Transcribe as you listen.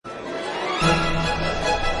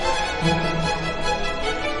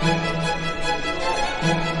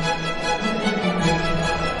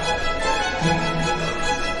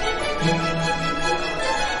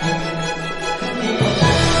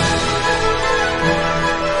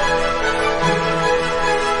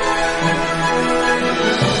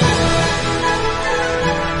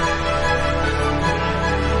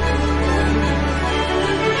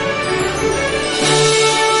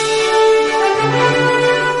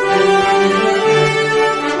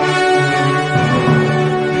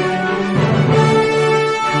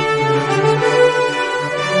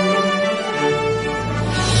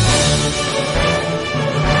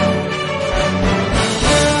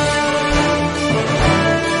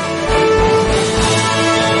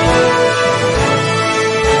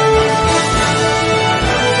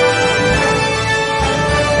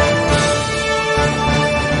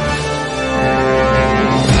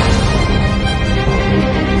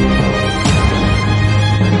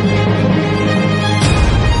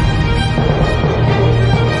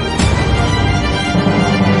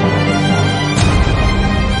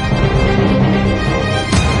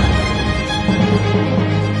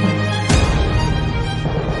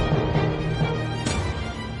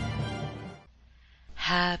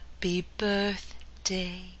Happy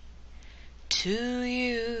birthday to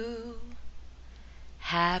you.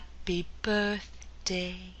 Happy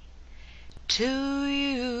birthday to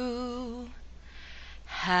you.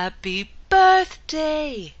 Happy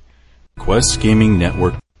birthday. Quest Gaming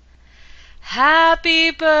Network.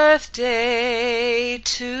 Happy birthday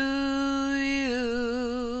to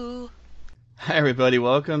you. Hi everybody,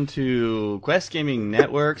 welcome to Quest Gaming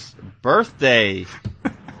Network's birthday.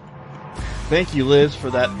 Thank you, Liz, for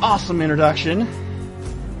that awesome introduction.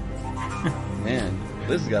 Man,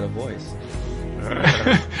 Liz has got a voice.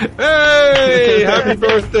 Hey! Happy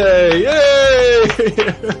birthday! Yay!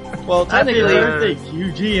 Well, technically, Happy birthday,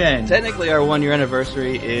 QGN. Technically, our 1 year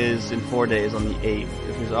anniversary is in 4 days on the 8th,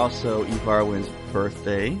 which is also Evarwyn's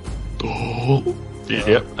birthday. Oh,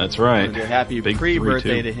 yep, that's right. So happy Big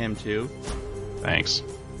pre-birthday 3-2. to him too. Thanks.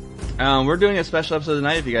 We're doing a special episode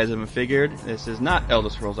tonight. If you guys haven't figured, this is not Elder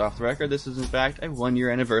Scrolls Off the Record. This is in fact a 1 year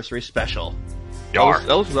anniversary special. Yar.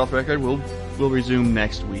 Elder Scrolls Off the Record will resume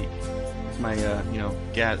next week. If my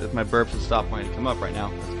if my burps would stop wanting to come up right now,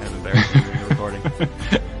 that's kind of embarrassing during the recording.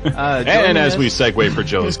 And as we segue for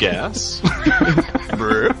Joe's gas.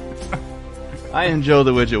 I am Joe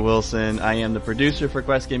the Widget Wilson. I am the producer for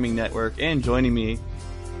Quest Gaming Network, and joining me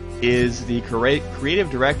is the creative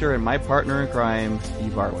director and my partner in crime,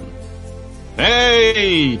 Evarwyn.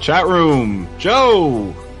 Hey, chat room.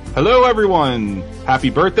 Joe. Hello, everyone. Happy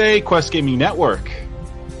birthday, Quest Gaming Network.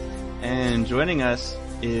 And joining us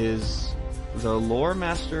is the lore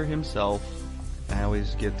master himself. I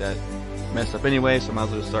always get that messed up anyway, so I might as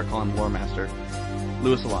well just start calling him lore master.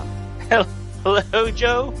 Louis Alon. Hello,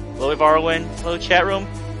 Joe. Hello, Evarwyn. Hello, chat room.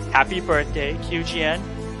 Happy birthday, QGN.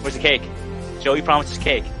 Where's the cake? Joey promises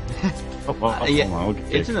cake.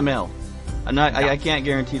 It's in the mail. I can't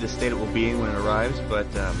guarantee the state it will be in when it arrives, but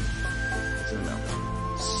it's in the mail.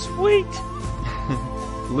 Sweet.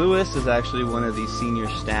 Louis is actually one of the senior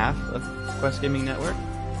staff of Quest Gaming Network.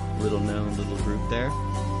 Little known little group there.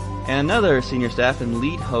 And another senior staff and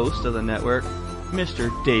lead host of the network,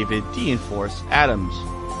 Mr. David D-Enforce Adams.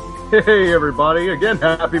 Hey, everybody. Again,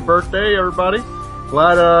 happy birthday, everybody.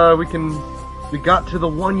 Glad we got to the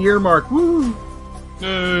 1 year mark. Woo!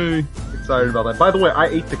 Hey. Excited about that. By the way, I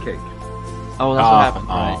ate the cake. Oh, that's what happened,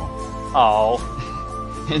 right?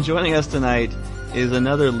 Oh. And joining us tonight is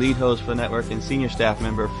another lead host for the network and senior staff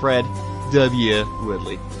member, Fred W.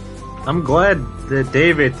 Woodley. I'm glad that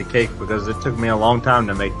Dave ate the cake because it took me a long time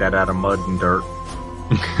to make that out of mud and dirt.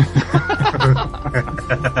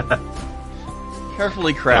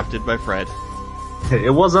 Carefully crafted by Fred.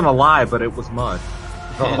 It wasn't a lie, but it was mud.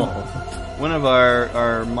 And one of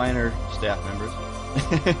our minor staff members.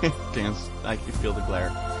 I can feel the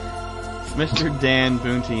glare. Mr. Dan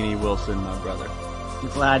Boontini Wilson, my brother. I'm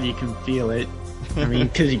glad you can feel it. I mean,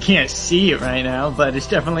 because you can't see it right now, but it's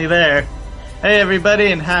definitely there. Hey,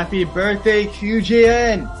 everybody, and happy birthday,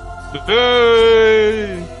 QGN!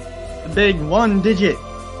 Hey. The big 1 digit.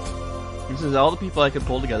 This is all the people I could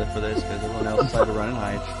pull together for this, because everyone else decided to run and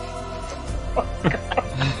hide.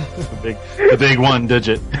 The big 1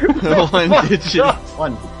 digit. 1 digit.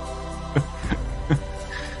 One.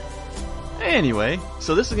 Anyway,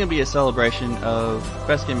 so this is going to be a celebration of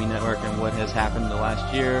Quest Gaming Network and what has happened the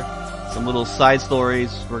last year. Some little side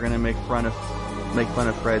stories. We're going to make fun of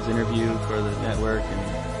Fred's interview for the network and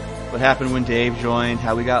what happened when Dave joined,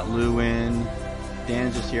 how we got Lou in.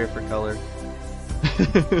 Dan's just here for color.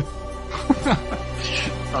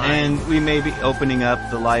 And we may be opening up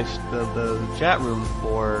the chat room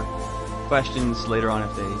for questions later on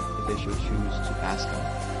if they should choose to ask them.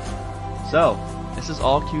 So, this is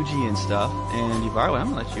all QGN stuff, and Evarwyn, I'm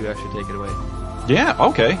gonna let you actually take it away. Yeah,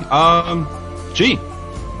 okay. Gee.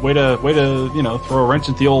 Way to throw a wrench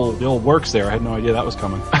into the old works there. I had no idea that was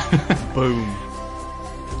coming. Boom.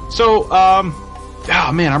 So,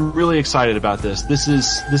 man, I'm really excited about this. This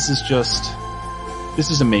is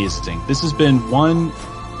amazing. This has been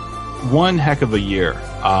one heck of a year.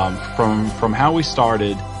 From how we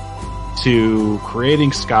started to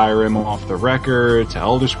creating Skyrim off the record, to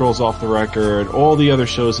Elder Scrolls off the record, all the other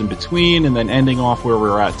shows in between, and then ending off where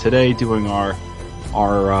we're at today, doing our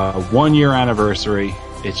 1 year anniversary.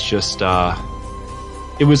 It's just,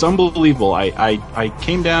 it was unbelievable. I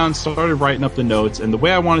came down, started writing up the notes, and the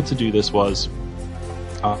way I wanted to do this was,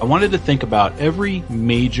 I wanted to think about every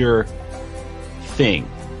major thing,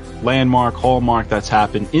 landmark, hallmark that's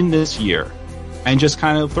happened in this year, and just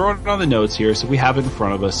kind of throw it on the notes here so we have it in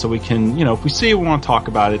front of us so we can, if we see we want to talk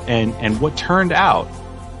about it. And what turned out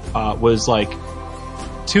was like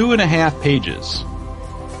 2.5 pages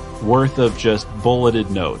worth of just bulleted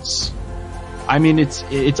notes. I mean,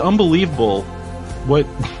 it's unbelievable what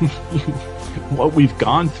what we've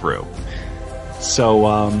gone through.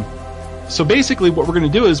 So basically what we're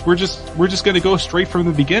going to do is we're just going to go straight from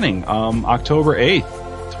the beginning. October 8th,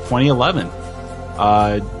 2011.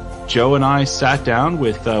 Joe and I sat down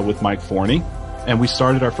with Mike Forney, and we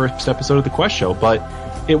started our first episode of the Quest Show. But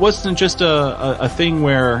it wasn't just a thing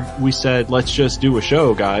where we said, let's just do a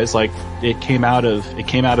show, guys. Like, it came out of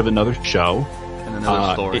another show. And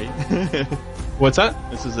another story. What's that?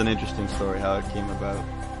 This is an interesting story, how it came about.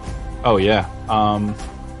 Oh, yeah.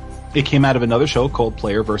 It came out of another show called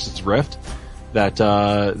Player vs. Rift that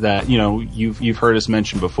you've heard us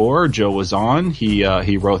mention before. Joe was on.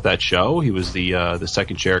 He wrote that show. He was the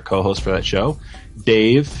second chair co-host for that show.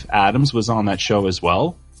 Dave Adams was on that show as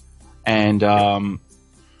well. And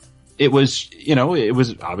it was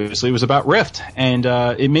about Rift, and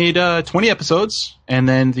it made 20 episodes, and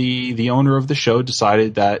then the owner of the show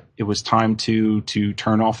decided that it was time to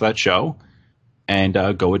turn off that show and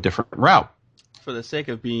go a different route. For the sake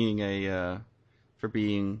of being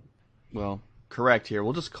correct here,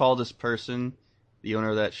 we'll just call this person, the owner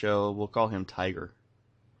of that show, we'll call him Tiger.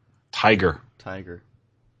 Tiger.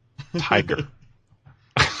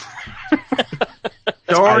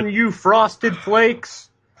 Darn you, Frosted Flakes!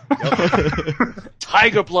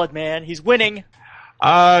 Tiger blood, man. He's winning.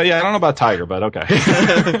 I don't know about Tiger, but okay.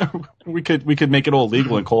 we could make it all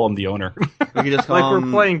legal and call him the owner. We could just call like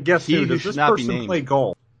him we're playing Guess he Who. who Does should this not be person named. play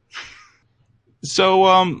golf? So,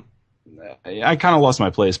 I kind of lost my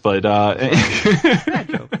place, but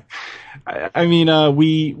I mean,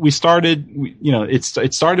 we started.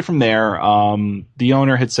 It started from there. The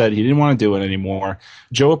owner had said he didn't want to do it anymore.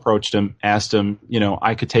 Joe approached him, asked him,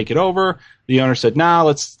 I could take it over. The owner said, "Nah,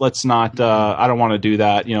 let's not. I don't want to do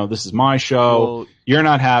that. This is my show. Well, You're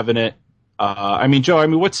not having it."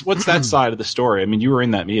 Joe. What's that side of the story? You were in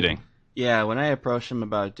that meeting. Yeah, when I approached him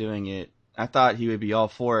about doing it, I thought he would be all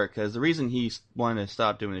for it, because the reason he wanted to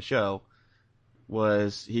stop doing the show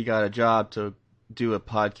was he got a job to do a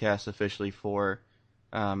podcast officially for,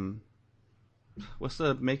 what's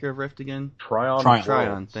the maker of Rift again?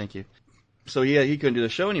 Tryon. Thank you. So he couldn't do the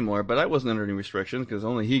show anymore, but I wasn't under any restrictions because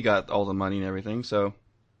only he got all the money and everything. So,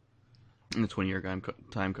 in the 20-year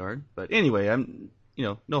time card. But anyway, I'm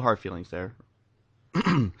no hard feelings there.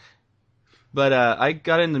 But I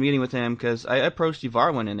got in the meeting with him because I approached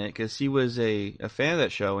Evarwyn in it because he was a fan of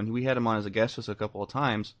that show, and we had him on as a guest just a couple of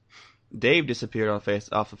times. Dave disappeared off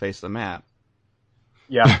the face of the map.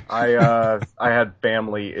 Yeah, I had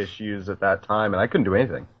family issues at that time, and I couldn't do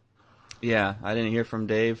anything. Yeah, I didn't hear from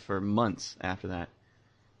Dave for months after that.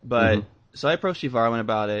 But so I approached Evarwyn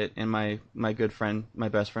about it, and my good friend, my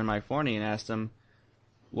best friend Mike Forney, and asked him,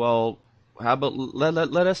 "Well, how about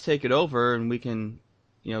let us take it over, and we can,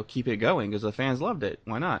 keep it going because the fans loved it.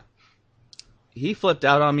 Why not?" He flipped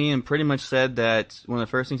out on me and pretty much said that one of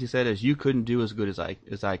the first things he said is, "You couldn't do as good as I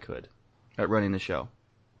could at running the show."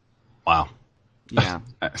 Wow. Yeah.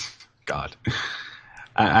 God.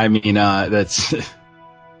 That's...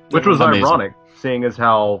 Which was amazing. ironic, seeing as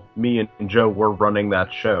how me and Joe were running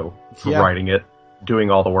that show, writing it,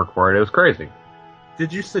 doing all the work for it. It was crazy.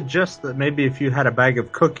 Did you suggest that maybe if you had a bag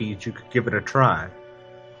of cookies, you could give it a try?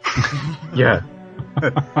 Yeah.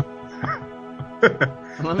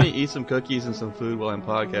 Let me eat some cookies and some food while I'm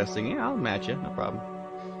podcasting. Yeah, I'll match you. No problem.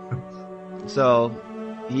 So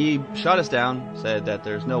he shot us down, said that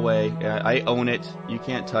there's no way. I own it. You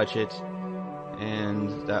can't touch it.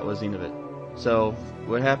 And that was the end of it. So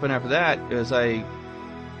what happened after that is I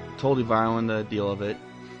told Evarwyn the deal of it.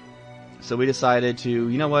 So we decided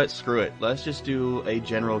to, screw it. Let's just do a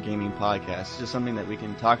general gaming podcast. It's just something that we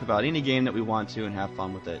can talk about any game that we want to and have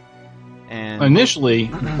fun with it. And initially,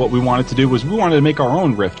 what we wanted to do was we wanted to make our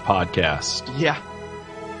own Rift podcast. Yeah.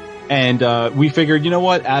 And we figured,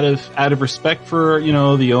 out of respect for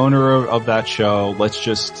the owner of that show,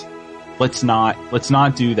 let's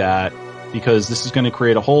not do that, because this is going to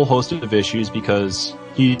create a whole host of issues, because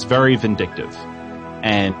he's very vindictive,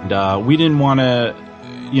 and we didn't want to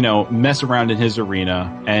mess around in his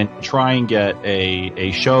arena and try and get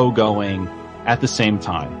a show going at the same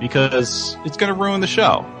time, because it's going to ruin the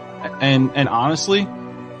show. And honestly,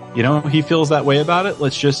 he feels that way about it.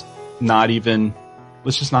 Let's just not even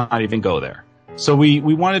go there. So we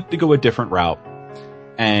wanted to go a different route,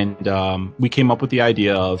 and we came up with the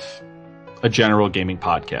idea of a general gaming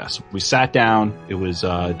podcast. We sat down. It was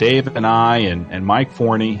Dave and I and Mike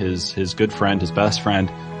Forney, his good friend, his best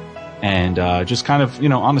friend, and just kind of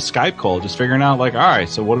on a Skype call, just figuring out all right,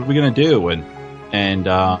 so what are we gonna do, and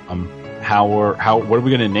what are we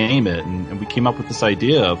going to name it? And we came up with this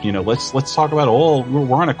idea of, let's talk about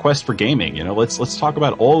we're on a quest for gaming. Let's talk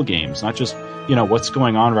about all games, not just, what's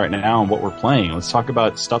going on right now and what we're playing. Let's talk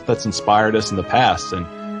about stuff that's inspired us in the past, and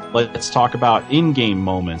let's talk about in-game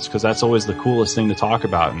moments, because that's always the coolest thing to talk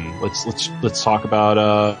about. And let's talk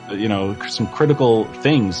about, some critical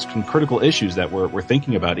things, some critical issues that we're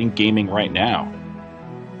thinking about in gaming right now.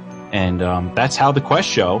 And, that's how the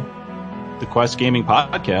Quest Gaming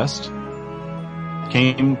Podcast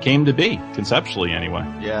came to be, conceptually anyway.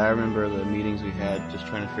 Yeah, I remember the meetings we had just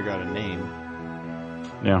trying to figure out a name.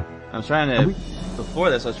 Yeah. I was trying to, before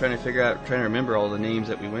this, I was trying to remember all the names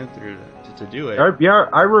that we went through to do it.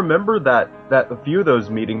 I remember that a few of those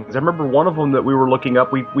meetings. I remember one of them that we were looking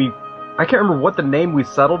up. I can't remember what the name we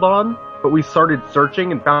settled on, but we started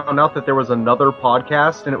searching and found out that there was another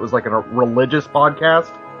podcast, and it was like a religious podcast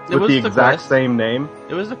with the exact same name.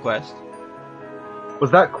 It was the Quest.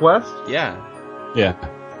 Was that Quest? Yeah. Yeah.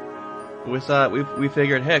 We thought we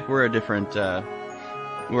figured, heck, we're a different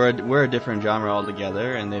we're a different genre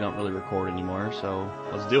altogether, and they don't really record anymore, so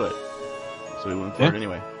let's do it. So we went for it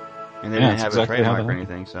anyway, and they didn't have a trademark or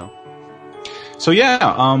anything. So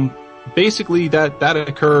yeah, basically that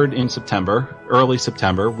occurred in September, early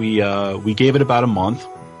September. We gave it about a month.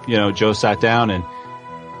 Joe sat down and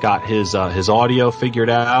got his audio figured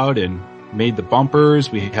out and made the bumpers.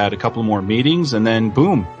 We had a couple more meetings, and then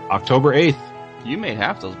boom, October 8th. You made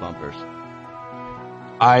half those bumpers.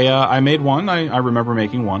 I made one. I remember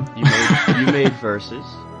making one. You made verses.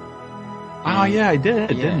 Oh yeah, I did,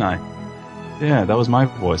 didn't I? Yeah, that was my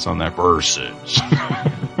voice on that, verses.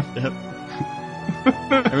 Yep.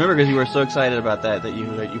 I remember because you were so excited about that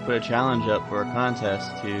you put a challenge up for a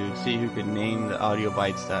contest to see who could name the audio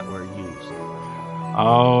bytes that were used.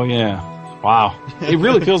 Oh yeah. Wow. It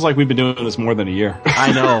really feels like we've been doing this more than a year.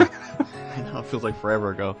 I know. It feels like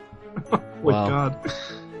forever ago. Wow. God.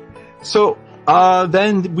 So,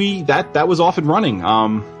 then that was off and running.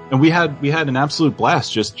 And we had an absolute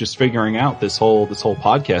blast just figuring out this whole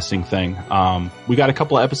podcasting thing. We got a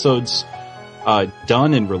couple of episodes,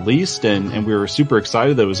 done and released, and we were super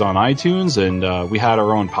excited that it was on iTunes, and, we had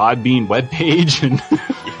our own Podbean webpage and,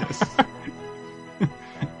 yes.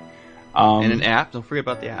 And an app. Don't forget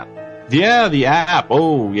about the app. Yeah, the app.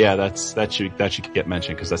 Oh, yeah, that should get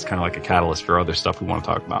mentioned, because that's kind of like a catalyst for other stuff we want to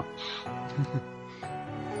talk about.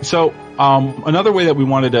 So, another way that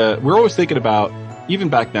we're always thinking about, even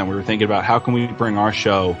back then, we were thinking about how can we bring our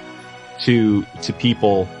show to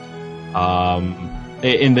people,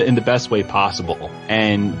 in the best way possible.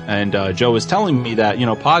 And Joe was telling me that,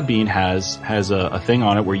 Podbean has a thing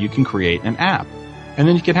on it where you can create an app, and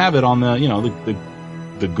then you can have it on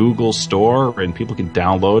the Google store, and people can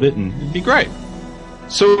download it, and it'd be great.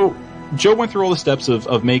 So Joe went through all the steps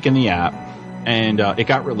of making the app, and it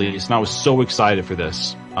got released, and I was so excited for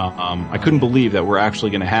this. I couldn't believe that we're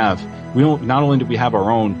actually going to have. Not only did we have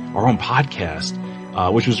our own podcast,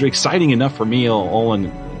 which was exciting enough for me all in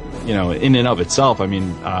and of itself. I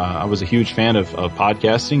mean, I was a huge fan of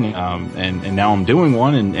podcasting, and now I'm doing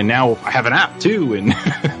one, and now I have an app too, and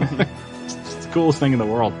it's the coolest thing in the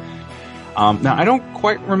world. Now I don't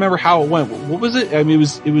quite remember how it went. What was it? I mean,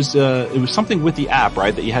 it was something with the app,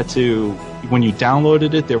 right? That you had to, when you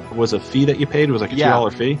downloaded it, there was a fee that you paid. It was like a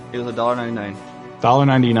 $2 fee. It was $1.99.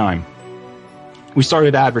 $1.99. We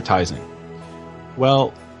started advertising.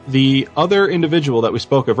 Well, the other individual that we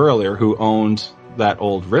spoke of earlier, who owned that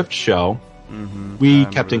old Rift show, we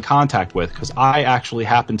kept in contact with, because I actually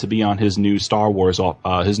happened to be on his new Star Wars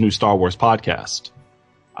podcast.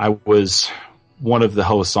 I was one of the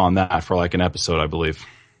hosts on that for like an episode, I believe.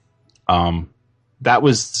 That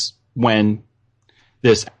was when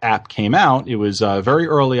this app came out. It was very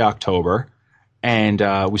early October, and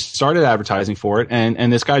we started advertising for it.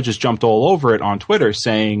 And this guy just jumped all over it on Twitter,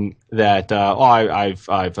 saying that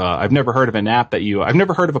I've never heard of an app I've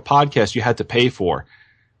never heard of a podcast you had to pay for.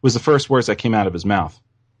 Was the first words that came out of his mouth,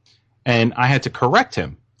 and I had to correct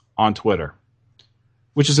him on Twitter,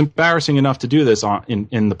 which is embarrassing enough to do this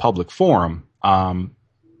in the public forum.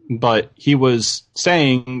 But he was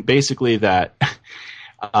saying basically that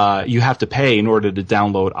you have to pay in order to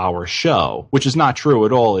download our show, which is not true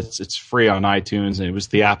at all. It's free on iTunes, and it was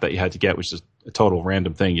the app that you had to get, which is a total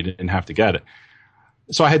random thing. You didn't have to get it.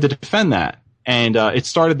 So I had to defend that, and it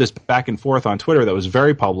started this back and forth on Twitter that was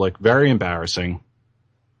very public, very embarrassing,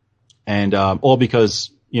 and all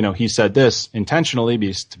because he said this intentionally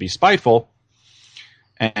to be spiteful,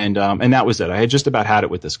 and that was it. I had just about had it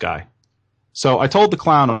with this guy. So I told the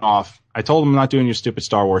clown off. I told him I'm not doing your stupid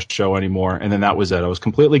Star Wars show anymore, and then that was it. I was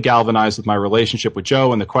completely galvanized with my relationship with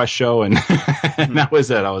Joe and the Quest show, and, and that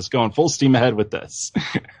was it. I was going full steam ahead with this.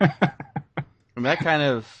 And that kind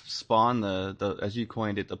of spawned the as you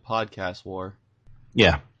coined it, the podcast war.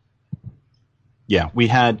 Yeah. Yeah, we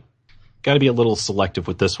had got to be a little selective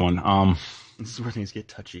with this one. This is where things get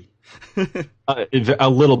touchy. A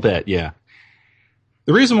little bit, yeah.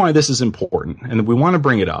 The reason why this is important, and we want to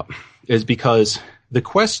bring it up, is because the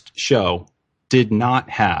Quest show did not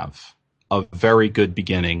have a very good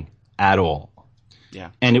beginning at all. Yeah.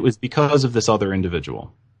 And it was because of this other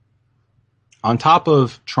individual. On top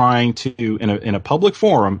of trying to, in a public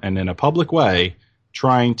forum and in a public way,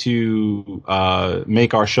 trying to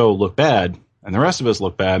make our show look bad and the rest of us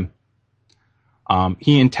look bad,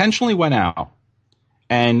 he intentionally went out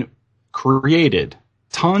and created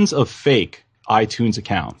tons of fake iTunes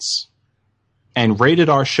accounts and rated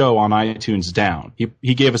our show on iTunes down.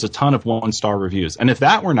 He gave us a ton of 1-star reviews. And if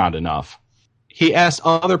that were not enough, he asked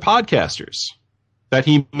other podcasters that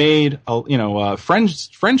he made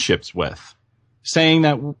friendships with, saying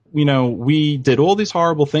that we did all these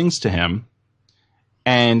horrible things to him,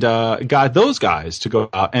 and got those guys to go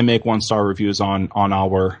out and make 1-star reviews on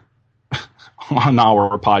our on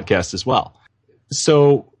our podcast as well.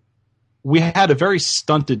 So we had a very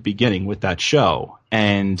stunted beginning with that show,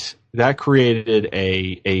 and that created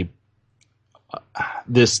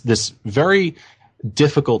this very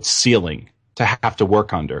difficult ceiling to have to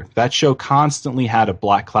work under. That show constantly had a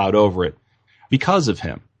black cloud over it because of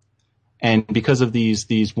him, and because of these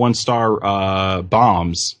 1-star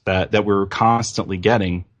bombs that we were constantly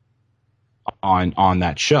getting on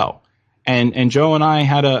that show. And Joe and I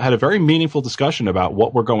had a very meaningful discussion about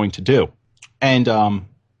what we're going to do. And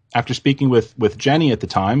after speaking with Jenny at the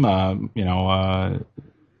time,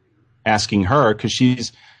 asking her,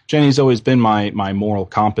 because Jenny's always been my moral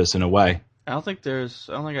compass in a way. I don't think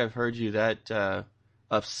I've heard you that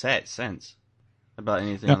upset since about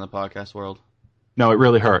anything on the podcast world. No, it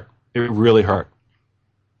really hurt. It really hurt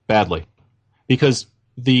badly, because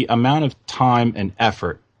the amount of time and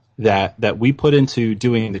effort that we put into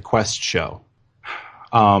doing the Quest show.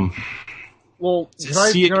 Well,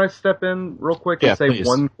 can I step in real quick and say please.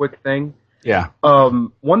 one quick thing? Yeah.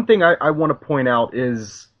 One thing I want to point out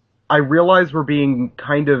is I realize we're being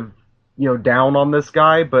kind of, down on this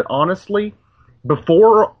guy, but honestly,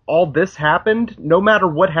 before all this happened, no matter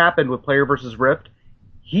what happened with Player vs. Rift,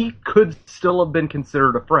 he could still have been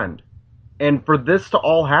considered a friend. And for this to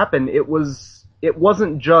all happen, it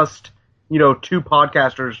wasn't just, two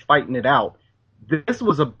podcasters fighting it out. This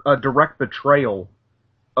was a direct betrayal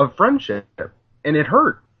of friendship, and it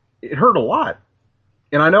hurt. It hurt a lot.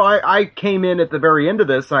 And I know I came in at the very end of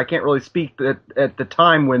this, and I can't really speak at the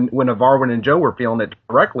time when Evarwyn and Joe were feeling it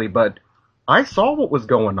directly, but I saw what was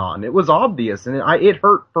going on. It was obvious, and it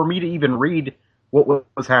hurt for me to even read what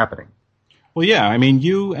was happening. Well, yeah, I mean,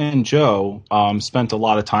 you and Joe spent a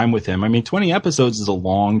lot of time with him. I mean, 20 episodes is a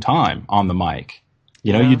long time on the mic.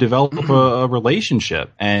 You develop a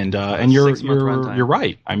relationship, and you're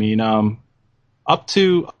right. I mean, up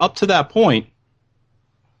to that point,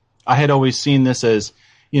 I had always seen this as,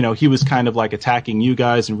 he was kind of like attacking you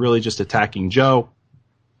guys and really just attacking Joe.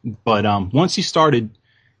 But once he started,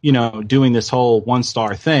 doing this whole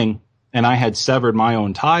 1-star thing, and I had severed my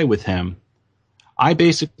own tie with him, I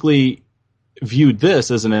basically viewed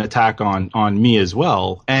this as an attack on me as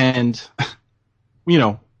well. And,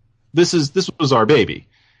 this was our baby.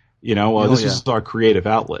 This was our creative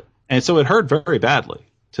outlet. And so it hurt very badly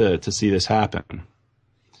to see this happen.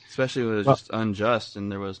 Especially when it was just unjust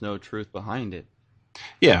and there was no truth behind it.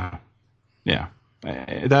 Yeah. Yeah.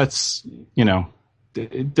 That's,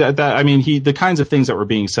 the kinds of things that were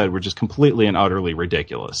being said were just completely and utterly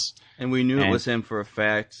ridiculous. And we knew it was him for a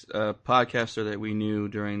fact. A podcaster that we knew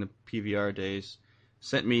during the PVR days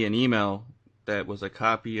sent me an email that was a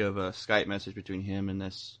copy of a Skype message between him and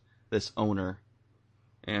this owner,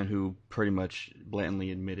 and who pretty much blatantly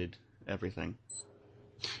admitted everything.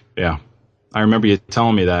 Yeah. I remember you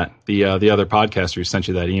telling me that the other podcaster who sent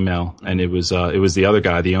you that email, and it was the other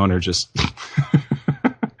guy, the owner, just.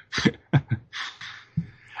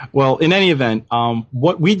 Well, in any event,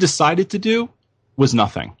 what we decided to do was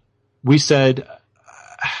nothing. We said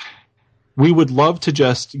we would love to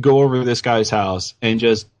just go over to this guy's house and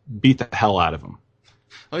just beat the hell out of him.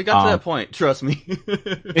 Oh, we got to that point. Trust me.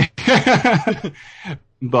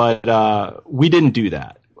 But we didn't do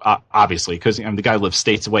that. Obviously, because the guy lives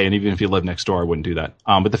states away, and even if he lived next door, I wouldn't do that.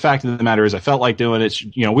 But the fact of the matter is, I felt like doing it.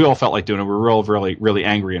 We all felt like doing it. We were all really, really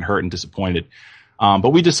angry and hurt and disappointed. But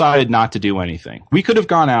we decided not to do anything. We could have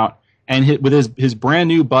gone out and hit with his brand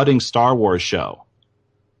new budding Star Wars show,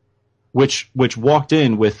 which walked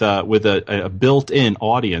in with a built-in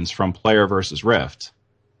audience from Player versus Rift.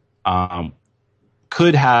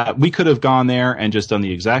 we could have gone there and just done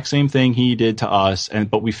the exact same thing he did to us,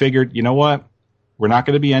 but we figured, you know what? We're not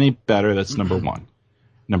going to be any better. That's number one.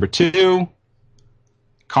 Number two,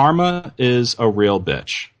 karma is a real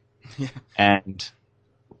bitch. Yeah. And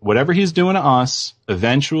whatever he's doing to us,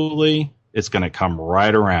 eventually it's going to come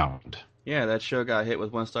right around. Yeah, that show got hit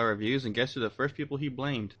with 1-star reviews, and guess who the first people he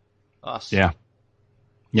blamed? Us. Yeah.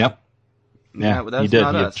 Yep. Yeah, that's he did.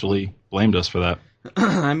 not He us. actually blamed us for that.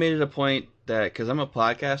 I made it a point that, because I'm a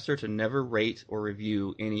podcaster, to never rate or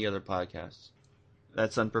review any other podcasts.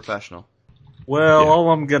 That's unprofessional. Well, Yeah.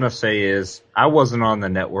 all I'm going to say is I wasn't on the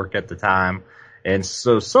network at the time, and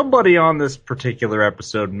so somebody on this particular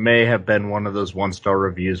episode may have been one of those 1-star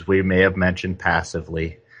reviews we may have mentioned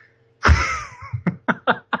passively.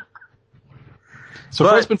 So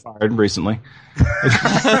Fred's been fired recently.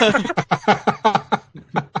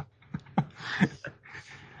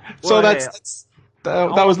 So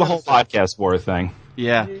Well, that was the whole podcast war thing.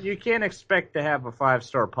 Yeah. You can't expect to have a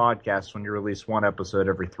 5-star podcast when you release one episode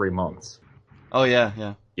every 3 months. Oh, yeah,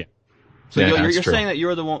 yeah. Yeah. So Yeah, you're that's true. saying that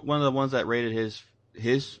you're one of the ones that rated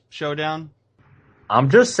his show down? I'm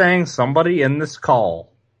just saying somebody in this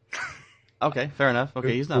call Okay, fair enough.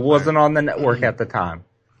 Okay, he's not who wasn't on the network at the time.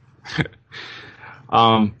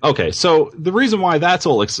 Okay, so the reason why that's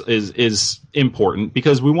all is important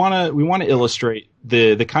because we want to illustrate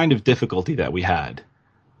the kind of difficulty that we had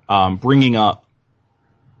bringing up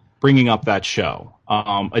that show.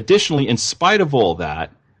 Additionally, in spite of all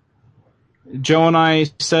that, Joe and I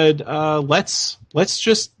said, let's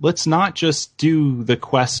not just do the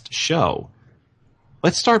Quest show.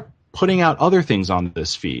 Let's start putting out other things on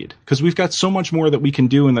this feed because we've got so much more that we can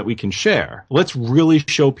do and that we can share. Let's really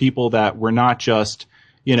show people that we're not just,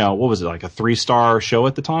 what was it, like a 3-star show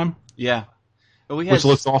at the time? Yeah. But Which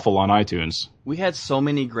looks awful on iTunes. We had so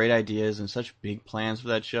many great ideas and such big plans for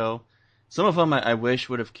that show. Some of them I wish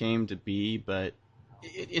would have came to be, but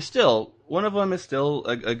it's still, one of them is still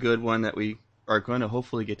a good one that we are going to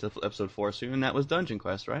hopefully get to episode 4 soon, and that was Dungeon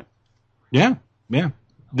Quest, right? Yeah.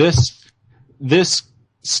 This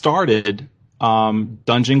started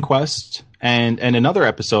Dungeon Quest and another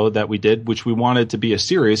episode that we did, which we wanted to be a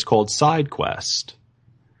series called Side Quest.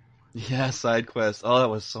 Yeah, Side Quest. Oh, that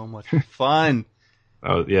was so much fun.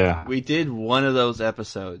 Oh yeah, We did one of those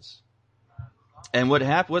episodes. And what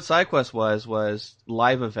Side Quest was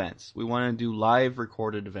live events. We wanted to do live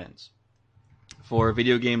recorded events for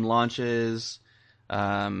video game launches,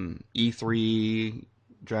 E3,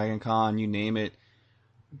 Dragon Con, you name it.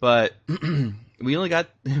 But we only got,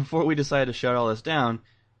 before we decided to shut all this down,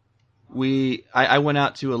 I went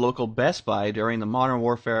out to a local Best Buy during the Modern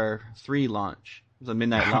Warfare 3 launch. It was a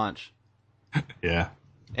midnight launch. yeah.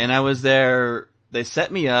 And I was there. They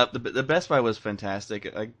set me up. The Best Buy was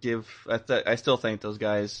fantastic. I still thank those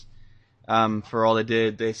guys for all they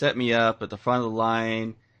did. They set me up at the front of the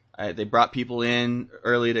line. They brought people in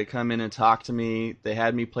early to come in and talk to me. They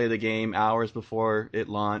had me play the game hours before it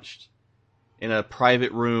launched in a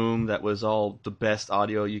private room that was all the best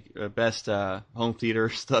audio, best home theater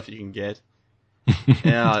stuff you can get.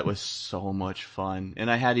 Yeah, it was so much fun.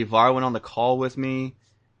 And I had Evarwyn on the call with me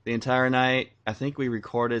the entire night. I think we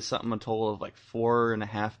recorded a total of like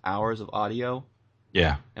 4.5 hours of audio.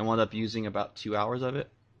 Yeah. And wound up using about 2 hours of it.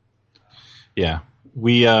 Yeah.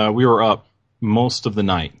 We were up most of the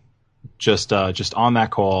night, just on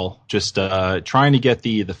that call, just trying to get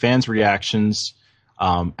the fans' reactions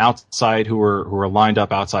outside who were lined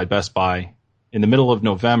up outside Best Buy in the middle of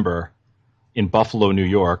November in Buffalo, New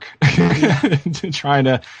York, trying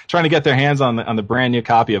to get their hands on the brand new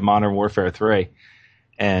copy of Modern Warfare 3.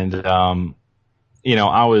 And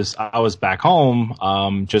I was back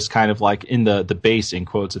home, just kind of like in the base, in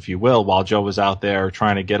quotes, if you will, while Joe was out there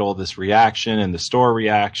trying to get all this reaction and the store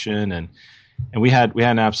reaction, and we had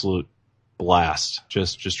an absolute blast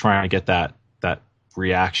just trying to get that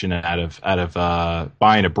reaction out of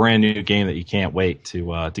buying a brand new game that you can't wait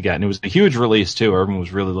to get. And it was a huge release too. Everyone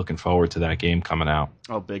was really looking forward to that game coming out.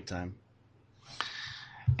 Oh, big time.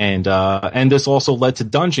 And this also led to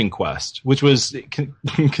Dungeon Quest, which was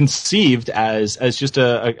conceived as just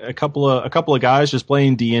a couple of guys just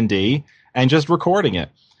playing D&D and just recording it.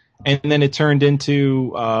 And then it turned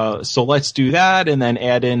into so let's do that, and then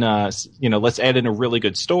add in let's add in a really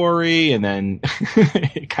good story, and then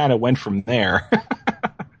it kind of went from there.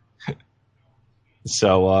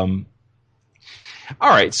 So all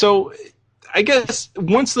right, so I guess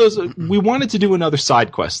once we wanted to do another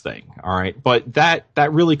side quest thing, all right, but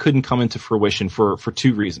that really couldn't come into fruition for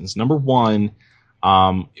two reasons. Number one,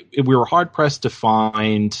 we were hard pressed to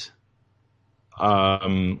find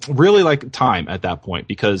really like time at that point,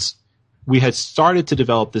 because we had started to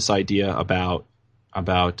develop this idea about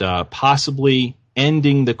possibly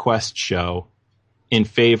ending the Quest show in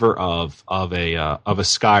favor of a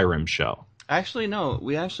Skyrim show. Actually, no.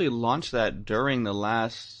 We actually launched that during the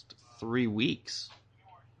last 3 weeks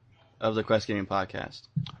of the Quest Gaming podcast.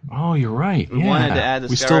 Oh, you're right. We wanted to add the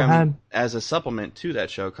we Skyrim as a supplement to that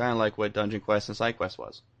show, kind of like what Dungeon Quest and Side Quest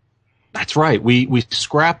was. That's right. We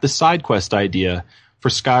scrapped the side quest idea for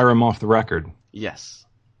Skyrim off the record. Yes.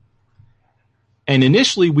 And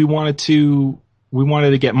initially we wanted to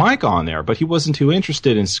get Mike on there, but he wasn't too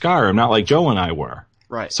interested in Skyrim, not like Joe and I were.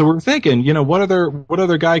 Right. So we're thinking, what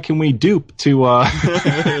other guy can we dupe to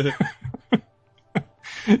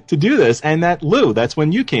to do this? And that's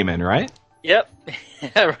when you came in, right? Yep.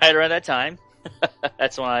 Right around that time.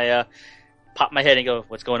 That's when I popped my head and go,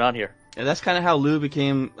 what's going on here? And that's kind of how Lou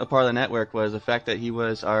became a part of the network, was the fact that he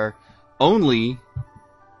was our only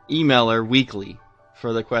emailer weekly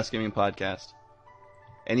for the Quest Gaming podcast.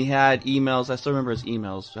 And he had emails, I still remember his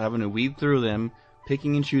emails, having to weed through them,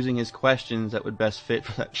 picking and choosing his questions that would best fit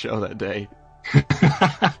for that show that day. Because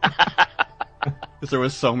there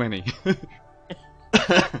was so many.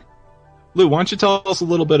 Lou, why don't you tell us a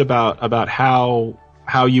little bit about how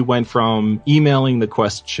you went from emailing the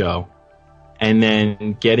Quest show and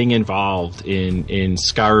then getting involved in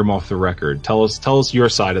Skyrim off the record. Tell us your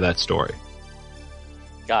side of that story.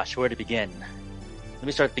 Gosh, where to begin? Let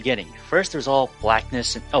me start at the beginning. First, there's all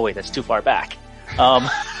blackness and... Oh, wait, that's too far back. Leave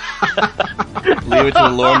it to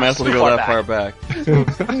the lore master to go that far back.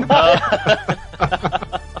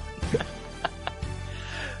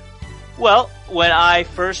 Well, when I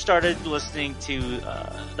first started listening to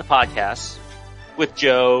the podcast with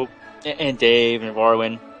Joe and Dave and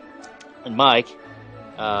Evarwyn and Mike,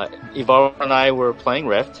 Evarwyn and I were playing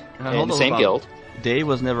Rift in the same guild. Dave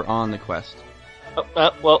was never on the Quest.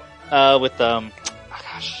 With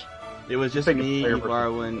gosh, it was just me,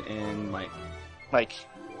 Evarwyn, and Mike.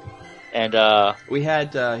 And we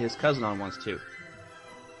had his cousin on once too.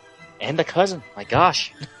 And the cousin, my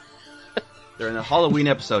gosh. They're in a Halloween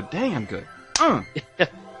episode. Dang, I'm good.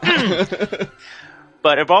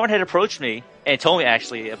 But Evarwyn had approached me and told me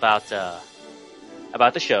actually about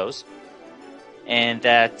the shows, and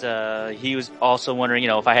that he was also wondering,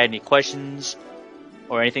 if I had any questions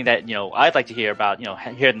or anything that I'd like to hear about,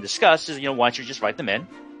 hear them discuss. Is why don't you just write them in,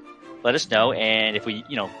 let us know, and if we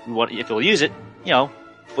if we'll use it,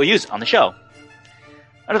 we'll use it on the show.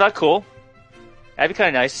 And I thought, cool, that'd be kind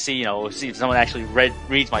of nice to see, see if someone actually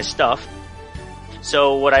reads my stuff.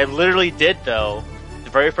 So what I literally did, though,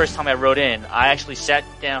 the very first time I wrote in, I actually sat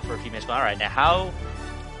down for a few minutes. All right, now how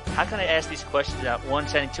can I ask these questions without one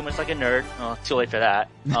sounding too much like a nerd? Oh, too late for that.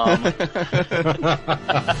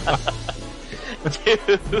 Two,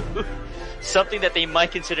 something that they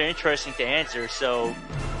might consider interesting to answer. So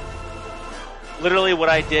literally, what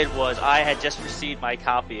I did was I had just received my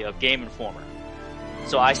copy of Game Informer,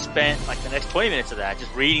 so I spent the next 20 minutes of that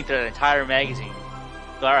just reading through that entire magazine.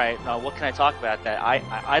 All right, now what can I talk about that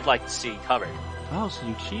I'd like to see covered? Oh, so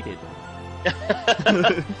you cheated.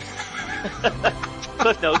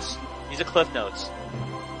 Cliff notes. These are Cliff notes.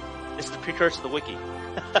 This is the precursor to the wiki.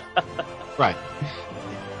 Right.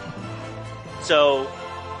 So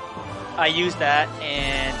I used that,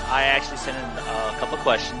 and I actually sent in a couple of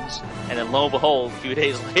questions, and then lo and behold, a few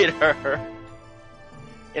days later,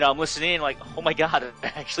 I'm listening in oh my god, they're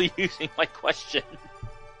actually using my question.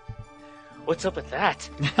 What's up with that?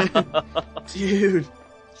 Dude.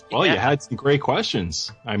 Well, you had some great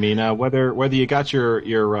questions. I mean, whether you got your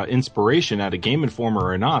inspiration out of Game Informer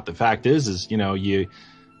or not, the fact is you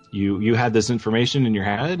had this information in your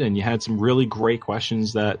head, and you had some really great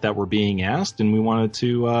questions that were being asked, and we wanted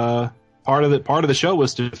to part of the show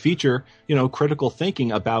was to feature critical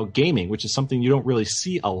thinking about gaming, which is something you don't really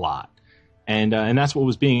see a lot, and that's what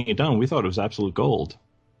was being done. We thought it was absolute gold.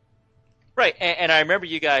 Right, and I remember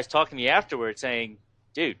you guys talking to me afterwards saying,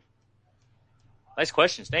 dude, nice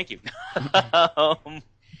questions, thank you.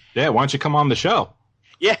 Yeah, why don't you come on the show?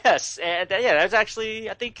 Yes, and that was actually,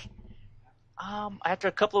 I think, after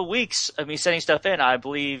a couple of weeks of me sending stuff in, I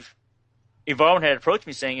believe Evarwyn had approached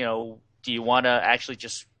me saying, do you want to actually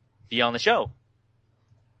just be on the show?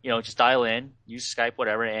 Just dial in, use Skype,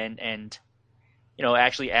 whatever, and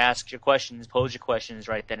actually ask your questions, pose your questions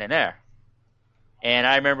right then and there. And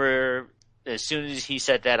I remember as soon as he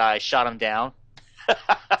said that, I shot him down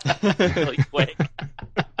really quick.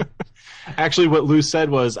 Actually, what Lou said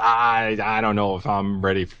was, I don't know if I'm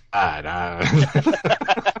ready for that.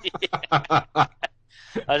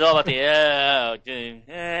 I was all about the,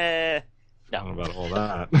 no. I don't know about all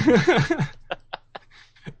that.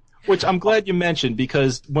 Which I'm glad you mentioned,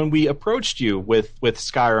 because when we approached you with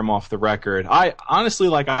Skyrim off the record, I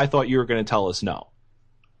honestly, I thought you were going to tell us no.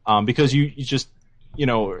 because you just,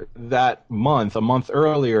 that a month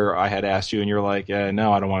earlier, I had asked you, and you're like,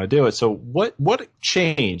 no, I don't want to do it. So what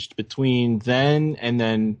changed between then and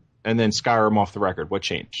then Skyrim Off the Record? What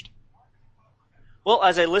changed? Well,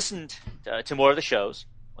 as I listened to more of the shows,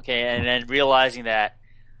 okay, and then realizing that,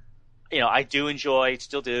 I do enjoy,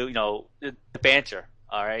 still do, the banter,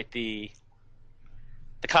 all right, the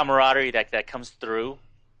camaraderie that comes through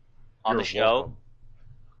on the show,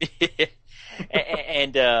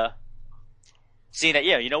 and seeing that,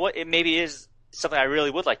 you know what, it maybe is something I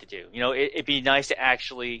really would like to do. It'd be nice to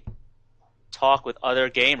actually talk with other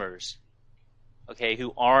gamers, okay,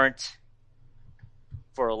 who aren't,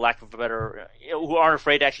 for a lack of a better, who aren't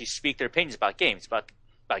afraid to actually speak their opinions about games, about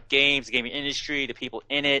games, the gaming industry, the people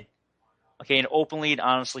in it, okay, and openly and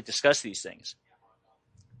honestly discuss these things.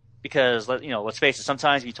 Because, let's face it,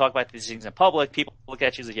 sometimes if you talk about these things in public, people look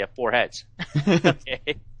at you as if you have 4 heads.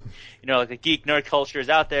 Okay? Like the geek nerd culture is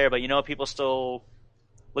out there, but people still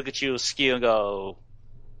look at you askew and go,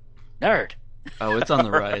 nerd. Oh, it's on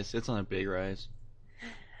the rise. It's on a big rise.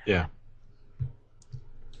 Yeah.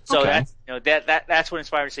 So okay. That's what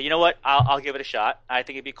inspired me to say, you know what, I'll give it a shot. I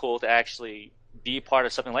think it'd be cool to actually be part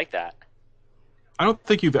of something like that. I don't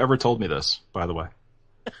think you've ever told me this, by the way.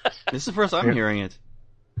 This is the first I'm hearing it.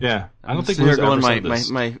 Yeah, I don't think we're ever going said this.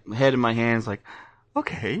 my head in my hands like,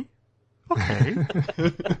 okay.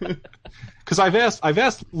 Because I've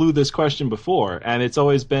asked Lou this question before, and it's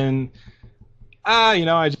always been,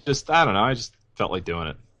 I just felt like doing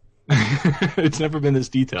it. It's never been this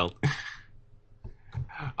detailed.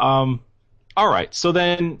 All right, so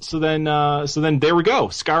then there we go,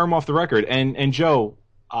 Skyrim Off the Record, and Joe,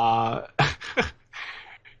 I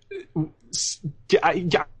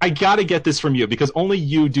gotta get this from you because only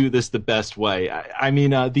you do this the best way. I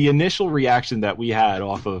mean, the initial reaction that we had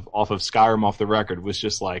off of Skyrim Off the Record was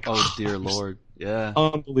just like, oh dear Lord, yeah,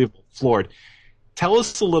 unbelievable, floored. Tell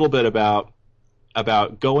us a little bit about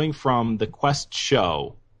going from the Quest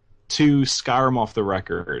show to Skyrim Off the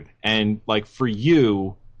Record, and like for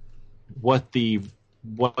you, what the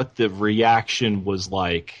reaction was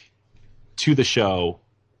like to the show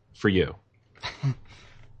for you.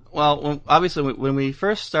 Well, obviously, when we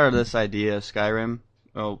first started this idea of Skyrim,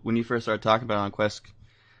 when you first started talking about it on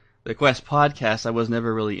the Quest podcast, I was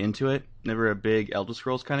never really into it. Never a big Elder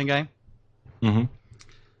Scrolls kind of guy. Mm-hmm.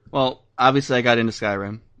 Well, obviously, I got into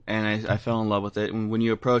Skyrim, and I fell in love with it. And when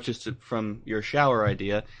you approach this from your shower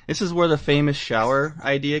idea, this is where the famous shower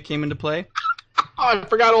idea came into play. Oh, I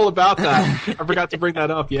forgot all about that. I forgot to bring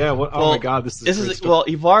that up. Yeah. Oh my God, this is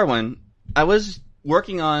Evarwyn. I was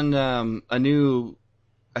working on a new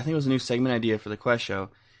segment idea for the Quest show,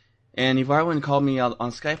 and Evarwyn called me out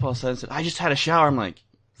on Skype all of a sudden and said, "I just had a shower." I'm like,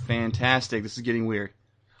 "Fantastic! This is getting weird."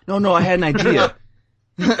 No, I had an idea.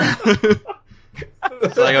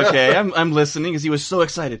 It's like, okay, I'm listening because he was so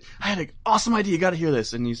excited. I had an awesome idea. You got to hear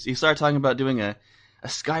this. And he started talking about doing a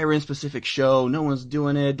Skyrim specific show. No one's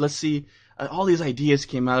doing it. Let's see. All these ideas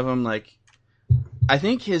came out of him. Like, I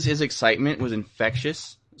think his excitement was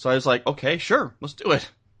infectious. So I was like, okay, sure, let's do it.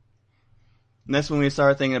 And that's when we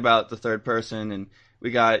started thinking about the third person, and we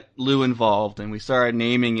got Lou involved, and we started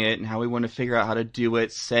naming it and how we wanted to figure out how to do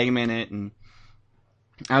it, segment it, and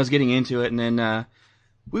I was getting into it, and then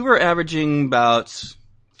we were averaging about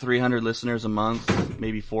 300 listeners a month,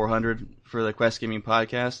 maybe 400 for the Quest Gaming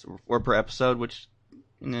podcast, or per episode, which,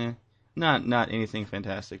 not anything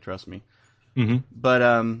fantastic, trust me. Mm-hmm.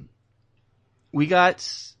 But we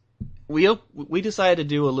decided to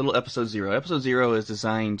do a little episode 0. Episode 0 is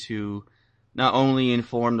designed to not only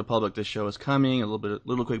inform the public the show is coming, a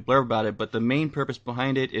little quick blurb about it, but the main purpose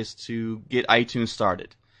behind it is to get iTunes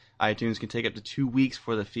started. iTunes can take up to 2 weeks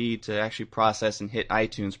for the feed to actually process and hit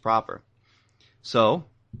iTunes proper. So,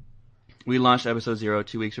 we launched episode 0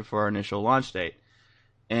 2 weeks before our initial launch date.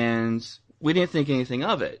 And we didn't think anything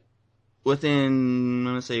of it. Within, I'm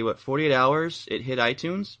going to say, 48 hours, it hit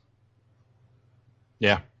iTunes.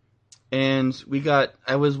 Yeah. And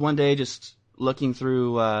I was one day just looking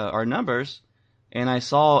through our numbers, and I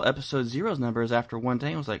saw episode 0's numbers after one day,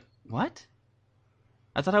 and I was like, what?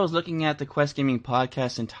 I thought I was looking at the Quest Gaming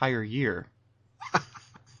podcast entire year.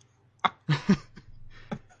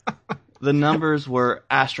 The numbers were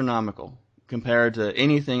astronomical compared to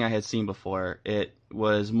anything I had seen before. It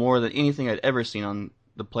was more than anything I'd ever seen on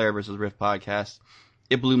the Player vs. Rift podcast.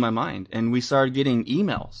 It blew my mind, and we started getting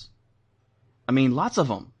emails. I mean, lots of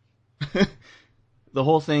them. The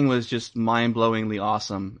whole thing was just mind-blowingly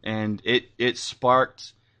awesome, and it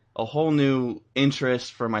sparked a whole new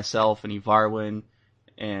interest for myself and Evarwyn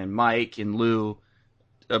and Mike and Lou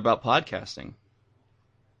about podcasting.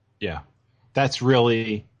 Yeah, that's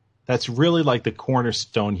really that's really like the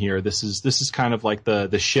cornerstone here. This is kind of like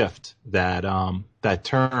the shift that that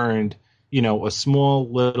turned, you know, a small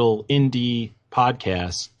little indie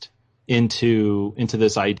podcast into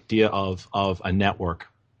this idea of a network.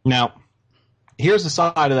 Now, here's the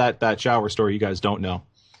side of that shower story you guys don't know,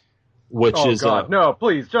 which is God, no,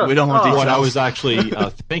 please, just we don't want what details. I was actually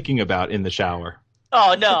thinking about in the shower.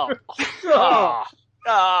 Oh no! Oh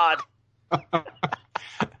God!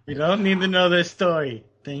 We don't need to know this story.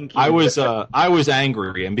 Thank you. I was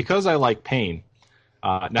angry, and because I like pain.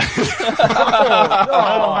 No.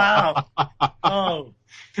 Oh wow. Oh.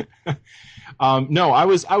 No, I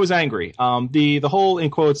was angry. The whole, in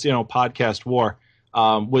quotes, you know, podcast war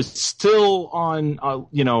was still on,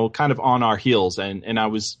 you know, kind of on our heels, and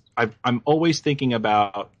I'm always thinking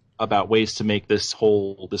about ways to make this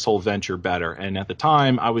whole venture better. And at the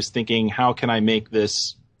time, I was thinking, how can I make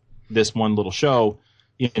this one little show,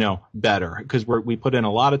 you know, better? Because we put in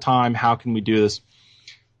a lot of time. How can we do this?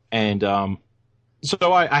 And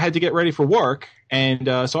so I had to get ready for work. And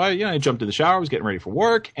so I jumped in the shower. I was getting ready for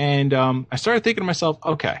work, and I started thinking to myself,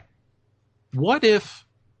 okay, what if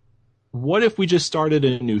we just started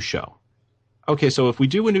a new show? Okay, so if we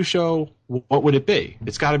do a new show, what would it be?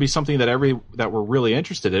 It's got to be something that we're really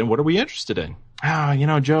interested in. What are we interested in? You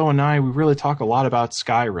know, Joe and I, we really talk a lot about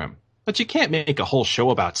Skyrim, but you can't make a whole show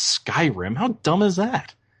about Skyrim. How dumb is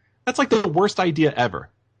that? That's like the worst idea ever.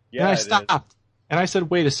 Yeah, and I stopped and I said,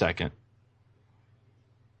 wait a second.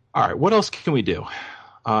 All right, what else can we do?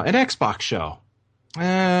 An Xbox show.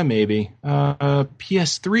 Maybe.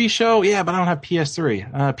 PS3 show? Yeah, but I don't have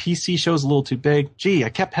PS3. PC show's a little too big. Gee, I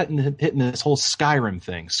kept hitting this whole Skyrim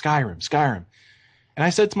thing. Skyrim. And I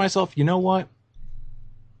said to myself, you know what?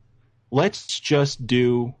 Let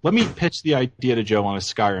me pitch the idea to Joe on a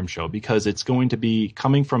Skyrim show, because it's going to be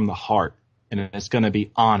coming from the heart, and it's going to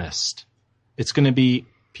be honest. It's going to be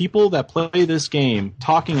people that play this game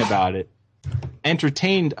talking about it,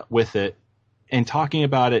 entertained with it, and talking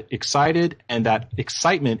about it excited, and that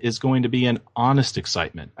excitement is going to be an honest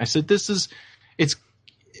excitement. I said, it's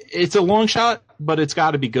a long shot, but it's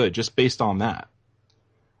got to be good just based on that.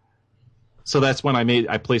 So that's when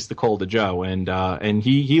I placed the call to Joe, and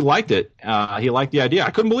he liked it. He liked the idea. I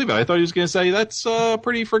couldn't believe it. I thought he was going to say, that's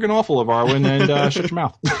pretty friggin' awful, Evarwyn, and shut your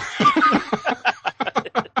mouth.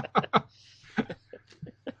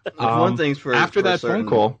 One thing for after that phone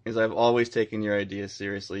call is I've always taken your ideas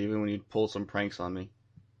seriously, even when you pull some pranks on me.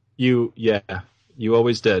 You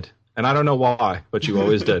always did, and I don't know why, but you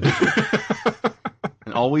always did,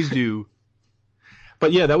 and always do.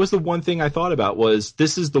 But yeah, that was the one thing I thought about, was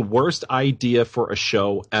this is the worst idea for a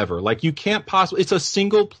show ever. Like, you can't possibly. It's a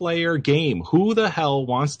single player game. Who the hell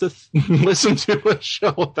wants to listen to a show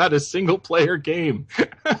about a single player game?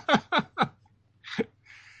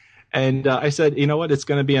 And I said, you know what? It's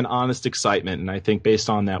going to be an honest excitement, and I think based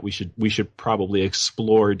on that, we should probably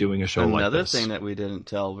explore doing a show like this. Another thing that we didn't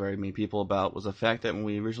tell very many people about was the fact that when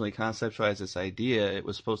we originally conceptualized this idea, it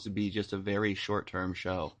was supposed to be just a very short-term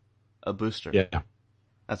show, a booster. Yeah,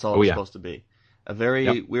 that's all it was supposed to be.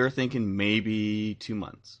 We were thinking maybe 2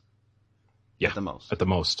 months. Yeah, at the most. At the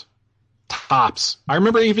most. Tops. I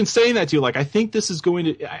remember even saying that to you, like, I think this is going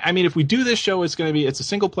to, I mean, if we do this show, it's a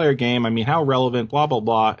single player game. I mean, how relevant, blah, blah,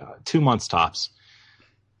 blah. 2 months tops.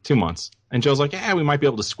 2 months. And Joe's like, yeah, we might be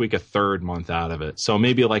able to squeak a third month out of it. So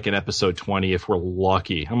maybe like in episode 20 if we're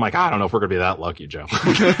lucky. I'm like, I don't know if we're going to be that lucky, Joe.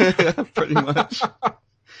 Pretty much.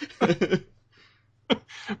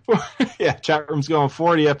 Yeah, chat room's going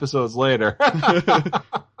 40 episodes later.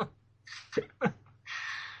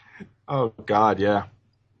 Oh, God, yeah.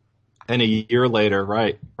 And a year later,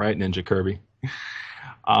 right, Ninja Kirby.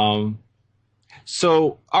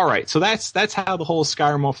 So, all right, so that's how the whole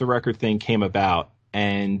Skyrim off the record thing came about,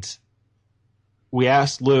 and we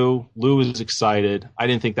asked Lou. Lou was excited. I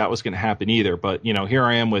didn't think that was going to happen either, but you know, here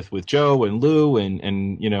I am with Joe and Lou,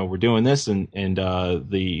 and you know, we're doing this, and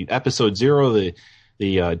the episode 0, the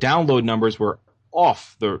download numbers were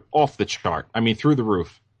off the chart. I mean, through the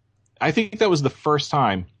roof. I think that was the first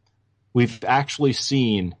time we've actually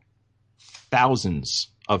seen thousands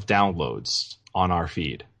of downloads on our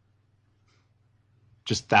feed.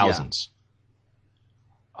 Just thousands.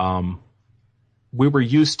 Yeah. We were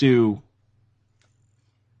used to,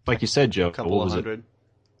 like you said, Joe. A couple of hundred.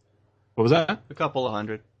 What was that? A couple of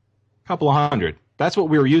hundred. Couple of hundred. That's what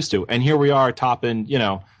we were used to. And here we are topping,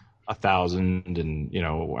 1,000 and, I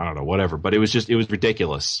don't know, whatever. But it was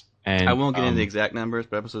ridiculous. And I won't get into the exact numbers,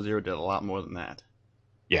 but episode 0 did a lot more than that.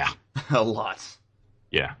 Yeah. A lot.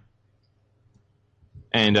 Yeah.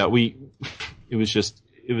 And it was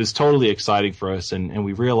totally exciting for us, and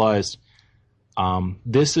we realized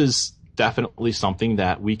this is definitely something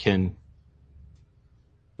that we can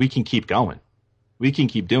keep going. We can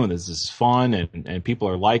keep doing this. This is fun, and people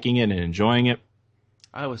are liking it and enjoying it.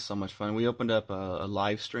 It was so much fun. We opened up a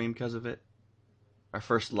live stream because of it. Our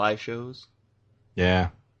first live shows. Yeah.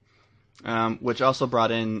 Which also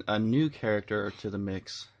brought in a new character to the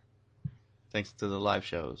mix, thanks to the live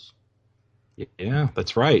shows. Yeah,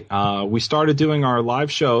 that's right. We started doing our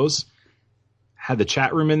live shows, had the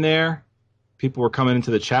chat room in there. People were coming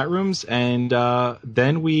into the chat rooms, and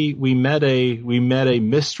then we met a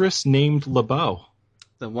mistress named LeBeau.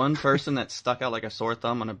 The one person that stuck out like a sore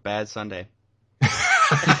thumb on a bad Sunday.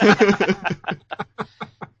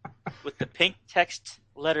 With the pink text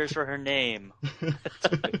letters for her name.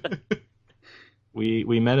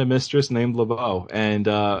 We met a mistress named LeBeau, and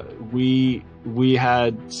we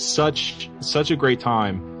had such a great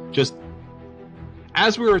time. Just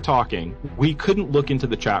as we were talking, we couldn't look into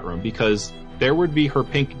the chat room because there would be her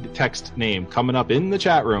pink text name coming up in the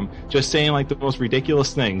chat room, just saying like the most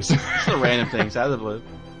ridiculous things. So random things out of the blue,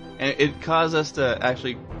 and it caused us to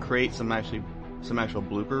actually create some actual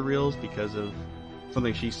blooper reels because of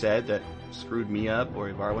something she said that screwed me up or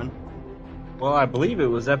Evarwyn. Well, I believe it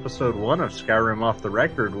was episode 1 of Skyrim Off the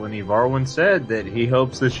Record when Evarwyn said that he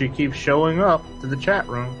hopes that she keeps showing up to the chat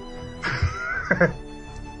room.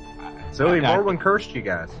 So Evarwyn cursed you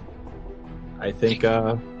guys. I think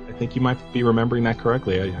you might be remembering that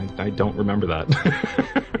correctly. I don't remember that.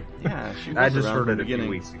 Yeah, she was I just around heard from it the a few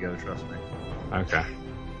beginning. weeks ago, trust me. Okay.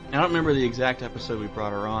 I don't remember the exact episode we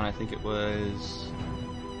brought her on. I think it was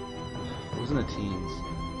in the teens.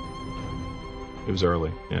 It was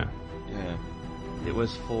early, yeah. Yeah. It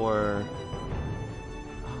was for...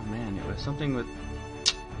 Oh man, it was something with...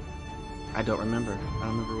 I don't remember. I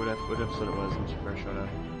don't remember what episode it was when she first showed up.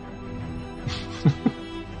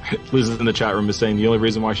 Liz in the chat room is saying the only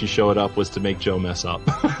reason why she showed up was to make Joe mess up.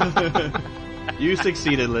 You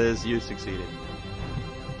succeeded, Liz. You succeeded.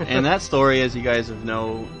 And that story, as you guys have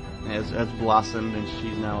known, has blossomed, and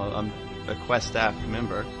she's now a Quest staff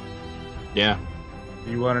member. Yeah.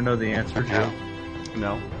 You want to know the answer, Joe?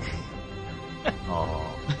 No. Oh.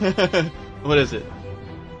 What is it?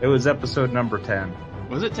 It was episode number 10.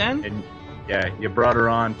 Was it 10? And yeah, you brought her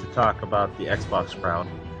on to talk about the Xbox crowd,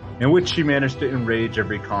 in which she managed to enrage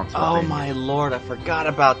every console. Oh my lord, I forgot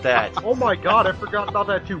about that. Oh my god, I forgot about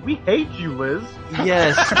that too. We hate you, Liz.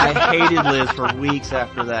 Yes, I hated Liz for weeks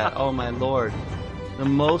after that. Oh my lord. The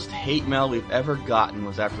most hate mail we've ever gotten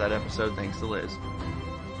was after that episode, thanks to Liz.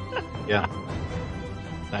 Yeah.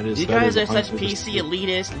 That is. You that guys is are such honestly PC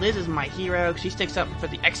elitists. Liz is my hero. She sticks up for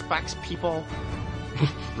the Xbox people.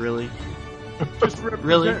 Really? Just represent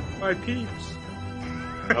Really? my peeps.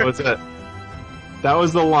 That was it. That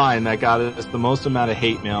was the line that got us the most amount of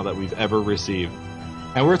hate mail that we've ever received.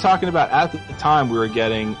 And we're talking about, at the time, we were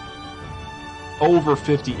getting over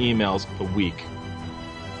 50 emails a week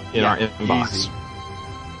in our inbox. Easy.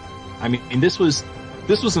 I mean, this was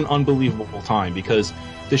an unbelievable time because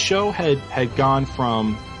the show had gone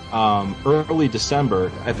from early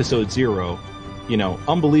December, episode 0,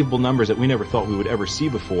 unbelievable numbers that we never thought we would ever see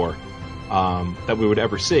before, that we would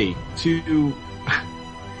ever see, to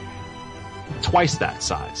twice that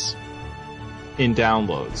size in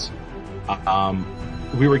downloads.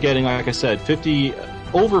 We were getting, like I said,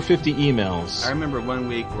 over 50 emails. I remember one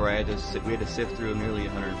week where we had to sift through nearly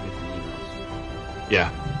 150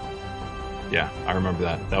 emails. Yeah, I remember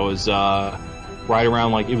that. That was right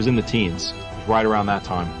around, it was in the teens. It was right around that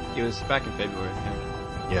time. It was back in February.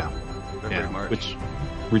 Yeah. February, March. Which,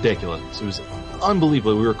 ridiculous. It was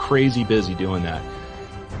unbelievable. We were crazy busy doing that.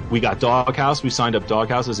 We got Doghouse. We signed up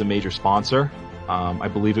Doghouse as a major sponsor. I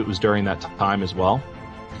believe it was during that time as well.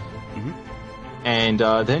 Mm-hmm. And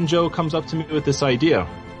then Joe comes up to me with this idea.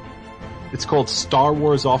 It's called Star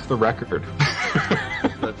Wars Off the Record.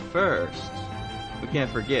 But first, we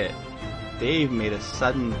can't forget, Dave made a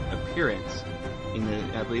sudden appearance in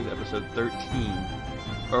I believe, episode 13.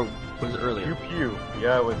 Or was it earlier? Pew Pew.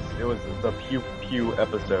 Yeah, it was the Pew Pew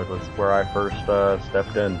episode was where I first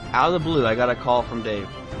stepped in. Out of the blue, I got a call from Dave.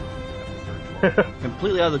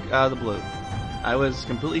 Completely out of the blue. I was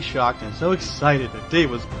completely shocked and so excited that Dave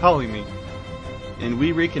was calling me. And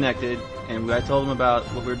we reconnected, and I told him about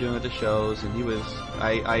what we were doing at the shows, and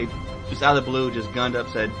I just out of the blue, just gunned up,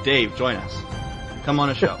 said, Dave, join us. Come on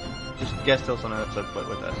a show. Just guest host on an episode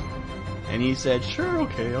with us. And he said, sure,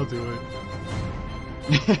 okay, I'll do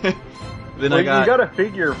it. Then you gotta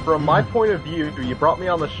figure, from my point of view, you brought me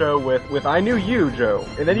on the show with I knew you, Joe,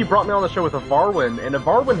 and then you brought me on the show with Evarwyn, and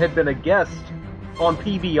Evarwyn had been a guest on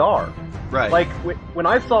PBR. Right. When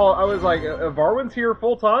I saw, I was like, Evarwyn's here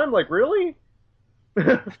full time? Really?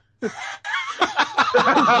 I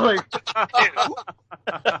was like,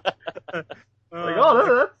 Like,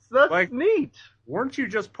 oh, that's Like- neat. Weren't you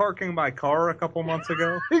just parking my car a couple months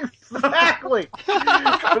ago? Exactly.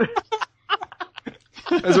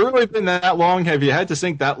 Has it really been that long? Have you had to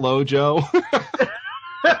sink that low, Joe?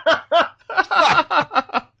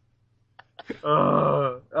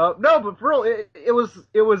 No, but for real, it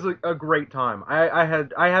was a great time. I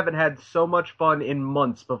haven't had so much fun in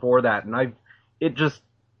months before that, and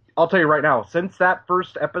I'll tell you right now, since that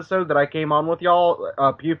first episode that I came on with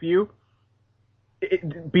y'all, Pew Pew,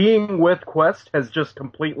 being with Quest has just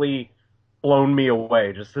completely blown me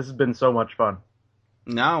away. This has been so much fun.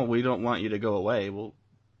 Now we don't want you to go away. We'll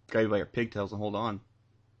grab you by your pigtails and hold on.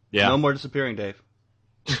 Yeah. No more disappearing, Dave.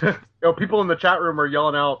 People in the chat room are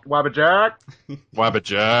yelling out, Wabba-Jack!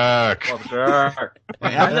 Wabba-Jack! Wabba-Jack!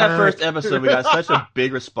 After that first episode, we got such a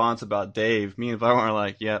big response about Dave. Me and Evarwyn are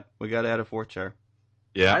like, yep, we got to add a fourth chair.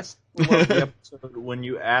 Yeah. I still love the episode when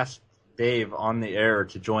you asked Dave on the air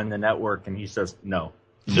to join the network, and he says no.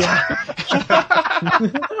 Yeah.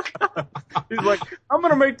 He's like, I'm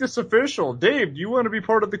going to make this official. Dave, do you want to be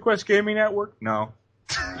part of the Quest Gaming Network? No.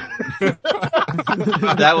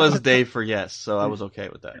 That was Dave for yes, so I was okay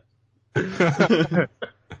with that.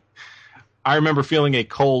 I remember feeling a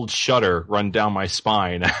cold shudder run down my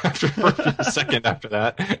spine for a second after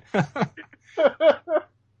that.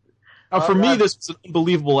 For me, this was an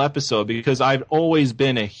unbelievable episode because I've always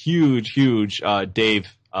been a huge Dave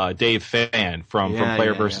fan from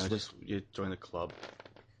Player versus. Just you join the club.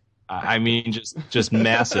 I mean, just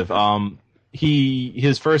massive.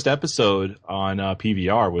 His first episode on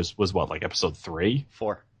PVR was what, like episode 3?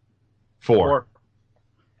 4.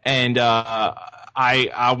 And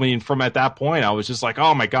I mean, from at that point, I was just like,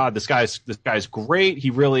 oh my god, this guy's great. He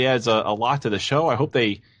really adds a lot to the show. I hope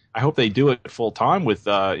they do it full time with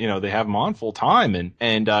they have him on full time.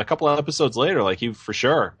 And a couple of episodes later, like he for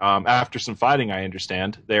sure after some fighting, I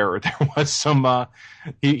understand there was some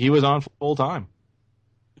he was on full time.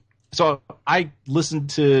 So I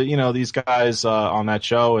listened to these guys on that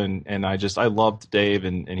show, and I loved Dave,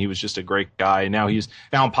 and he was just a great guy. And now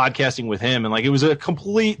I'm podcasting with him, and like it was a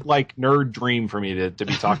complete like nerd dream for me to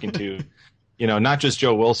be talking to, not just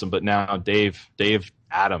Joe Wilson, but now Dave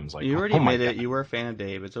Adams. Like, you already admitted it. You were a fan of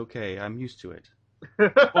Dave. It's okay. I'm used to it.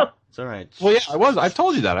 It's all right. Well, yeah, I was. I've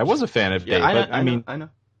told you that I was a fan of Dave. I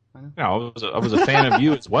know. I was a fan of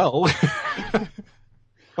you as well.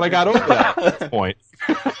 But I got over that at this point.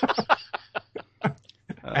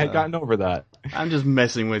 I had gotten over that. I'm just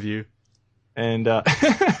messing with you. And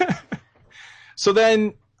so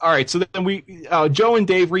then, all right. So then we, Joe and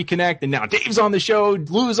Dave reconnect, and now Dave's on the show,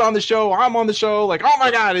 Lou's on the show, I'm on the show. Like, oh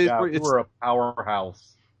my god, we're a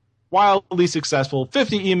powerhouse. Wildly successful.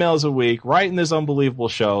 50 emails a week, writing this unbelievable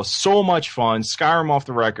show. So much fun. Skyrim off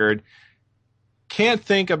the record. Can't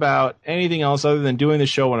think about anything else other than doing the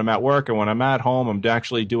show when I'm at work, and when I'm at home, I'm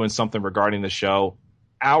actually doing something regarding the show.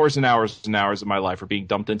 Hours and hours and hours of my life are being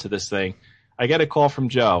dumped into this thing. I get a call from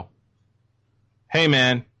Joe. Hey,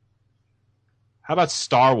 man, how about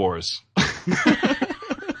Star Wars?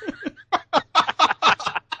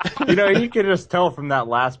 You could just tell from that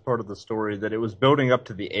last part of the story that it was building up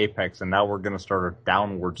to the apex, and now we're going to start a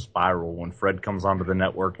downward spiral when Fred comes onto the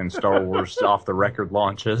network and Star Wars off the record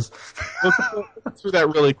launches. Let's go through that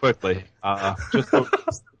really quickly. Just so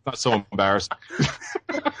it's not so embarrassing.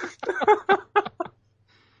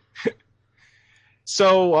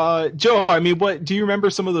 So, Joe, I mean, what do you remember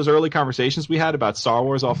some of those early conversations we had about Star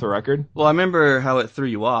Wars off the record? Well, I remember how it threw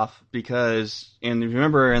you off because, and if you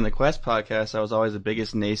remember in the Quest podcast, I was always the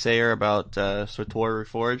biggest naysayer about SWTOR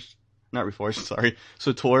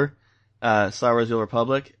SWTOR, Star Wars: The Old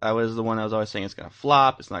Republic. I was the one that was always saying it's going to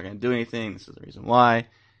flop, it's not going to do anything, this is the reason why.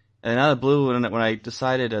 And out of the blue, when I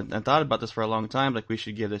decided, and thought about this for a long time, like we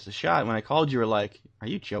should give this a shot, when I called you were like, are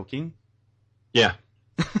you joking? Yeah.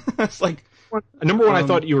 It's like... Number one, I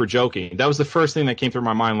thought you were joking. That was the first thing that came through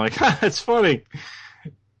my mind. Like, that's funny.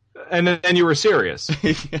 And then you were serious.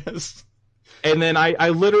 Yes. And then I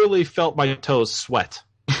literally felt my toes sweat.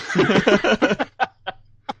 I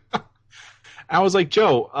was like,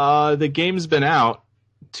 Joe, the game's been out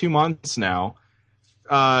 2 months now.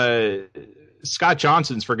 Scott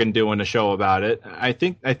Johnson's friggin' doing a show about it. I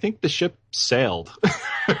think the ship sailed.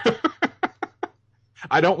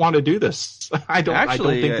 I don't want to do this. I don't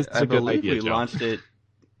think this is a good idea. We launched it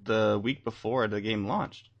the week before the game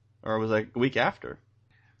launched, or it was like a week after.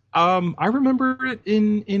 I remember it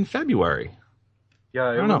in February.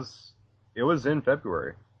 Yeah, it was in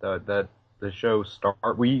February that the show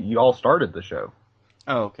you all started the show.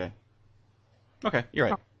 Oh, okay. Okay, you're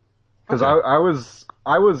right. Because I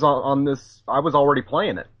was on this. I was already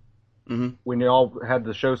playing it. when y'all had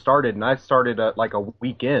the show started, and I started like a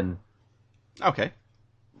week in. Okay.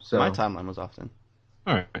 So My timeline was off then.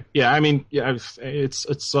 All right. Yeah, I mean, yeah,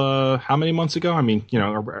 it's how many months ago? I mean,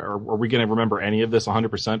 are we going to remember any of this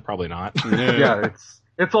 100%? Probably not. yeah,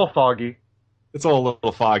 it's all foggy. It's all a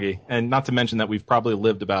little foggy, and not to mention that we've probably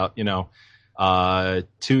lived about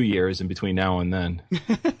 2 years in between now and then.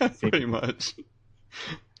 Pretty much.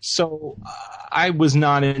 So I was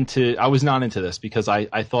not into this because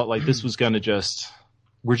I thought like this was going to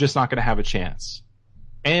we're just not going to have a chance.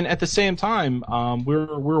 And at the same time,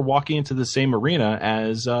 we're walking into the same arena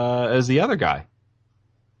as the other guy.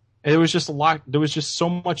 And there was just a lot. There was just so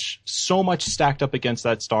much stacked up against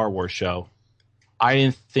that Star Wars show. I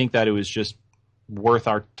didn't think that it was just worth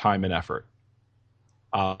our time and effort.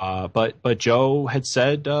 But Joe had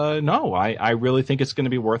said no. I really think it's going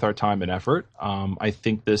to be worth our time and effort. I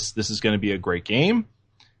think this is going to be a great game,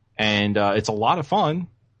 and it's a lot of fun.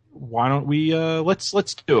 Why don't we let's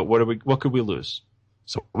do it? What could we lose?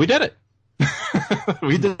 So we did it.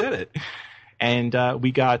 We did it, and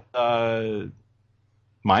we got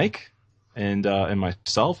Mike and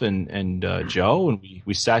myself and Joe, and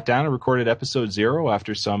we sat down and recorded episode 0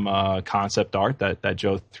 after some concept art that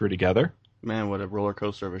Joe threw together. Man, what a roller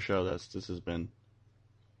coaster of a show this has been.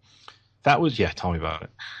 That was tell me about it.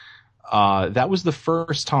 That was the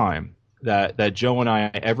first time that Joe and I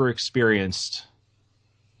ever experienced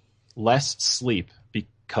less sleep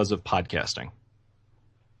because of podcasting.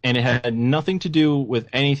 And it had nothing to do with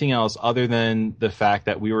anything else other than the fact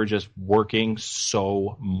that we were just working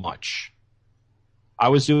so much. I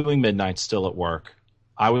was doing midnight still at work.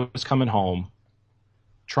 I was coming home,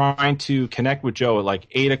 trying to connect with Joe at like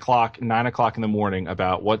 8 o'clock, 9 o'clock in the morning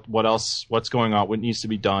about what's going on, what needs to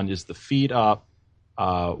be done. Is the feed up?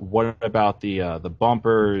 What about the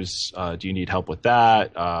bumpers? Do you need help with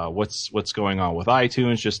that? What's going on with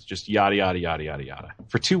iTunes? Just yada yada yada yada yada.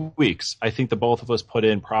 For 2 weeks, I think the both of us put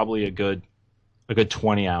in probably a good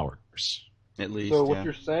 20 hours at least. So what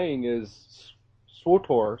you're saying is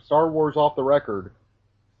SWTOR, Star Wars Off the Record,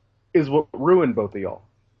 is what ruined both of y'all.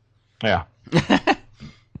 Yeah.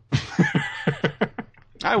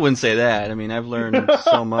 I wouldn't say that. I mean, I've learned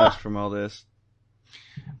so much from all this.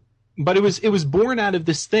 But it was born out of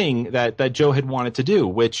this thing that Joe had wanted to do,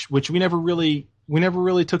 which we never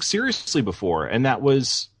really took seriously before, and that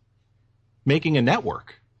was making a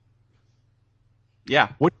network. Yeah.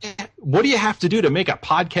 What do you have to do to make a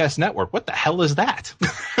podcast network? What the hell is that?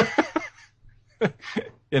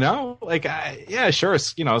 Sure.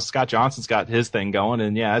 Scott Johnson's got his thing going,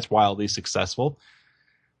 and yeah, it's wildly successful.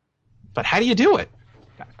 But how do you do it?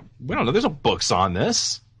 We don't know. There's no books on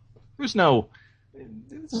this. There's no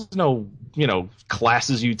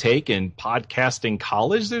classes you take in podcasting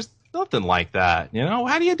college. There's nothing like that.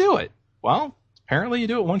 How do you do it? Well, apparently you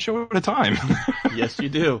do it one show at a time. Yes, you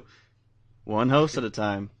do. One host at a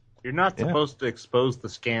time. You're not supposed to expose the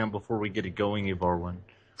scam before we get it going, Evarwyn.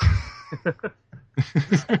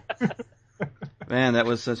 Man, that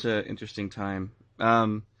was such an interesting time.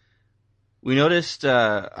 We noticed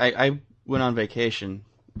I went on vacation,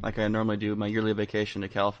 like I normally do, my yearly vacation to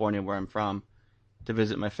California, where I'm from, to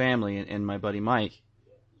visit my family and my buddy Mike.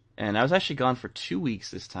 And I was actually gone for 2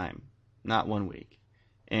 weeks this time, not 1 week.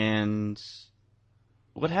 And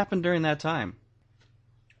what happened during that time?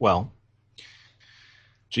 Well,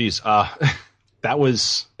 geez, that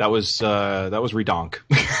was redonk.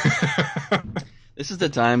 This is the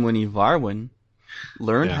time when Evarwyn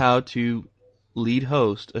learned how to lead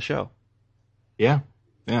host a show. Yeah,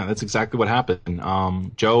 that's exactly what happened.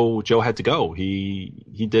 Joe had to go.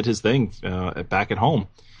 He did his thing back at home,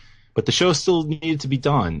 but the show still needed to be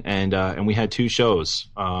done, and we had 2 shows.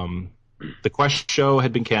 The Quest show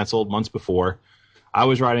had been canceled months before. I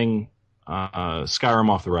was writing Skyrim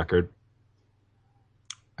Off the Record.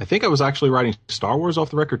 I think I was actually writing Star Wars Off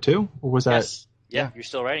the Record too, or was that? Yes. Yeah, you're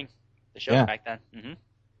still writing the show back then.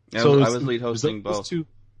 Mm-hmm. So I was lead hosting both. It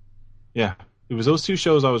was those 2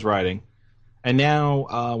 shows I was writing. And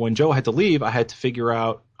now, when Joe had to leave, I had to figure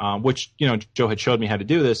out, which, Joe had showed me how to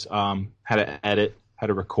do this, how to edit, how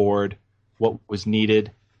to record, what was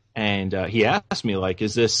needed. And he asked me, like,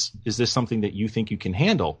 is this something that you think you can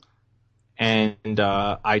handle? And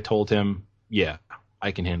I told him, yeah,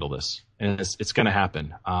 I can handle this. And it's going to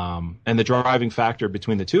happen. And the driving factor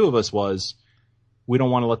between the 2 of us was we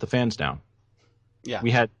don't want to let the fans down. Yeah.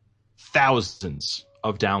 We had thousands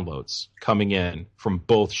of downloads coming in from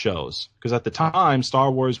both shows, because at the time Star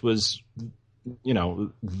Wars was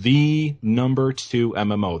the number 2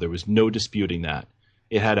 MMO. There was no disputing that.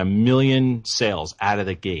 It had 1 million sales out of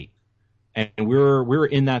the gate, and we were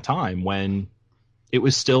in that time when it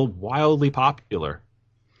was still wildly popular.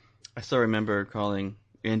 I still remember calling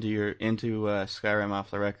into Skyrim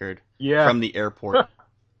off the record Yeah. from the airport,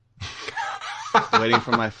 waiting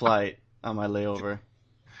for my flight on my layover.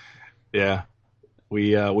 Yeah,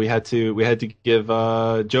 we had to give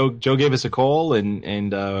Joe gave us a call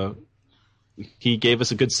and he gave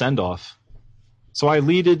us a good send off. So I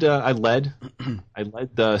led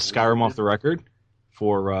Skyrim off the record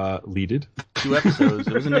for leaded 2 episodes,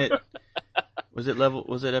 wasn't it? Was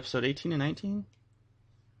it episode 18 and 19?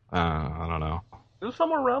 I don't know. It was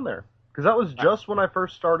somewhere around there. Because that was just when I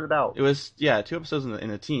first started out. It was 2 episodes in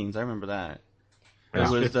the teens. I remember that. Yeah. It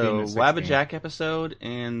was 15 the and 16. Wabbajack episode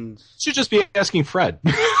and Should just be asking Fred.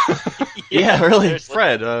 yeah, really, seriously.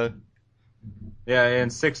 Fred. Yeah,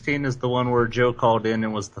 and 16 is the one where Joe called in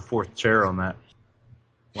and was the 4th chair on that.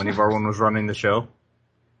 When Evarwyn was running the show.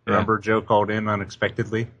 Yeah. Remember Joe called in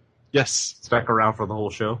unexpectedly? Yes. Stuck around for the whole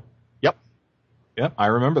show. Yep. I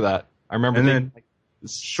remember that. I remember. And thinking, then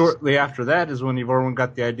shortly after that is when Evarwyn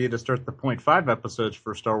got the idea to start the .5 episodes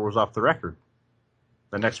for Star Wars Off the Record.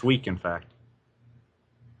 The next week, in fact.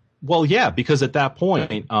 well, yeah, because at that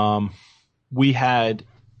point, we had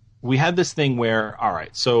this thing where, all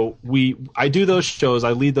right, so I do those shows,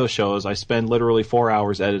 I lead those shows, I spend literally 4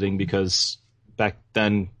 hours editing because back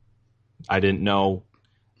then I didn't know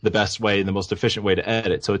the best way, the most efficient way to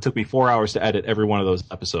edit. So it took me 4 hours to edit every one of those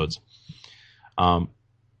episodes.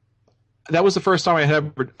 That was the first time I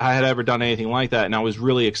had ever done anything like that, and I was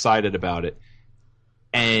really excited about it.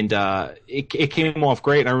 And it came off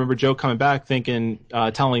great. And I remember Joe coming back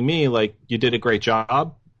telling me, like, you did a great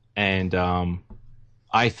job. And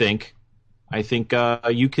I think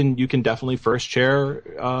you can definitely first chair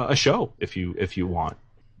a show if you want.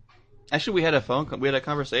 Actually, we had a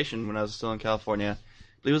conversation when I was still in California.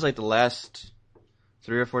 I believe it was like the last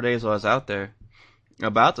 3 or 4 days while I was out there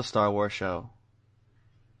about the Star Wars show.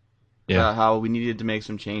 Yeah. About how we needed to make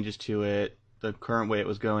some changes to it. The current way it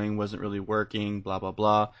was going wasn't really working, blah, blah,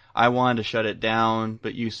 blah. I wanted to shut it down,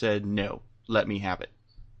 but you said, no, let me have it.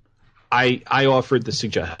 I offered the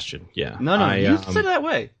suggestion, yeah. No, you said it that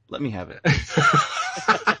way. Let me have it.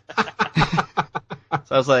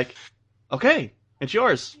 So I was like, okay, it's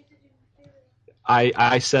yours.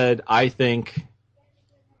 I said, I think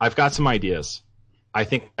I've got some ideas. I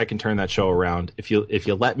think I can turn that show around. If you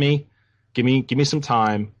let me, give me some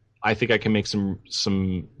time, I think I can make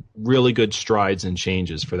some really good strides and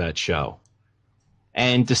changes for that show.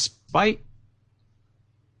 And despite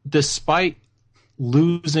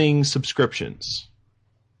losing subscriptions,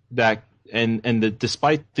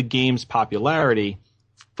 despite the game's popularity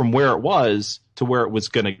from where it was to where it was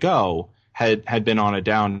going to go had been on a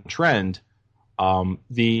downtrend,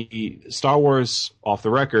 the Star Wars Off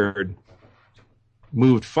the Record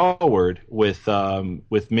moved forward with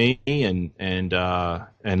me and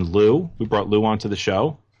Lou. We brought Lou onto the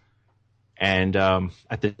show, and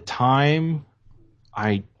at the time,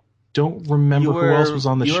 I don't remember who else was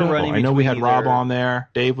on the show. I know we had Rob on there,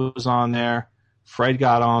 Dave was on there, Fred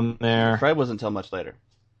got on there. Fred wasn't until much later.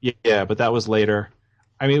 Yeah, but that was later.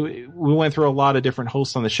 I mean, we went through a lot of different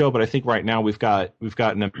hosts on the show, but I think right now we've got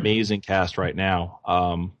an amazing cast right now.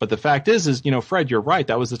 But the fact is, Fred, you're right.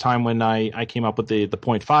 That was the time when I came up with the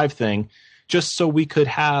 .5 thing, just so we could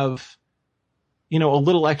have, a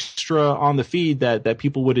little extra on the feed that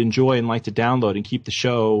people would enjoy and like to download and keep the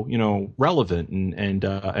show, relevant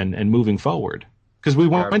and moving forward. Because we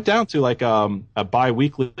went down to like a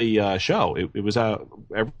bi-weekly show. It was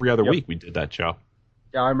every other week we did that show.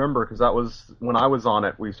 Yeah, I remember, because that was when I was on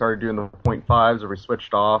it. We started doing the .5s, or we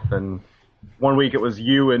switched off, and one week it was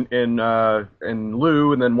you and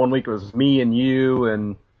Lou, and then one week it was me and you,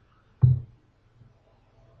 and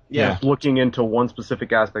just looking into one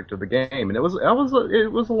specific aspect of the game, and it was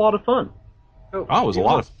a lot of fun. Oh, it was a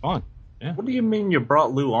lot of fun. Yeah. What do you mean you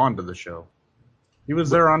brought Lou onto the show? He was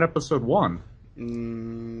there on episode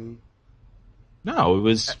 1. No, it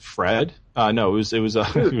was Fred. No, it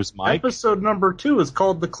was Mike. Episode number 2 is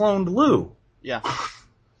called The Cloned Lou. Yeah.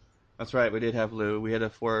 That's right, we did have Lou. We had a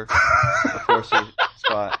four-seat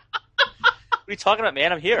spot. What are you talking about,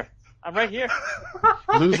 man? I'm here. I'm right here.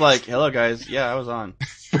 Lou's like, hello, guys. Yeah, I was on.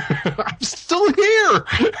 I'm still here!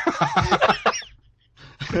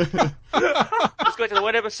 Let's go to the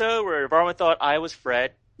one episode where Evarwyn thought I was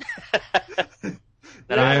Fred.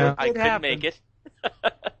 That I couldn't make it.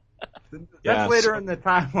 That's later in the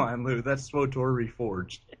timeline, Lou. That's SWTOR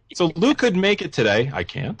Reforged. So Lou could make it today. I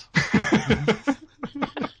can't.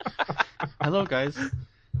 Hello, guys.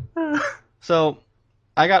 So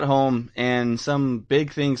I got home, and some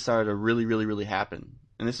big things started to really, really, really happen.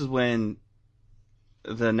 And this is when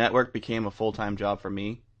the network became a full-time job for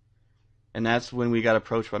me. And that's when we got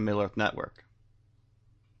approached by Middle Earth Network.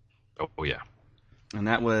 Oh yeah. And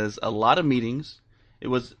that was a lot of meetings. It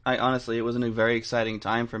wasn't a very exciting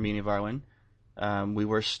time for me and Evarwyn. We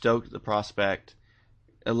were stoked at the prospect.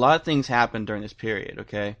 A lot of things happened during this period,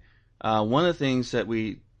 okay? One of the things that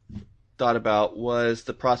we thought about was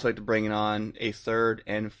the prospect of bringing on a third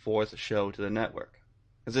and fourth show to the network.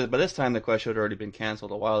 Because by this time, the Quest show had already been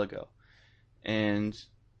canceled a while ago. And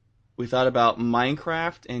we thought about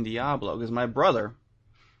Minecraft and Diablo, because my brother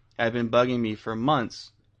had been bugging me for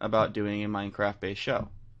months about doing a Minecraft-based show.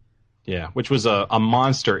 Yeah, which was a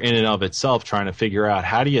monster in and of itself, trying to figure out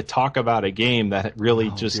how do you talk about a game that really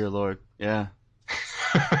just... Dear Lord, yeah.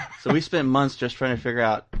 So we spent months just trying to figure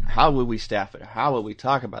out how would we staff it, how would we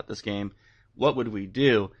talk about this game, what would we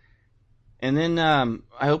do. And then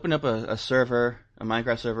I opened up a server, a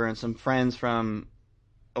Minecraft server, and some friends from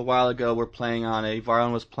a while ago were playing on it.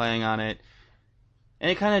 Evarwyn was playing on it. And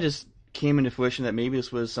it kind of just came into fruition that maybe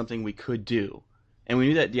this was something we could do. And we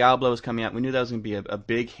knew that Diablo was coming out. We knew that was going to be a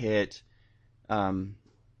big hit. And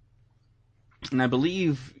I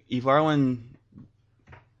believe, Evarwyn,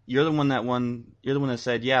 you're the one that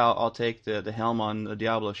said, yeah, I'll take the helm on the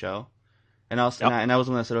Diablo show. And I was the one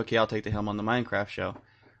that said, okay, I'll take the helm on the Minecraft show.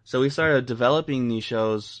 So we started developing these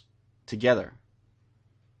shows together.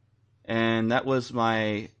 And that was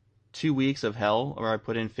my 2 weeks of hell, where I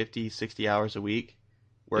put in 50, 60 hours a week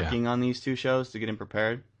working on these two shows to get them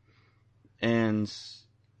prepared. And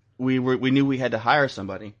we knew we had to hire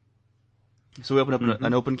somebody. So we opened up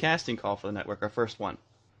an open casting call for the network, our first one.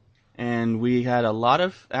 And we had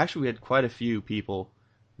we had quite a few people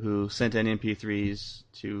who sent in MP3s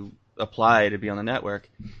to apply to be on the network.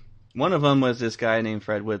 One of them was this guy named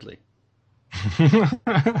Fred Woodley.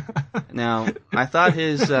 Now, I thought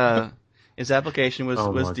his application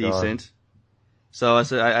was decent. God. So I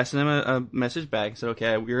sent him a message back and said,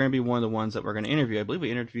 okay, you're going to be one of the ones that we're going to interview. I believe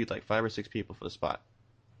we interviewed like 5 or 6 people for the spot.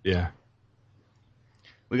 Yeah.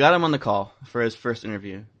 We got him on the call for his first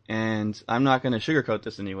interview. And I'm not going to sugarcoat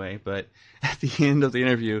this anyway, but at the end of the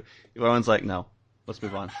interview, everyone's like, no, let's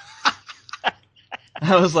move on.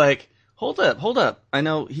 I was like, hold up. I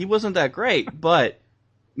know he wasn't that great, but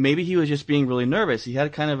maybe he was just being really nervous. He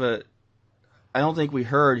had kind of I don't think we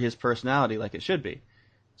heard his personality like it should be.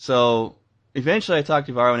 So eventually I talked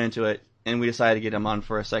Evarwyn into it, and we decided to get him on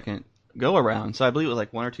for a second go-around. So I believe it was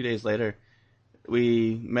like 1 or 2 days later,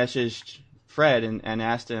 we messaged Fred and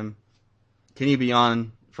asked him, can he be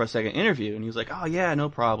on for a second interview? And he was like, oh yeah, no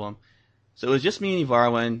problem. So it was just me and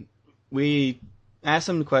Evarwyn. We asked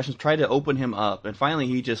him the questions, tried to open him up, and finally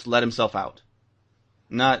he just let himself out.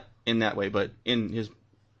 Not in that way, but in his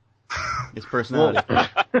personality. Well,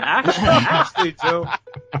 actually, Joe,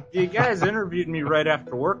 you guys interviewed me right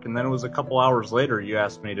after work, and then it was a couple hours later you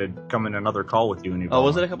asked me to come in another call with you. And oh,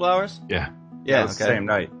 was it a couple hours? Yeah. Yeah, it was the same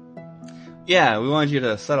night. Yeah, we wanted you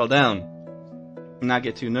to settle down and not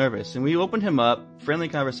get too nervous. And we opened him up, friendly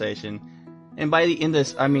conversation, and by the end of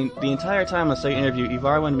this, the entire time on the second interview,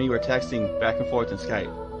 Evarwyn and me were texting back and forth in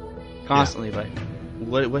Skype. Constantly, like,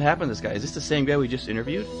 what happened to this guy? Is this the same guy we just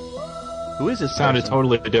interviewed? Who is this Sounded person?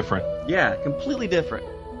 totally different. Yeah, completely different.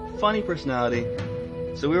 Funny personality.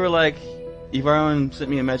 So we were like, Evarwyn sent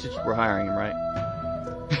me a message, we're hiring him, right?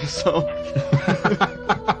 So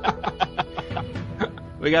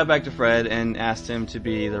we got back to Fred and asked him to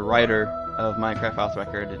be the writer of Minecraft Off the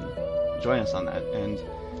Record and join us on that. And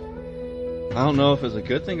I don't know if it was a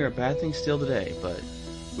good thing or a bad thing still today, but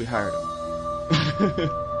we hired him.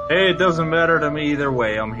 Hey, it doesn't matter to me either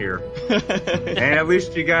way, I'm here. And at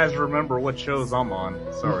least you guys remember what shows I'm on.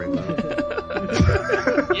 Sorry.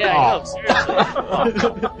 Yeah, I know, seriously.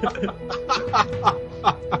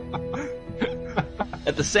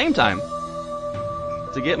 At the same time,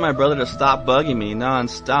 to get my brother to stop bugging me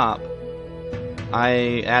non-stop,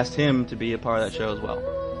 I asked him to be a part of that show as well.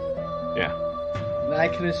 Yeah. And I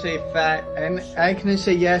couldn't say I couldn't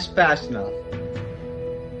say yes fast enough.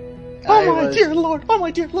 Oh my dear Lord! I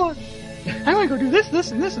want to go do this, and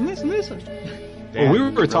this, and this, and this. Well, we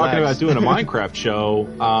were talking about doing a Minecraft show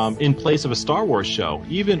in place of a Star Wars show.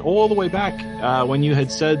 Even all the way back when you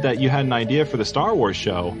had said that you had an idea for the Star Wars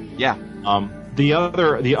show. Yeah. The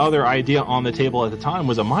other idea on the table at the time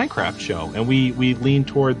was a Minecraft show, and we leaned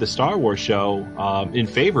toward the Star Wars show in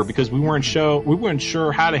favor because we weren't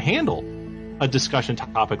sure how to handle a discussion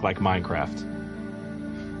topic like Minecraft.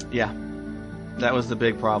 Yeah. That was the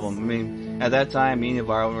big problem. I mean, at that time, me and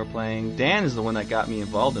Evarwyn were playing. Dan is the one that got me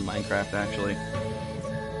involved in Minecraft, actually.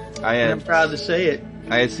 I'm proud to say it.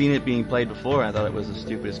 I had seen it being played before, and I thought it was the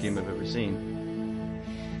stupidest game I've ever seen.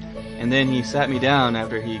 And then he sat me down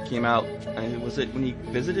after he came out. Was it when he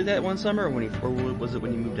visited that one summer, or was it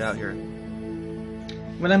when he moved out here?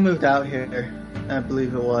 when I moved out here, I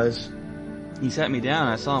believe it was. He sat me down.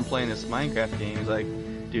 I saw him playing this Minecraft game. He's like,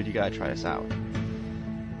 dude, you gotta try this out.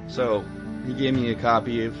 So he gave me a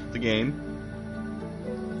copy of the game,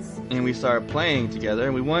 and we started playing together.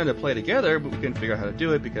 And we wanted to play together, but we couldn't figure out how to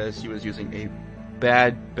do it because he was using a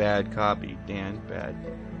bad copy. Dan, bad.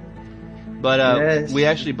 But Yes. we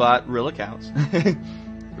actually bought real accounts.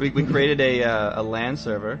 we created a LAN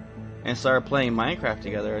server and started playing Minecraft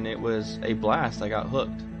together, and it was a blast. I got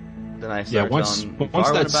hooked. Then I started once telling that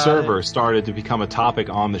Evarwyn about server it. started to become a topic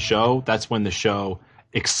on the show, that's when the show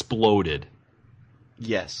exploded.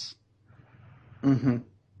 Yes. Mm-hmm.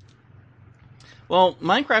 Well,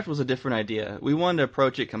 Minecraft was a different idea. We wanted to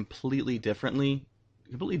approach it completely different than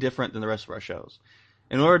the rest of our shows.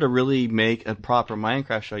 In order to really make a proper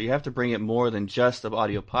Minecraft show, you have to bring it more than just an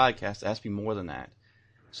audio podcast. It has to be more than that.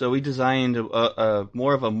 So we designed a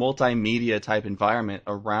more of a multimedia type environment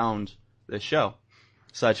around this show,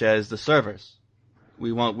 such as the servers.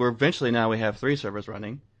 We're eventually now we have 3 servers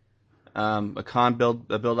running. A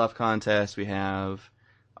build-off contest. We have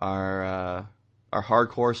our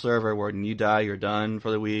hardcore server where when you die, you're done for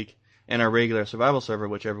the week, and our regular survival server,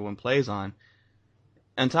 which everyone plays on.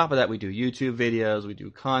 On top of that, we do YouTube videos, we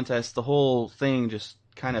do contests. The whole thing just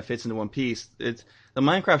kind of fits into one piece. The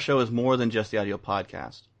Minecraft show is more than just the audio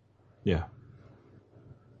podcast. Yeah.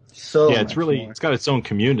 So Yeah, it's much really, more. it's got its own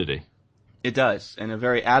community. It does, and a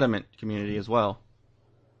very adamant community as well.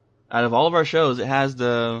 Out of all of our shows, it has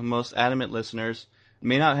the most adamant listeners. It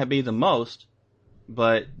may not be the most,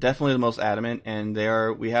 but definitely the most adamant, and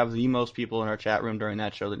we have the most people in our chat room during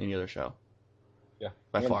that show than any other show. Yeah,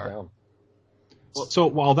 By hands far. down. So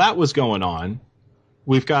while that was going on,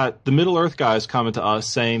 we've got the Middle Earth guys coming to us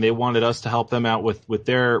saying they wanted us to help them out with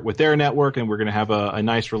their network, and we're going to have a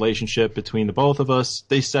nice relationship between the both of us.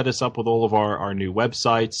 They set us up with all of our new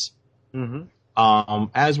websites. Mm-hmm.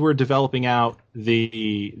 As we're developing out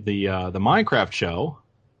the Minecraft show,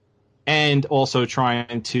 and also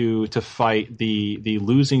trying to fight the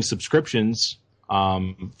losing subscriptions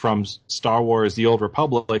from Star Wars: The Old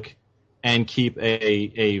Republic, and keep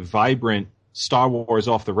a vibrant Star Wars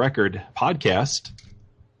Off the Record podcast,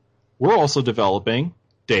 we're also developing,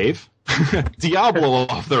 Dave, Diablo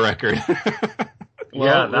Off the Record.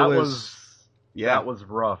 Well, that it was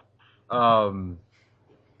rough.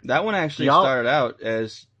 That one actually Diablo- started out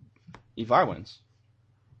as Evarwyn's.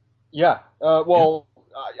 Yeah. Well,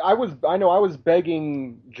 I was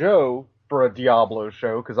begging Joe for a Diablo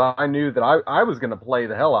show because I knew that I was going to play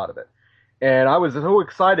the hell out of it, and I was so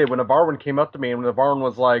excited when Evarwyn came up to me and Evarwyn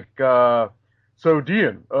was like, "So,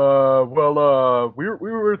 Dean, we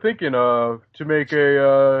were thinking to make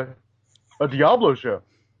a Diablo show."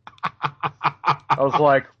 I was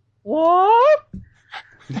like, "What?"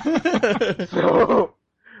 So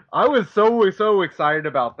I was so excited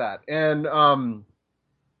about that, and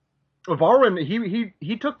Evarwyn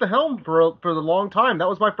he took the helm for the long time. That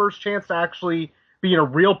was my first chance to actually be in a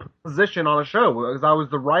real position on a show because I was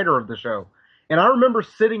the writer of the show. And I remember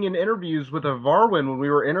sitting in interviews with Evarwyn when we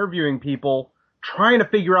were interviewing people, trying to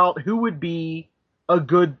figure out who would be a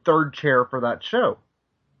good third chair for that show.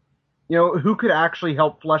 You know, who could actually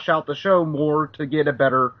help flesh out the show more to get a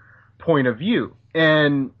better point of view.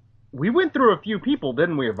 And we went through a few people,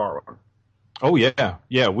 didn't we, Evarwyn? Oh yeah.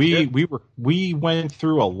 We went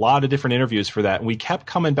through a lot of different interviews for that, and we kept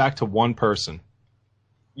coming back to one person.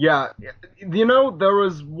 Yeah, you know, there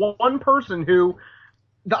was one person who,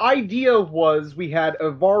 the idea was we had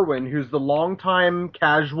Evarwyn, who's the longtime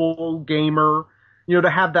casual gamer, you know, to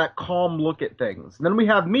have that calm look at things. And then we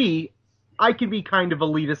have me. I can be kind of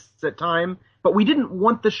elitist at time, but we didn't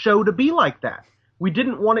want the show to be like that. We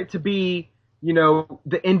didn't want it to be, you know,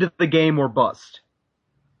 the end of the game or bust.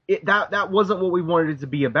 That wasn't what we wanted it to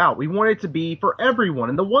be about. We wanted it to be for everyone.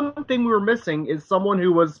 And the one thing we were missing is someone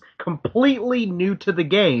who was completely new to the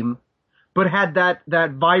game, but had that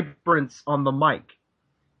vibrance on the mic.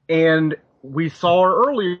 And we saw her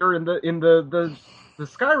earlier in the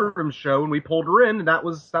Skyrim show, and we pulled her in, and that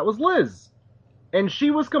was Liz. And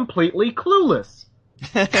she was completely clueless.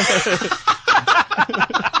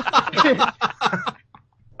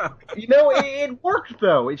 You know, it worked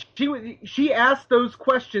though. She asked those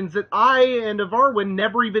questions that I and Evarwyn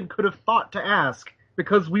never even could have thought to ask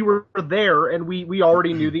because we were there and we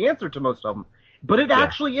already knew the answer to most of them. But it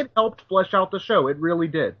helped flesh out the show. It really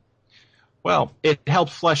did. Well, it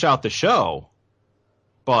helped flesh out the show,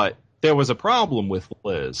 but there was a problem with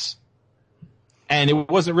Liz. And it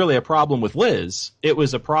wasn't really a problem with Liz. It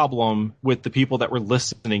was a problem with the people that were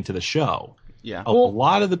listening to the show. Yeah. A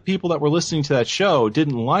lot of the people that were listening to that show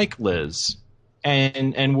didn't like Liz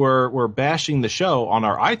and were bashing the show on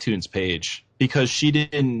our iTunes page because she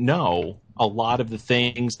didn't know a lot of the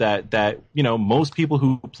things that most people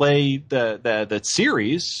who play the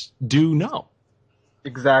series do know.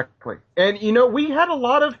 Exactly. And, we had a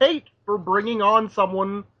lot of hate for bringing on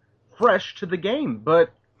someone fresh to the game.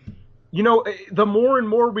 But, the more and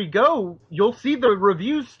more we go, you'll see the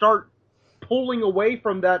reviews start pulling away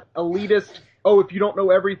from that elitist, if you don't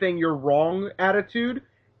know everything, you're wrong attitude,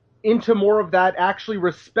 into more of that actually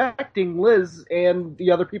respecting Liz and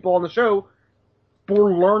the other people on the show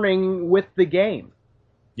for learning with the game.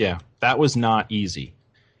 Yeah, that was not easy.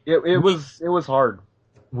 It was hard.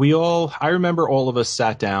 I remember all of us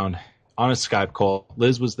sat down on a Skype call.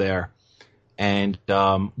 Liz was there, and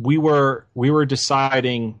we were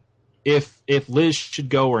deciding if Liz should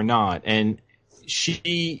go or not. And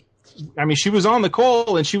she was on the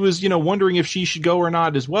call, and she was wondering if she should go or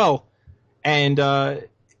not as well. And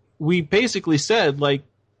we basically said, like,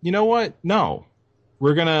 you know what? No,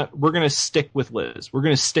 we're gonna stick with Liz. We're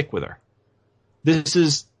gonna stick with her.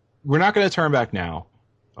 We're not gonna turn back now.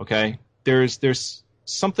 Okay? There's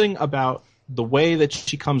something about the way that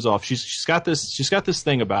she comes off. She's got this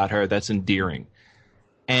thing about her that's endearing,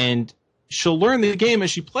 and she'll learn the game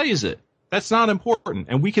as she plays it. That's not important,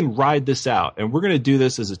 and we can ride this out, and we're gonna do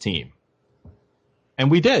this as a team.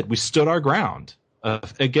 And we did. We stood our ground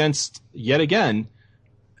against, yet again,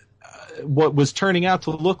 what was turning out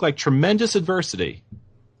to look like tremendous adversity.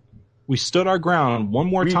 We stood our ground one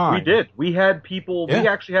more time. We did. We had people. Yeah. We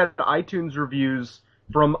actually had iTunes reviews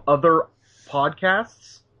from other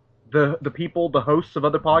podcasts. The people, the hosts of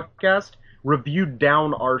other podcasts, reviewed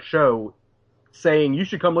down our show, saying you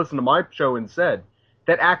should come listen to my show instead.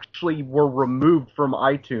 That actually were removed from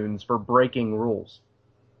iTunes for breaking rules.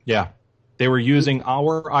 Yeah, they were using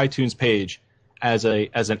our iTunes page as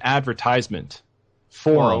an advertisement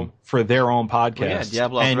forum for their own podcast. Well, yeah,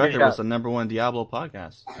 Diablo Off the Record was the #1 Diablo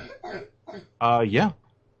podcast. Yeah.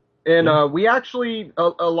 And we actually,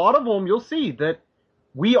 a lot of them, you'll see that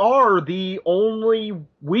we are the only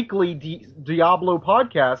weekly Diablo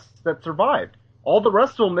podcast that survived. All the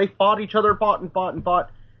rest of them, they fought each other, fought.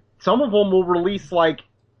 Some of them will release, like,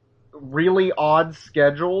 really odd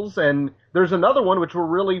schedules, and there's another one which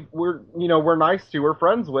we're nice to, we're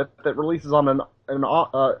friends with, that releases on an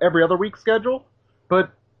every other week schedule.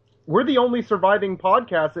 But we're the only surviving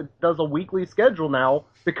podcast that does a weekly schedule now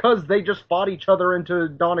because they just fought each other into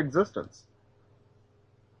non-existence.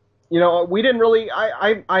 We didn't really.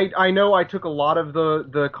 I know I took a lot of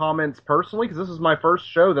the comments personally because this is my first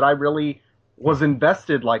show that I really was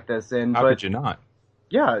invested like this in. How could you not?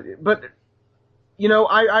 Yeah, but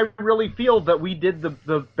I really feel that we did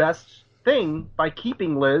the best thing by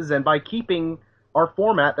keeping Liz and by keeping our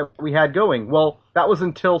format that we had going. Well, that was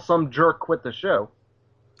until some jerk quit the show.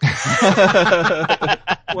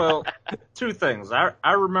 Well, two things.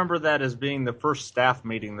 I remember that as being the first staff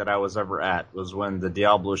meeting that I was ever at, was when the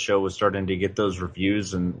Diablo show was starting to get those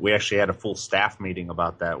reviews, and we actually had a full staff meeting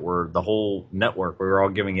about that, where the whole network, we were all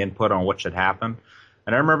giving input on what should happen.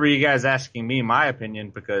 And I remember you guys asking me my opinion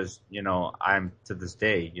because, I'm, to this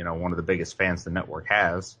day, one of the biggest fans the network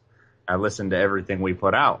has. I listen to everything we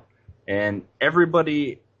put out. And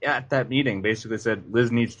everybody at that meeting basically said,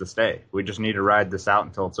 Liz needs to stay. We just need to ride this out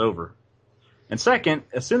until it's over. And second,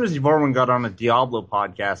 as soon as Evarwyn got on a Diablo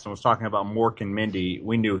podcast and was talking about Mork and Mindy,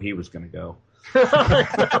 we knew he was going to go.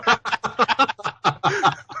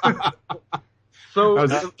 So,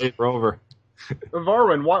 that was Rover.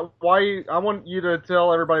 Evarwyn, why? I want you to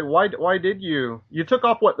tell everybody why did you took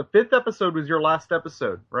off? What, the 5th episode was your last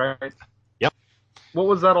episode, right? Yep. What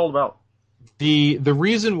was that all about? The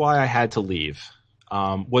reason why I had to leave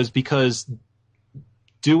was because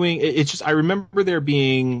I remember there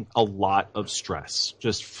being a lot of stress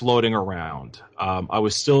just floating around. I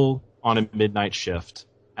was still on a midnight shift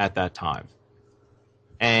at that time,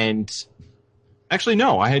 and actually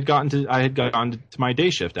no, I had gotten to my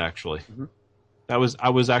day shift actually. Mm-hmm. I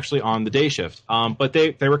was actually on the day shift. But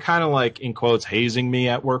they were kind of, like, in quotes, hazing me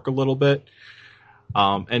at work a little bit,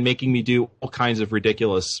 and making me do all kinds of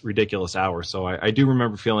ridiculous hours. So I do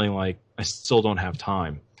remember feeling like I still don't have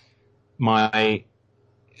time. The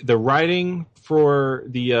writing for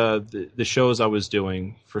the shows I was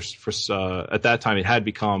doing for at that time, it had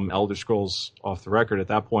become Elder Scrolls Off the Record at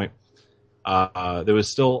that point. There was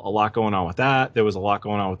still a lot going on with that. There was a lot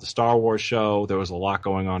going on with the Star Wars show. There was a lot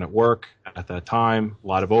going on at work at that time. A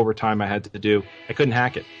lot of overtime I had to do. I couldn't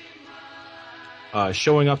hack it.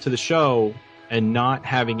 Showing up to the show and not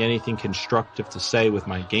having anything constructive to say with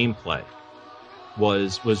my gameplay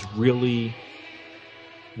was really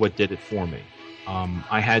what did it for me.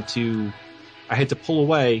 I had to pull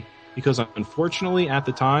away because, unfortunately, at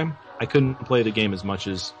the time I couldn't play the game as much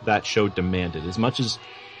as that show demanded, as much as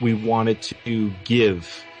we wanted to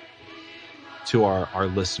give to our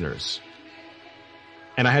listeners.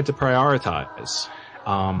 And I had to prioritize.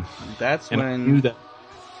 That's and when I knew that.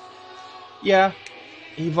 Yeah,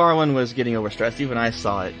 Evarwyn was getting overstressed. Even I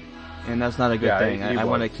saw it, and that's not a good thing. I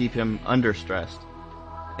want to keep him understressed,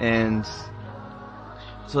 and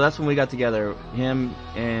so that's when we got together, him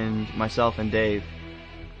and myself and Dave,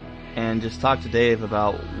 and just talked to Dave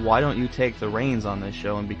about why don't you take the reins on this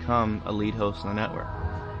show and become a lead host on the network.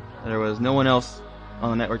 There was no one else on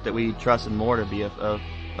the network that we trusted more to be a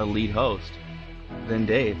lead host than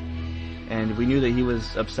Dave, and we knew that he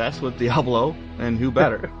was obsessed with Diablo, and who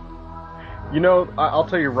better? You know, I'll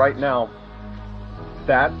tell you right now,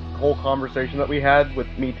 that whole conversation that we had with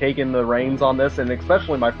me taking the reins on this, and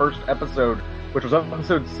especially my first episode, which was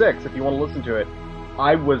episode 6, if you want to listen to it,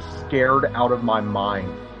 I was scared out of my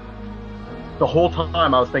mind. The whole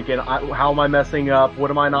time I was thinking, how am I messing up?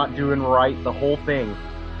 What am I not doing right? The whole thing.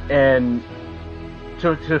 And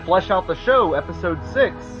to flesh out the show, episode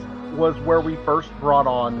 6 was where we first brought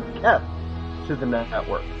on Keth to the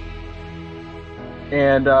network.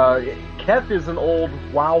 And Keth is an old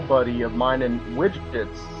WoW buddy of mine and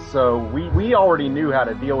Widget's, so we already knew how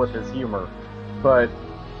to deal with his humor. But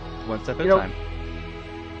one step at a time.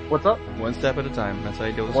 What's up? One step at a time. That's how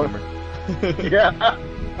you deal with humor. Yeah.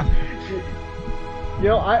 You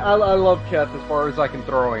know, I love Keth as far as I can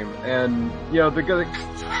throw him, and you know the good.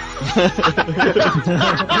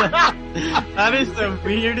 That is the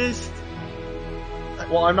weirdest.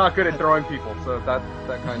 Well, I'm not good at throwing people, so that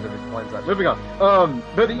kind of explains that. Moving on.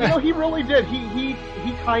 But you know, he really did. He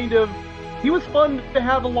was fun to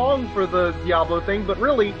have along for the Diablo thing, but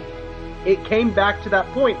really, it came back to that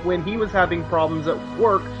point when he was having problems at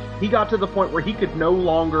work. He got to the point where he could no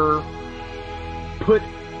longer put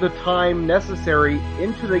the time necessary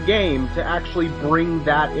into the game to actually bring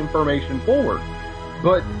that information forward.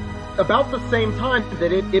 But about the same time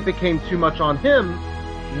that it became too much on him,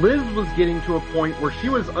 Liz was getting to a point where she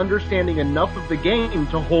was understanding enough of the game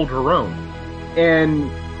to hold her own. And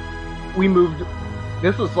we moved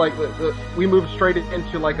straight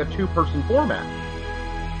into like a 2-person format.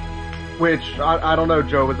 Which, I don't know,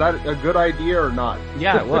 Joe, was that a good idea or not?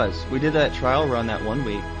 Yeah, it was. We did that trial run that one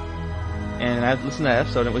week. And I listened to that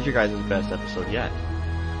episode, and it was your guys' best episode yet.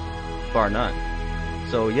 Bar none.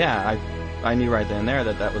 So yeah, I knew right then and there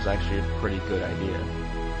that was actually a pretty good idea.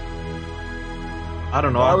 I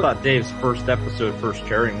don't know, I thought Dave's first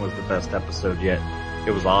sharing was the best episode yet.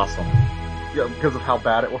 It was awesome. Yeah, because of how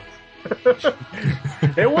bad it was.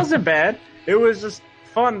 It wasn't bad. It was just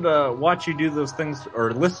fun to watch you do those things,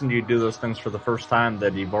 or listen to you do those things for the first time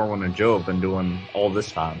that Evarwyn and Joe have been doing all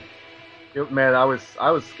this time. Man, I was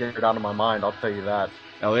scared out of my mind, I'll tell you that.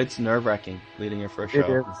 Oh, it's nerve-wracking leading your first show. It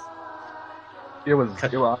is. I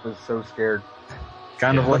was so scared.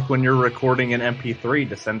 Kind of like when you're recording an MP3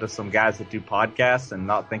 to send to some guys that do podcasts and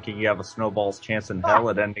not thinking you have a snowball's chance in hell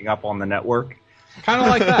at ending up on the network. Kind of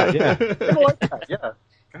like that, yeah. Kind of like that, yeah.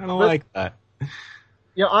 Kind of like that.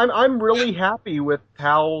 Yeah, I'm really happy with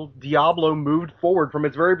how Diablo moved forward from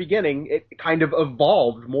its very beginning. It kind of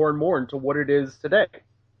evolved more and more into what it is today.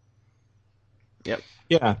 Yep.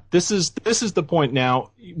 Yeah, this is the point now.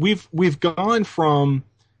 We've gone from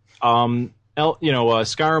Skyrim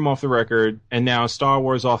off the record, and now Star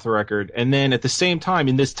Wars off the record, and then at the same time,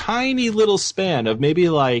 in this tiny little span of maybe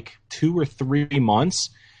like 2 or 3 months,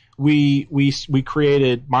 we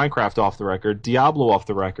created Minecraft off the record, Diablo off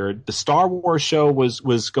the record. The Star Wars show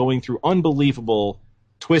was going through unbelievable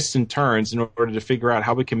twists and turns in order to figure out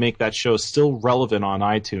how we can make that show still relevant on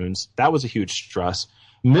iTunes. That was a huge stress.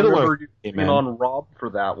 You came on Rob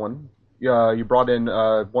for that one. You brought in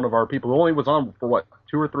one of our people who only was on for what,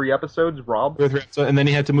 2 or 3 episodes, Rob? And then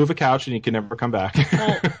he had to move a couch and he could never come back.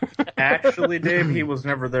 Actually, Dave, he was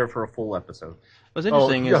never there for a full episode. What's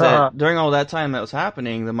interesting is that during all that time that was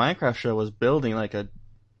happening, the Minecraft show was building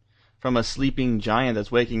from a sleeping giant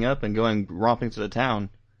that's waking up and going romping to the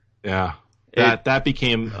town. Yeah. That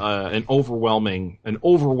became an overwhelming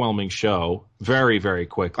show very, very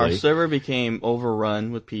quickly. Our server became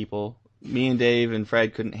overrun with people. Me and Dave and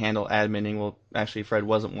Fred couldn't handle adminning. Well, actually, Fred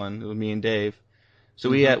wasn't one. It was me and Dave. So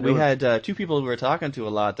we had 2 people who we were talking to a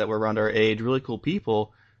lot that were around our age, really cool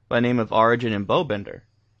people by the name of Origin and Bowbender. It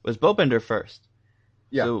was Bowbender first.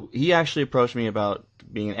 Yeah. So he actually approached me about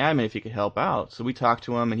being an admin if he could help out. So we talked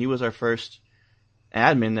to him, and he was our first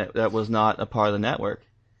admin that was not a part of the network.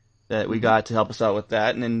 That we got to help us out with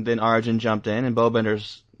that, and then Origin jumped in, and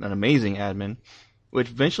Bowbender's an amazing admin, which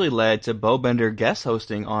eventually led to Bowbender guest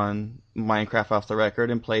hosting on Minecraft Off the Record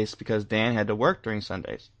in place because Dan had to work during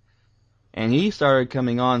Sundays. And he started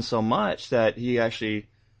coming on so much that he actually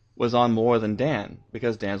was on more than Dan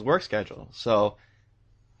because Dan's work schedule. So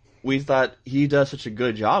we thought he does such a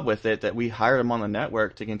good job with it that we hired him on the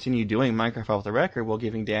network to continue doing Minecraft Off the Record while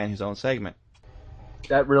giving Dan his own segment.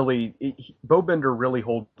 That really, Bowbender really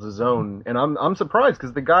holds his own, and I'm surprised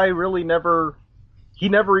because the guy really never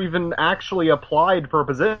even actually applied for a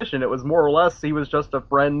position. It was more or less he was just a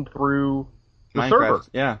friend through the Minecraft, server.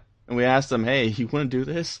 yeah. And we asked him, hey, you want to do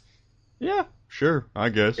this? Yeah, sure, I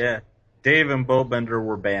guess. Yeah, Dave and Bowbender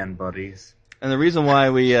were band buddies. And the reason why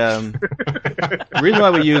we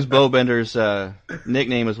use Bowbender's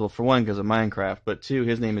nickname is, well, for one, because of Minecraft, but two,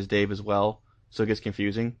 his name is Dave as well, so it gets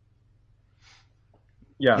confusing.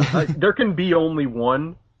 Yeah, there can be only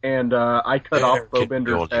one, and I cut off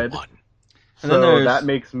Bowbender's head. And So then that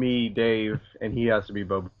makes me Dave, and he has to be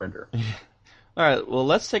Bowbender. All right, well,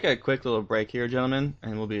 let's take a quick little break here, gentlemen,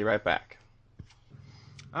 and we'll be right back.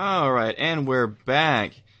 All right, and we're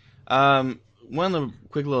back. One of the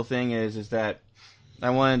quick little thing is that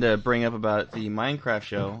I wanted to bring up about the Minecraft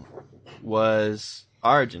show was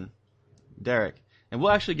Origin, Derek, and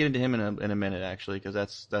we'll actually get into him in a minute, actually, because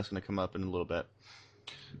that's going to come up in a little bit.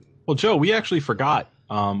 Well, Joe, we actually forgot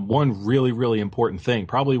one really, really important thing.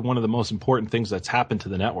 Probably one of the most important things that's happened to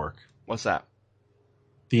the network. What's that?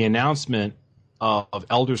 The announcement of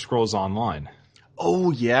Elder Scrolls Online.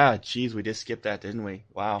 Oh, yeah. Jeez, we just skipped that, didn't we?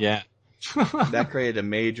 Wow. Yeah. That created a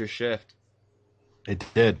major shift. It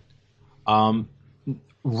did.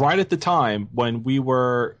 Right at the time when we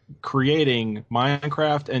were creating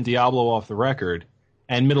Minecraft and Diablo Off the Record,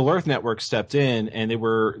 and Middle-earth Network stepped in, and they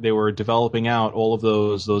were developing out all of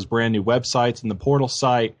those brand new websites and the portal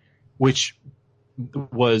site, which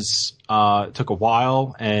was took a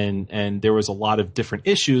while, and there was a lot of different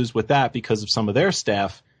issues with that because of some of their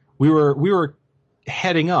staff. We were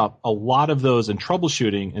heading up a lot of those and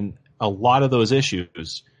troubleshooting and a lot of those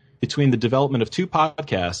issues between the development of two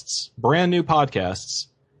podcasts, brand new podcasts,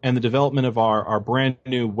 and the development of our brand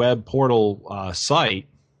new web portal site.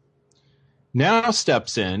 Now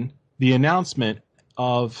steps in the announcement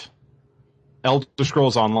of Elder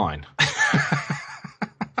Scrolls Online,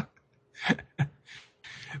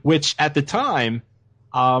 which at the time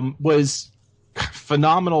was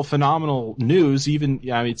phenomenal news.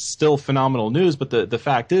 It's still phenomenal news, but the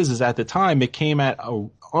fact is at the time it came at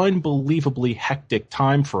an unbelievably hectic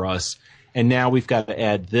time for us, and now we've got to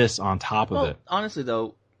add this on top of it. Honestly,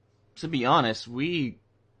 though, to be honest, we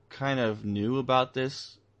kind of knew about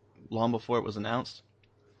this long before it was announced,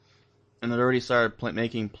 and had already started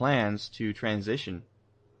making plans to transition.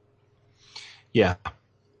 Yeah,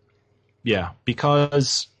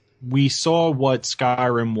 because we saw what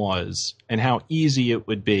Skyrim was and how easy it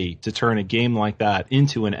would be to turn a game like that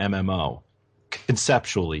into an MMO,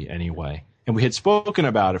 conceptually anyway. And we had spoken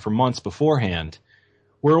about it for months beforehand.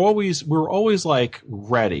 We're always like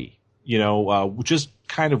ready, just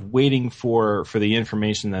kind of waiting for the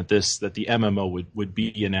information that the MMO would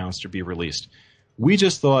be announced or be released. We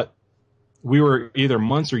just thought we were either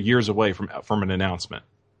months or years away from an announcement.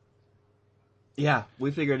 Yeah,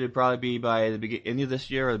 we figured it'd probably be by the end of this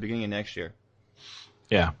year or the beginning of next year.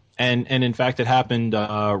 Yeah, and in fact, it happened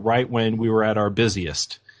right when we were at our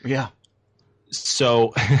busiest. Yeah.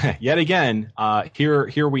 So yet again,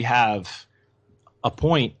 here we have a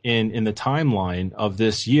point in the timeline of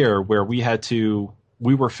this year where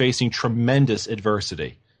we were facing tremendous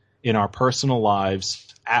adversity in our personal lives,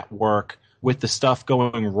 at work, with the stuff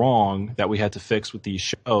going wrong that we had to fix with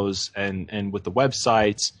these shows and with the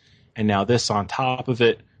websites, and now this on top of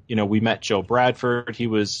it. We met Joe Bradford. He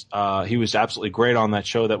was absolutely great on that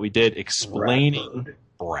show that we did, explaining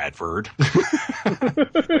Bradford.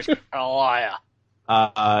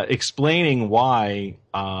 Explaining why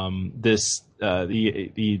this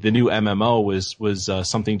the new MMO was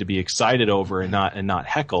something to be excited over and not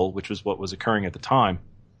heckle, which was what was occurring at the time.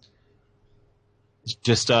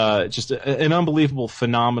 Just an unbelievable,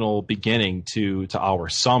 phenomenal beginning to our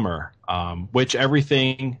summer, which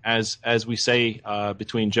everything, as we say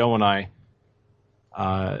between Joe and I,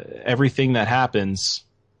 everything that happens,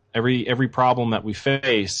 every problem that we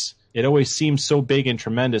face, it always seems so big and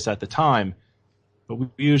tremendous at the time, but we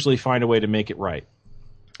usually find a way to make it right.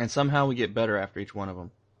 And somehow we get better after each one of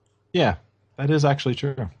them. Yeah, that is actually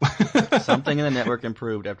true. Something in the network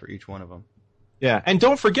improved after each one of them. Yeah, and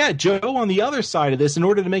don't forget, Joe, on the other side of this, in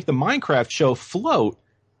order to make the Minecraft show float,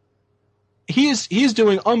 he is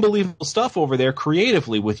doing unbelievable stuff over there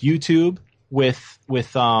creatively with YouTube, with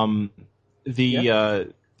the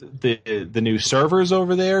the new servers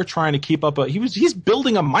over there, trying to keep up. He's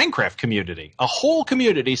building a Minecraft community, a whole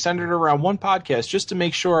community centered around one podcast, just to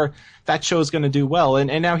make sure that show is going to do well.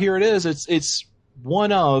 And now here it is. It's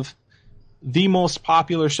one of the most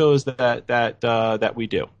popular shows that we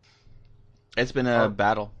do. It's been a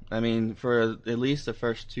battle. I mean, for at least the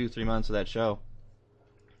first 2-3 months of that show,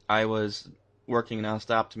 I was working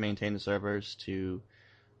nonstop to maintain the servers, to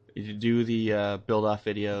do the build-off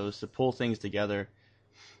videos, to pull things together.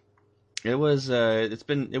 It was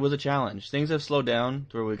a challenge. Things have slowed down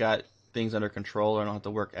to where we got things under control and don't have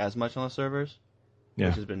to work as much on the servers,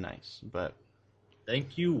 which has been nice. But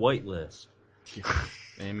thank you, whitelist.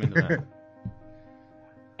 Amen to that.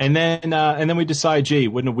 And then we decide, gee,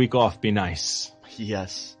 wouldn't a week off be nice?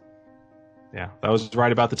 Yes. Yeah, that was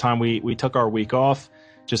right about the time we took our week off.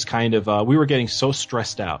 Just kind of, we were getting so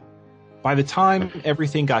stressed out. By the time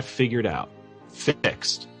everything got figured out,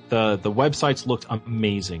 fixed, the websites looked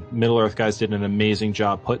amazing. Middle Earth guys did an amazing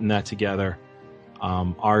job putting that together.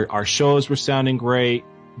 Our shows were sounding great.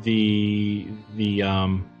 Minecraft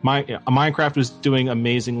was doing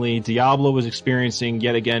amazingly. Diablo was experiencing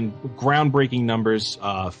yet again groundbreaking numbers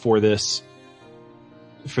for this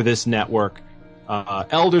network.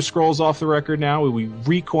 Elder Scrolls Off the Record now, we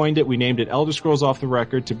recoined it. We named it Elder Scrolls Off the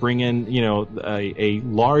Record to bring in, a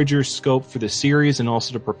larger scope for the series and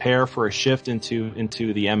also to prepare for a shift into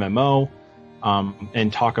the MMO,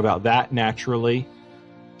 and talk about that naturally.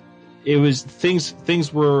 It was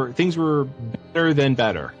things were better than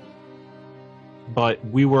better, but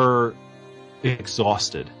we were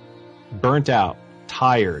exhausted, burnt out,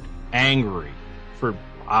 tired, angry for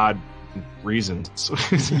odd reasons.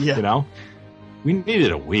 Yeah. We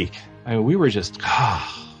needed a week. I mean, we were just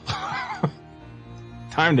time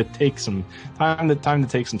to take some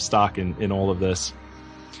stock in all of this.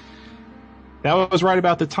 That was right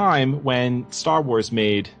about the time when Star Wars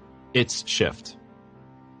made its shift.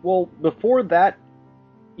 Well, before that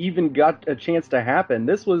even got a chance to happen,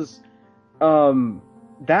 this was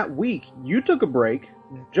that week. You took a break.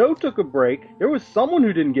 Joe took a break. There was someone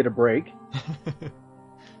who didn't get a break.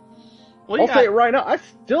 I'll say it right now. I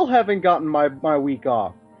still haven't gotten my week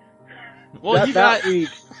off. Well, that week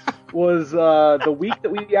was the week that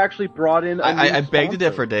we actually brought in. I beg to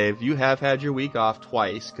differ, Dave. You have had your week off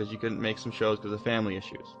twice because you couldn't make some shows because of family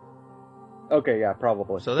issues. Okay, yeah,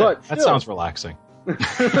 probably. So but that sounds relaxing.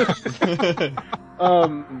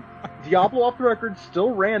 Diablo Off the Record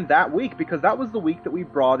still ran that week because that was the week that we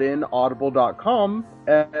brought in Audible.com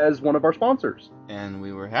as one of our sponsors. And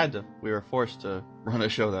we were forced to run a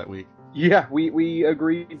show that week. Yeah, we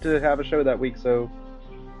agreed to have a show that week, so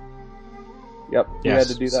yep, we had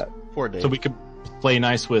to do that. 4 days. So we could play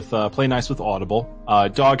nice with Audible.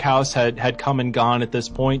 Doghouse had come and gone at this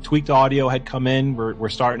point. Tweaked Audio had come in. We're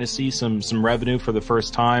starting to see some revenue for the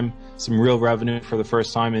first time, some real revenue for the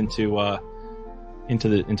first time into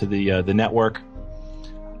the network.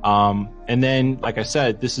 And then, like I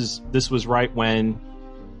said, this was right when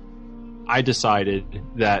I decided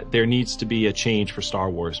that there needs to be a change for Star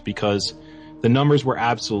Wars because the numbers were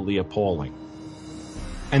absolutely appalling.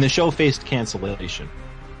 And the show faced cancellation.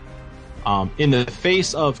 In the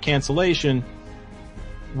face of cancellation,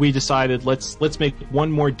 we decided let's make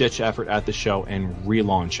one more ditch effort at the show and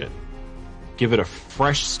relaunch it. Give it a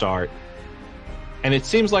fresh start. And it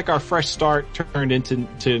seems like our fresh start turned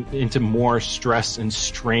into more stress and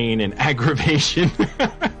strain and aggravation.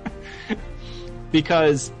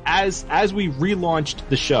 Because as we relaunched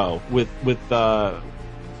the show with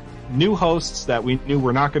new hosts that we knew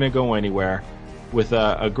were not going to go anywhere, with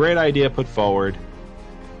a great idea put forward,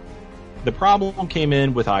 the problem came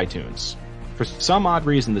in with iTunes. For some odd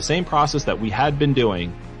reason, the same process that we had been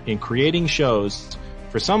doing in creating shows,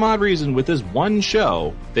 for some odd reason with this one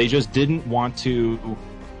show, they just didn't want to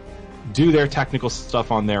do their technical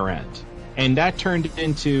stuff on their end. And that turned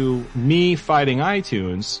into me fighting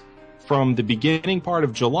iTunes from the beginning part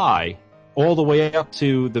of July all the way up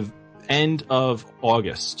to the end of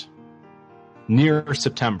August, near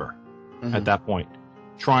September. At that point,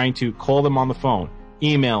 trying to call them on the phone,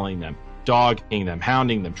 emailing them, dogging them,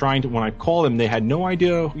 hounding them, when I call them, they had no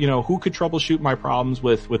idea, who could troubleshoot my problems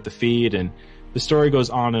with the feed, and the story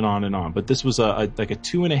goes on and on and on. But this was a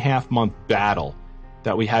 2.5 month battle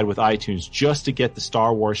that we had with iTunes just to get the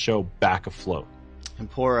Star Wars show back afloat. And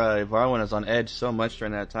poor Evarwyn was on edge so much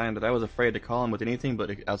during that time that I was afraid to call him with anything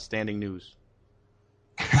but outstanding news.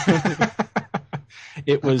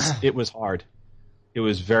 It was hard. It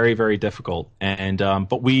was very, very difficult. And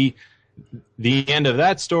but the end of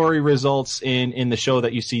that story results in the show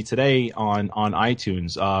that you see today on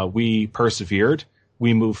iTunes. We persevered.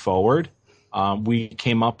 We moved forward. We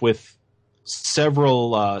came up with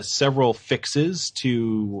several fixes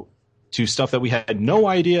to stuff that we had no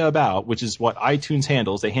idea about, which is what iTunes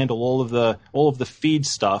handles. They handle all of the feed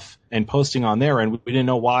stuff and posting on there, and we didn't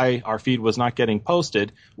know why our feed was not getting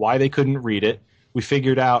posted, why they couldn't read it. We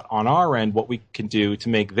figured out on our end what we can do to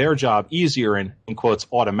make their job easier and, in quotes,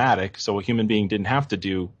 automatic, so a human being didn't have to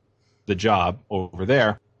do the job over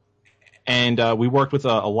there. And we worked with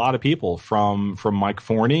a lot of people from Mike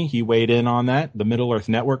Forney. He weighed in on that. The Middle Earth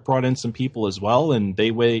Network brought in some people as well, and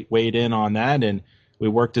they weighed in on that. And we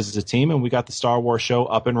worked as a team, and we got the Star Wars show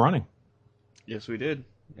up and running. Yes, we did.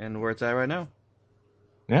 And where it's at right now.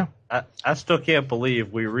 Yeah. I still can't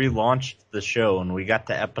believe we relaunched the show and we got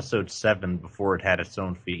to episode 7 before it had its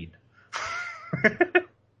own feed.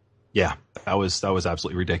 Yeah, that was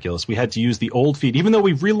absolutely ridiculous. We had to use the old feed. Even though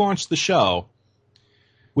we relaunched the show,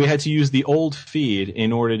 we had to use the old feed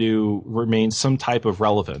in order to remain some type of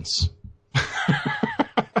relevance.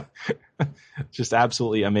 Just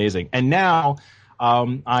absolutely amazing. And now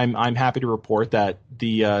I'm happy to report that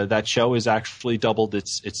that show has actually doubled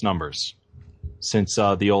its numbers since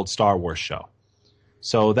the old Star Wars show.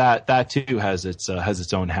 So that too has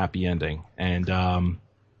its own happy ending, and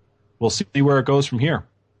we'll see where it goes from here.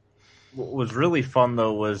 What was really fun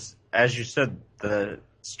though was, as you said, the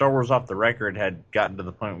Star Wars Off the Record had gotten to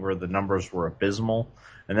the point where the numbers were abysmal,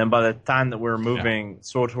 and then by the time that we were moving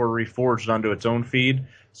SWTOR Reforged onto its own feed,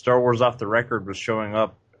 Star Wars Off the Record was showing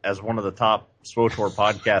up as one of the top SWTOR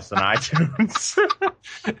podcasts on iTunes.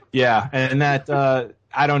 Yeah, and that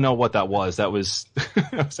I don't know what that was. That was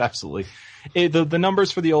that was absolutely the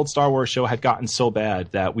numbers for the old Star Wars show had gotten so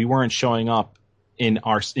bad that we weren't showing up in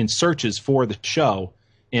searches for the show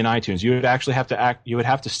in iTunes. You would actually have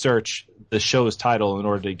to search the show's title in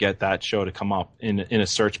order to get that show to come up in a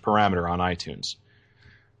search parameter on iTunes.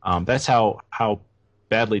 That's how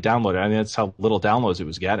badly downloaded. I mean, that's how little downloads it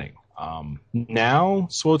was getting. Now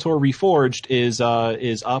SWTOR Reforged is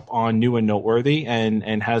up on New and Noteworthy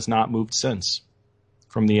and has not moved since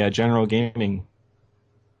from the general gaming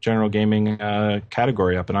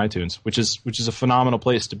category up in iTunes, which is a phenomenal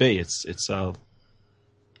place to be. It's a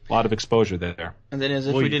lot of exposure there. And then, as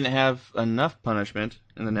if we didn't have enough punishment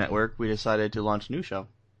in the network, we decided to launch a new show.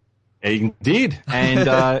 Indeed. And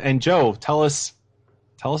and Joe, tell us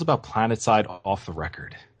about PlanetSide Off the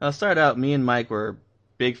Record. I'll start out. Me and Mike were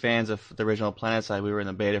big fans of the original PlanetSide. We were in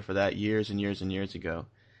the beta for that years and years and years ago.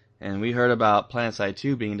 And we heard about PlanetSide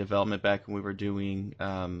 2 being in development back when we were doing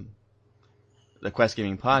the Quest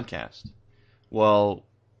Gaming podcast. Well,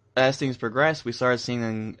 as things progressed, we started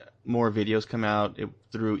seeing more videos come out.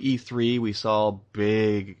 Through E3, we saw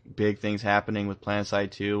big things happening with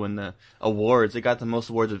PlanetSide 2 and the awards. It got the most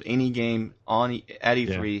awards of any game at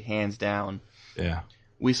E3, hands down. Yeah.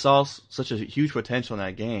 We saw such a huge potential in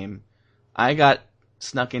that game. I got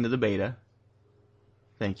snuck into the beta.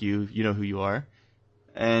 Thank you. You know who you are.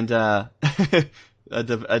 And a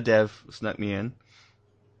dev snuck me in.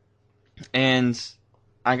 And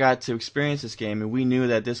I got to experience this game, and we knew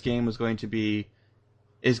that this game is going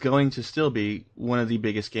to still be one of the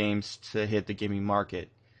biggest games to hit the gaming market.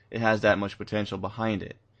 It has that much potential behind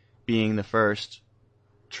it, being the first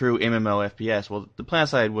true MMO FPS. Well, the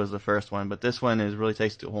PlanetSide was the first one, but this one really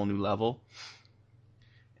takes it to a whole new level.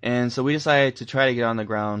 And so we decided to try to get on the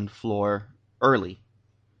ground floor early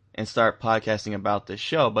and start podcasting about this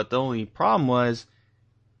show. But the only problem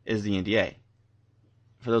is the NDA.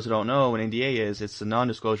 For those who don't know what an NDA is, it's a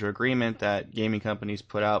non-disclosure agreement that gaming companies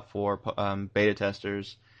put out for beta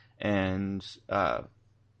testers and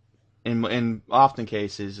in often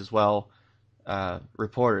cases as well,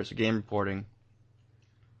 reporters, game reporting,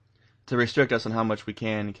 to restrict us on how much we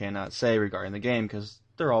can and cannot say regarding the game, because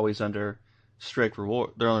they're always under strict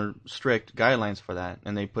guidelines for that,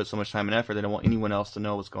 and they put so much time and effort they don't want anyone else to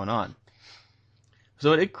know what's going on.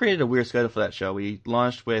 So it created a weird schedule for that show. We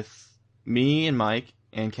launched with me and Mike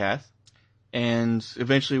and Kath, and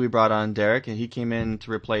eventually we brought on Derek, and he came in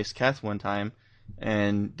to replace Kath one time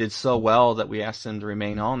and did so well that we asked him to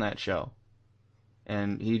remain on that show,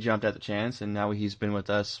 and he jumped at the chance, and now he's been with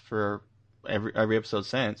us for every episode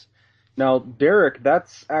since. Now, Derek,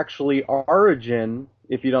 that's actually Origin.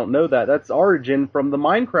 If you don't know that, that's Origin from the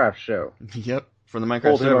Minecraft show. Yep, from the Minecraft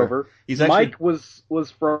Pulled server. him over. He's actually, Mike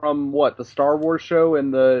was from what, the Star Wars show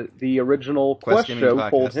and the original Quest show podcast.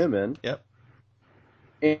 pulled him in. Yep.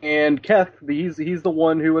 And Keth, he's the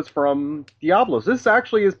one who was from Diablos. This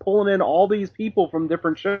actually is pulling in all these people from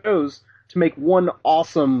different shows to make one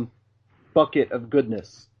awesome bucket of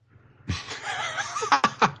goodness.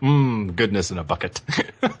 Goodness in a bucket.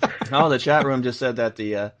 Oh, the chat room just said that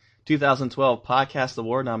the 2012 Podcast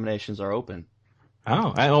Award nominations are open.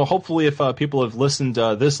 Oh, well, hopefully if people have listened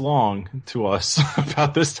this long to us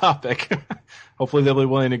about this topic, hopefully they'll be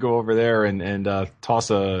willing to go over there and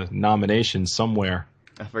toss a nomination somewhere.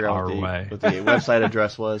 I forgot what the website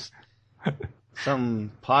address was.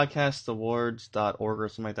 Some podcastawards.org or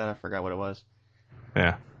something like that. I forgot what it was.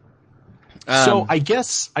 Yeah. So I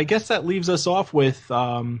guess that leaves us off with,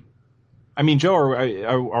 I mean, Joe,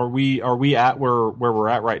 are we at where we're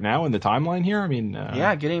at right now in the timeline here? I mean,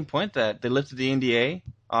 yeah, getting a point that they lifted the NDA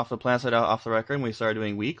off the Planet off the record, and we started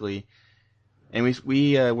doing weekly, and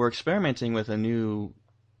we were experimenting with a new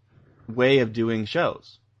way of doing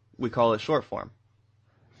shows. We call it short form,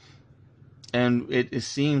 and it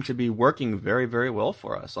seemed to be working very, very well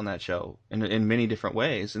for us on that show in many different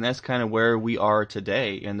ways, and that's kind of where we are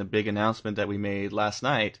today. And the big announcement that we made last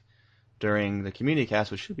night during the community cast,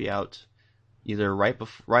 which should be out either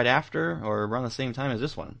right after or around the same time as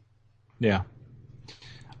this one. Yeah.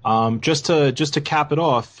 Just to cap it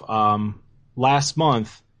off, last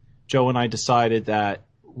month, Joe and I decided that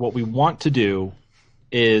what we want to do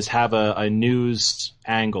is have a news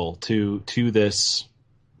angle to this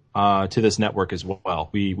network as well.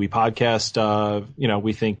 We podcast,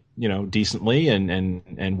 we think, decently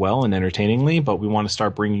and well and entertainingly, but we want to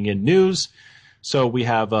start bringing in news. So we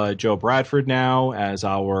have Joe Bradford now as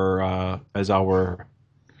our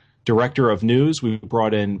director of news. We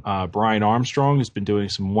brought in Brian Armstrong, who's been doing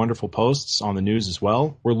some wonderful posts on the news as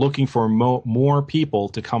well. We're looking for more people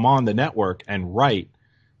to come on the network and write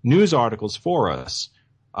news articles for us.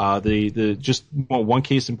 One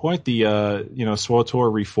case in point, the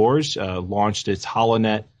SWTOR Reforged launched its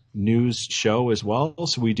HoloNet news show as well.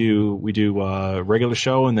 So we do a regular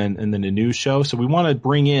show and then a news show. So we want to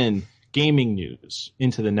bring in gaming news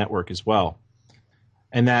into the network as well.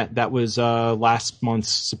 And that was last month's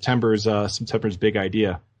September's big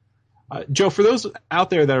idea. Joe, for those out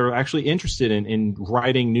there that are actually interested in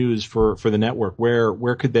writing news for the network,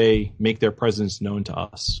 where could they make their presence known to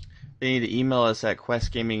us? They need to email us at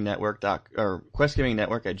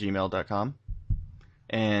questgamingnetwork@gmail.com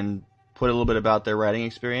and put a little bit about their writing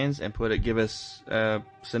experience and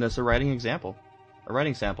send us a writing sample.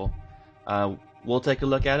 We'll take a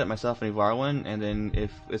look at it, myself and Evarwyn, and then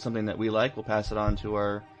if it's something that we like, we'll pass it on to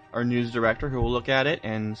our news director, who will look at it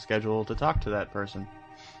and schedule to talk to that person.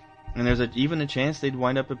 And there's even a chance they'd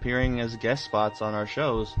wind up appearing as guest spots on our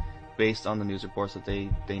shows based on the news reports that they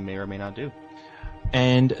may or may not do.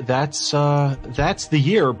 And that's the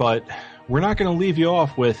year, but we're not going to leave you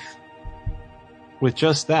off with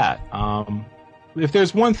just that. If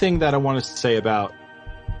there's one thing that I want to say about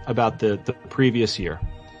the previous year,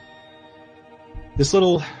 this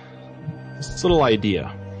little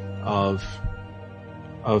idea of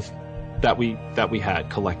that we had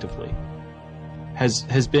collectively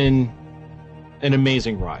has been an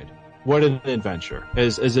amazing ride. What an adventure!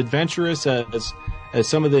 As adventurous as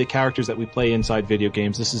some of the characters that we play inside video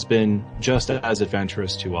games, this has been just as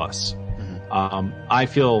adventurous to us. Mm-hmm. I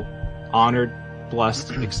feel honored,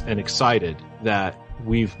 blessed, and excited that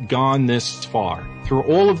we've gone this far through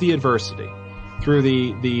all of the adversity. Through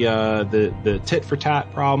the tit for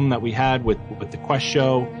tat problem that we had with the Quest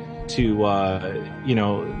show, to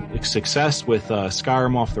success with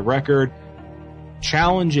Skyrim off the record,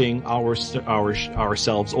 challenging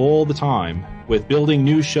ourselves all the time with building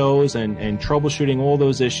new shows and troubleshooting all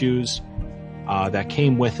those issues that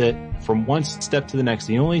came with it from one step to the next.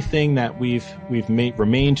 The only thing that we've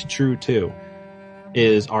remained true to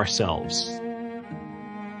is ourselves.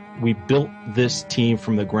 We built this team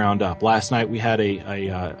from the ground up. Last night we had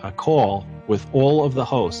a call with all of the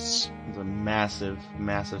hosts. It was a massive,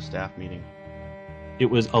 massive staff meeting. It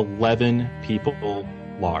was 11 people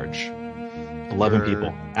large. 11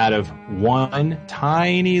 people out of one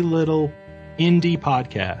tiny little indie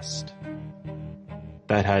podcast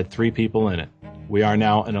that had 3 people in it. We are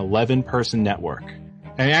now an 11-person network.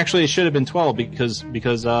 And actually, it should have been 12 because we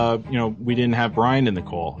didn't have Brian in the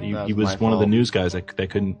call. He was one of the news guys that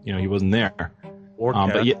couldn't, he wasn't there. Or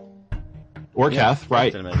Kath. Kath,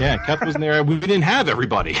 right? Yeah, Kath wasn't there. We didn't have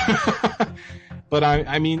everybody. But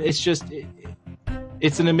I mean, it's just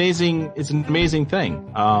it's an amazing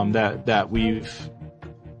thing that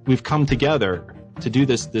we've come together to do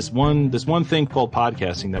this one thing called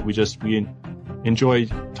podcasting that we enjoy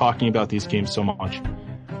talking about these games so much.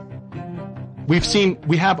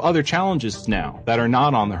 We have other challenges now that are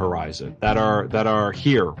not on the horizon, that are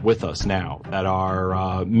here with us now, that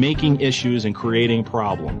are making issues and creating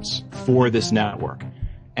problems for this network.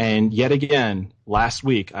 And yet again, last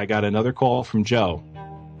week, I got another call from Joe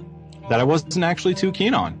that I wasn't actually too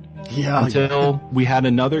keen on until we had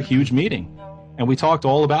another huge meeting, and we talked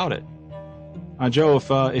all about it. Joe,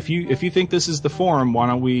 if you think this is the forum, why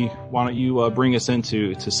don't you bring us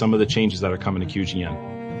into some of the changes that are coming to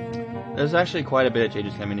QGN? There's actually quite a bit of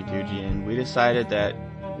changes coming to QGN. We decided that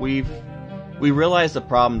we realized the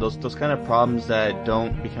problem, those kind of problems that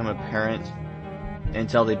don't become apparent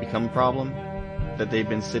until they become a problem, that they've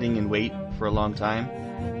been sitting in wait for a long time.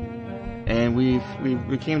 And we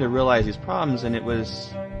came to realize these problems, and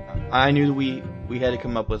I knew we had to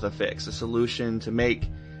come up with a fix, a solution to make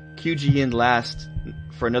QGN last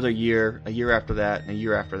for another year, a year after that, and a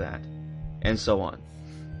year after that, and so on.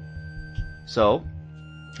 So,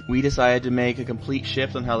 we decided to make a complete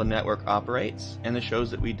shift on how the network operates and the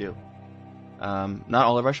shows that we do. Not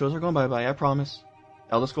all of our shows are going bye-bye, I promise.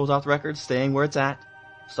 Elder Scrolls Off the Record, staying where it's at.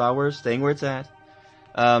 Star Wars, staying where it's at.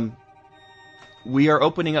 We are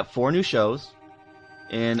opening up 4 new shows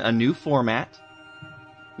in a new format.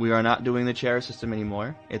 We are not doing the chair system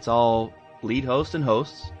anymore. It's all lead host and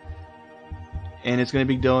hosts. And it's going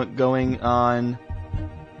to be going on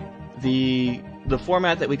the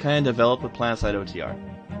format that we kind of developed with PlanetSide OTR.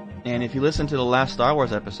 And if you listen to the last Star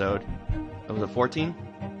Wars episode, was it 14?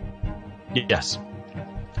 Yes.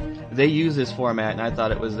 They use this format, and I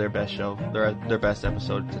thought it was their best show, their best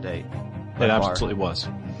episode to date. It absolutely was.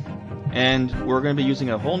 And we're going to be using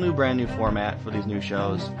a whole new, brand new format for these new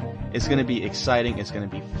shows. It's going to be exciting. It's going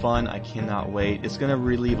to be fun. I cannot wait. It's going to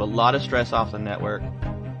relieve a lot of stress off the network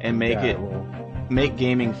and make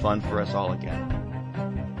gaming fun for us all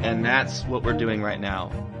again. And that's what we're doing right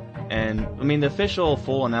now. And, I mean, the official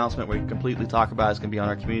full announcement we completely talk about is going to be on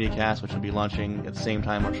our community cast, which will be launching at the same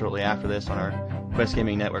time or shortly after this on our Quest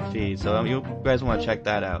Gaming Network feed. So you guys want to check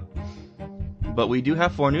that out. But we do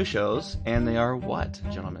have 4 new shows, and they are what,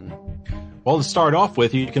 gentlemen? Well, to start off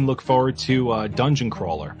with, you can look forward to Dungeon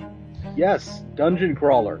Crawler. Yes, Dungeon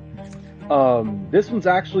Crawler. This one's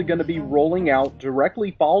actually going to be rolling out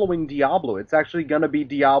directly following Diablo. It's actually going to be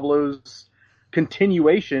Diablo's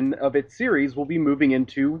continuation of its series. Will be moving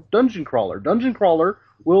into Dungeon Crawler. Dungeon Crawler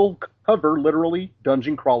will cover literally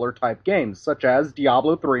Dungeon Crawler type games, such as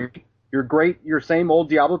Diablo 3. Your same old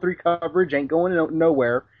Diablo 3 coverage ain't going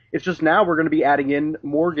nowhere. It's just now we're going to be adding in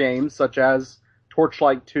more games, such as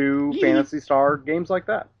Torchlight 2, Phantasy Star, games like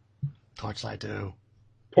that. Torchlight 2.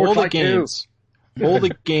 All the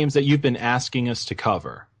games that you've been asking us to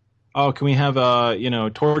cover. Oh, can we have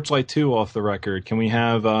Torchlight 2 off the record? Can we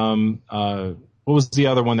have what was the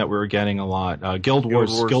other one that we were getting a lot? Guild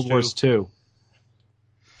Wars 2.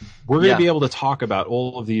 We're going to be able to talk about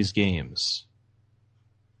all of these games.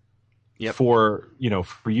 Yep. For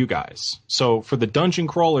you guys. So for the Dungeon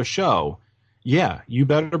Crawler show, you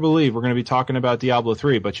better believe we're going to be talking about Diablo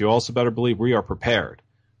 3, but you also better believe we are prepared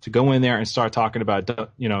to go in there and start talking about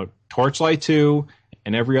Torchlight 2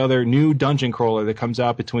 and every other new Dungeon Crawler that comes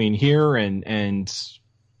out between here and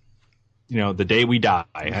the day we die.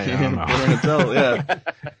 I don't know.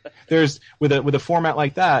 There's with a format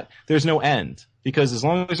like that, there's no end, because as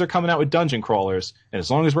long as they're coming out with Dungeon Crawlers and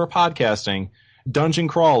as long as we're podcasting, Dungeon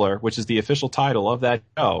Crawler, which is the official title of that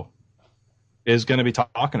show, is going to be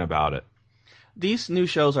talking about it. These new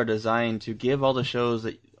shows are designed to give all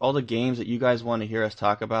the games that you guys want to hear us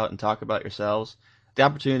talk about and talk about yourselves, the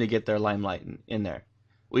opportunity to get their limelight in there.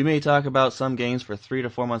 We may talk about some games for 3 to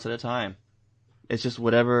 4 months at a time. It's just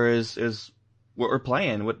whatever is what we're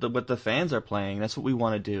playing, what the fans are playing. That's what we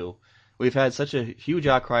want to do. We've had such a huge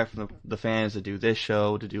outcry from the fans to do this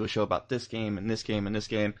show, to do a show about this game and this game and this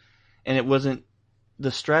game, and it wasn't. The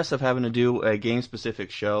stress of having to do a game-specific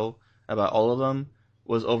show about all of them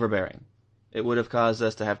was overbearing. It would have caused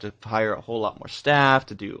us to have to hire a whole lot more staff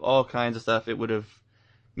to do all kinds of stuff. It would have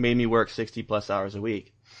made me work 60-plus hours a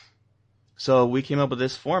week. So we came up with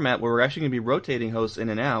this format where we're actually going to be rotating hosts in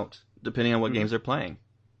and out, depending on what games they're playing.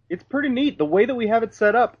 It's pretty neat. The way that we have it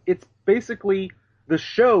set up, it's basically the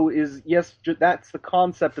show is, yes, that's the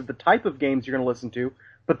concept of the type of games you're going to listen to,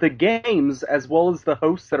 but the games, as well as the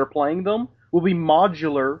hosts that are playing them, will be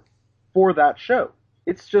modular for that show.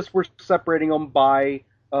 It's just we're separating them by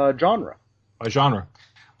genre. By genre.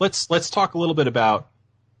 Let's talk a little bit about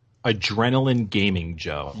Adrenaline Gaming,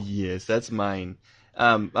 Joe. Yes, that's mine.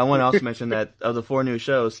 I want to also mention that of the 4 new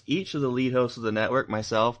shows, each of the lead hosts of the network,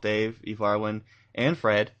 myself, Dave, Evarwyn, and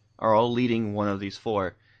Fred, are all leading one of these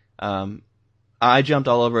 4. I jumped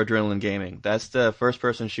all over Adrenaline Gaming. That's the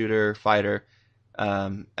first-person shooter, fighter,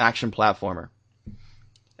 action platformer.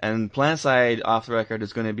 And PlanetSide Off the Record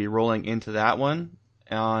is going to be rolling into that one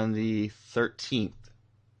on the 13th.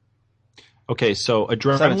 Okay, so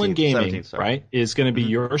Adrenaline 17th, Gaming, sorry. right, is going to be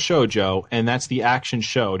your show, Joe, and that's the action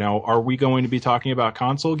show. Now, are we going to be talking about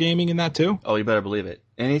console gaming in that too? Oh, you better believe it.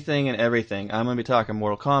 Anything and everything. I'm going to be talking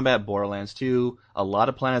Mortal Kombat, Borderlands 2, a lot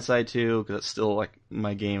of PlanetSide 2, because it's still like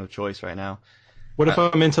my game of choice right now. What if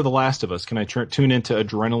I'm into The Last of Us? Can I tune into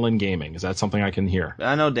Adrenaline Gaming? Is that something I can hear?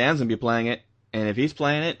 I know Dan's going to be playing it, and if he's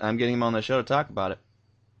playing it, I'm getting him on the show to talk about it.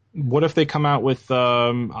 What if they come out with,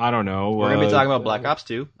 I don't know. We're going to be talking about Black Ops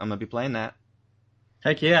 2. I'm going to be playing that.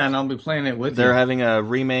 Heck yeah, and I'll be playing it with They're you. having a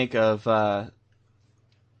remake of, I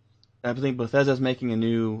think Bethesda's making a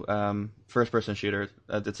new first-person shooter.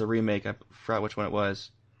 It's a remake. I forgot which one it was.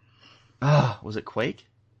 Was it Quake?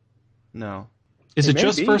 No. Is it may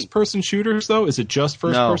just be. first-person shooters, though? Is it just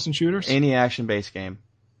first-person shooters? Any action-based game.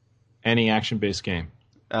 Any action-based game.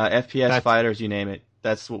 FPS fighters, you name it.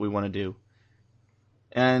 That's what we want to do.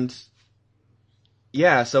 And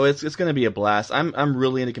yeah, so it's going to be a blast. I'm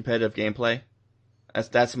really into competitive gameplay.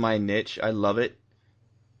 That's my niche. I love it.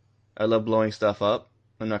 I love blowing stuff up.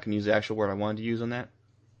 I'm not going to use the actual word I wanted to use on that.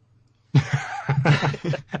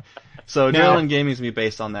 So Adrenaline Gaming is going to be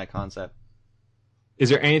based on that concept. Is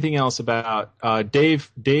there anything else about Dave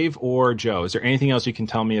or Joe? Is there anything else you can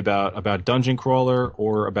tell me about Dungeon Crawler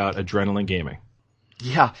or about Adrenaline Gaming?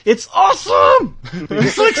 Yeah, it's awesome! I'm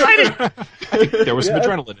so excited! There was some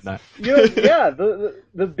adrenaline in that. Yeah,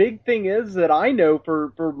 the big thing is that I know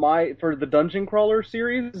for the Dungeon Crawler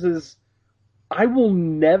series is I will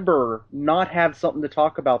never not have something to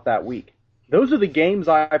talk about that week. Those are the games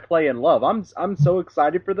I play and love. I'm so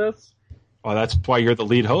excited for this. Oh, that's why you're the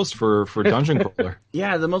lead host for Dungeon Crawler.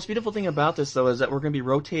 Yeah, the most beautiful thing about this, though, is that we're going to be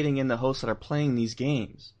rotating in the hosts that are playing these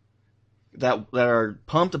games. That are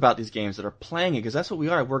pumped about these games, that are playing it, because that's what we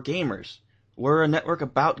are. We're gamers. We're a network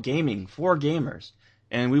about gaming, for gamers.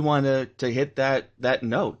 And we want to hit that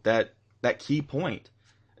note, that key point.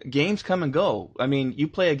 Games come and go. I mean, you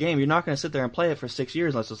play a game, you're not going to sit there and play it for 6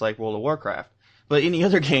 years unless it's like World of Warcraft. But any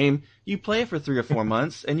other game, you play it for 3 or 4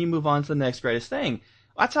 months, and you move on to the next greatest thing.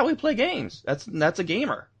 That's how we play games. That's a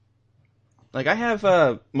gamer. Like, I have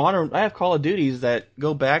Call of Duties that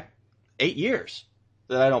go back 8 years.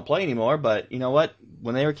 That I don't play anymore, but you know what?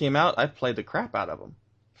 When they came out, I played the crap out of them.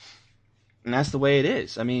 And that's the way it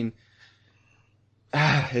is. I mean,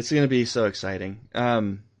 it's going to be so exciting. I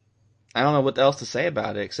don't know what else to say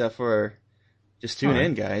about it, except for just tune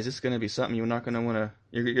in, guys. It's going to be something you're not going to want to,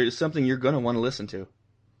 it's something you're going to want to listen to.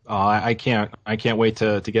 I can't wait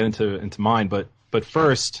to get into mine, but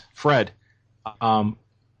first, Fred,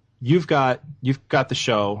 you've got the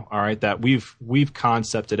show, all right, that we've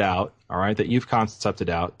concepted out, all right, that you've concepted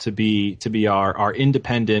out to be our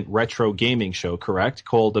independent retro gaming show, correct?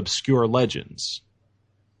 Called Obscure Legends.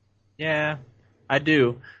 Yeah, I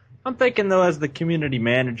do. I'm thinking, though, as the community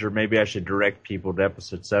manager, maybe I should direct people to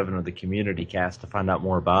episode 7 of the Community Cast to find out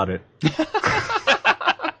more about it.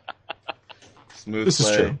 Smooth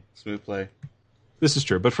play. This is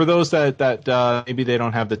true. But for those that maybe they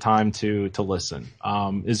don't have the time to listen,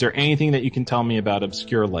 is there anything that you can tell me about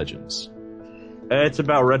Obscure Legends? It's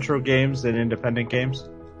about retro games and independent games.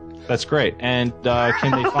 That's great. And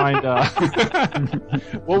can they find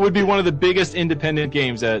what would be one of the biggest independent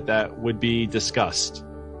games that would be discussed?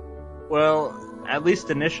 Well, at least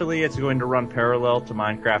initially, it's going to run parallel to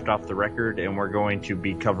Minecraft Off the Record, and we're going to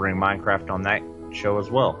be covering Minecraft on that show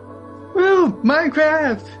as well. Woo!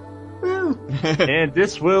 Minecraft! Woo! And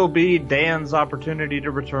this will be Dan's opportunity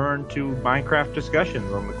to return to Minecraft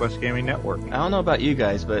discussions on the Quest Gaming Network. I don't know about you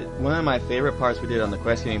guys, but one of my favorite parts we did on the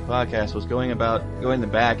Quest Gaming podcast was going the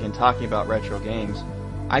back and talking about retro games.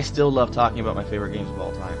 I still love talking about my favorite games of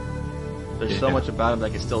all time. There's so much about them that I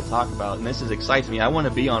can still talk about, and this excites me. I want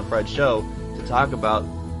to be on Fred's show to talk about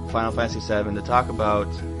Final Fantasy VII, to talk about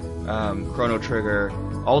Chrono Trigger,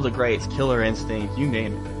 all the greats, Killer Instinct, you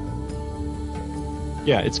name it.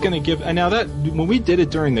 Yeah, it's going to give. And now that when we did it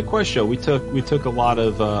during the Quest show, we took a lot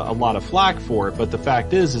of flack for it. But the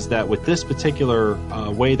fact is that with this particular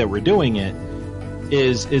way that we're doing it,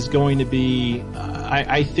 is going to be,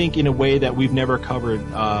 I think, in a way that we've never covered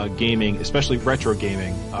gaming, especially retro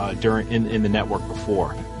gaming, in the network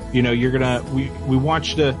before. You know, we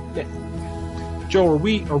watched Joe, are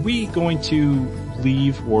we going to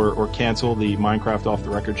leave or cancel the Minecraft Off the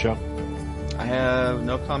Record show? I have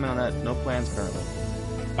no comment on that. No plans currently.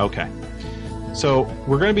 Okay. So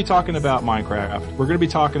we're going to be talking about Minecraft. We're going to be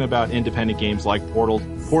talking about independent games like Portal.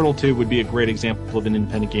 Portal 2 would be a great example of an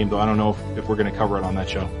independent game, though I don't know if we're going to cover it on that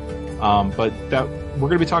show. But we're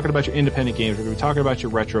going to be talking about your independent games. We're going to be talking about your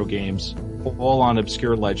retro games, all on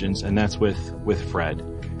Obscure Legends, and that's with Fred.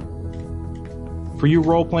 For you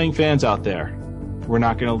role-playing fans out there, we're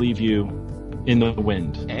not going to leave you in the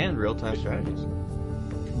wind. And real-time strategies.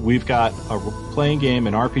 We've got a playing game,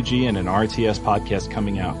 an RPG, and an RTS podcast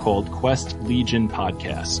coming out called Quest Legion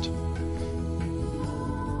Podcast.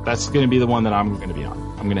 That's going to be the one that I'm going to be on.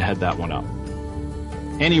 I'm going to head that one up.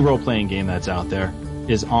 Any role-playing game that's out there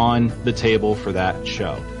is on the table for that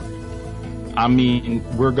show. I mean,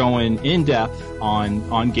 we're going in depth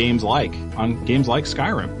on games like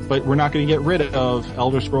Skyrim, but we're not going to get rid of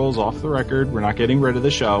Elder Scrolls off the record. We're not getting rid of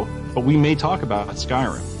the show, but we may talk about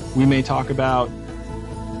Skyrim. We may talk about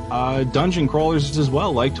dungeon crawlers as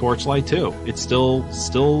well, like Torchlight 2. It still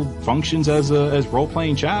functions as role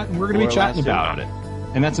playing chat, and we're going to be chatting about it.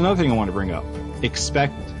 And that's another thing I want to bring up.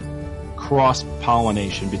 Expect cross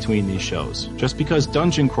pollination between these shows. Just because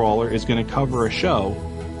Dungeon Crawler is going to cover a show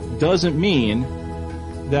doesn't mean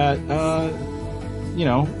that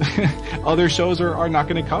other shows are not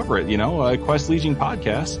going to cover it. Quest Legion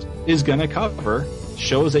podcast is going to cover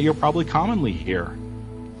shows that you'll probably commonly hear,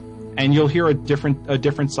 and you'll hear a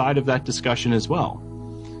different side of that discussion as well.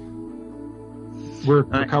 We're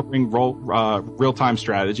covering real-time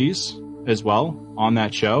strategies as well on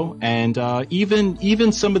that show, and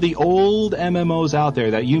even some of the old MMOs out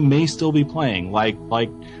there that you may still be playing, like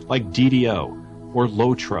DDO or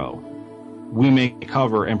Lotro, we may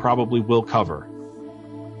cover and probably will cover.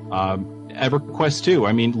 EverQuest 2.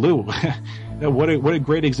 I mean, Lou, what a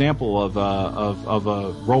great example of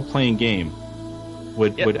a role-playing game.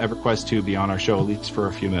 Would EverQuest 2 be on our show at least for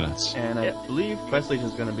a few minutes? And I believe Quest Legion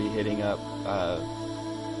is going to be hitting up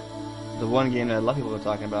the one game that a lot of people are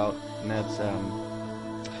talking about, and that's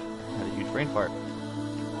had a huge brain fart.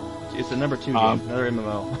 It's the number 2 game, another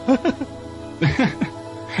MMO.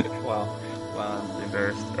 Wow, I'm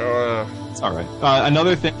embarrassed. It's all right.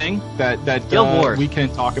 Another thing that we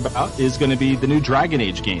can talk about is going to be the new Dragon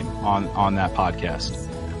Age game on that podcast.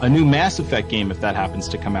 A new Mass Effect game, if that happens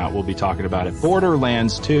to come out, we'll be talking about it.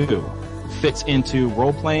 Borderlands 2 fits into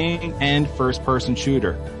role-playing and first-person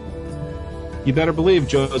shooter. You better believe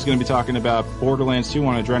Joe's going to be talking about Borderlands 2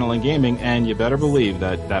 on Adrenaline Gaming, and you better believe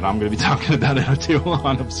that I'm going to be talking about it too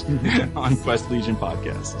on Quest Legion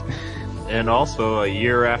podcast. And also, a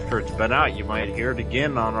year after it's been out, you might hear it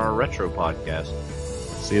again on our retro podcast.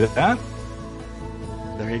 See that?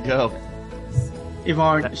 There you go.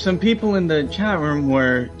 Yvonne, some people in the chat room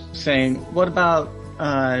were saying, what about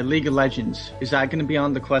League of Legends? Is that going to be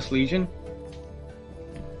on the Quest Legion?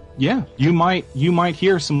 Yeah, you might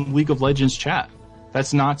hear some League of Legends chat.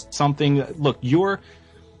 That's not something that, look,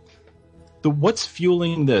 what's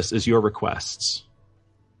fueling this is your requests.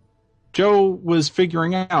 Joe was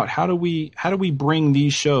figuring out how do we bring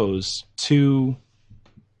these shows to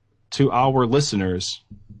our listeners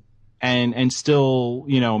and still,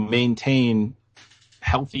 maintain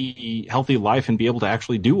healthy life and be able to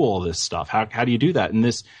actually do all this stuff. How do you do that? And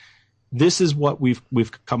this is what we've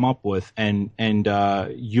come up with, and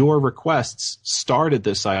your requests started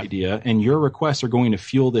this idea, and your requests are going to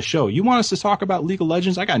fuel the show. You want us to talk about League of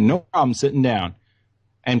Legends? I got no problem sitting down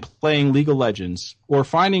and playing League of Legends, or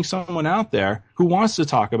finding someone out there who wants to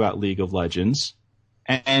talk about League of Legends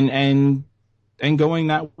and going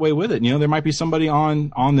that way with it. There might be somebody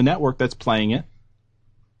on the network that's playing it.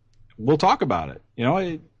 We'll talk about it.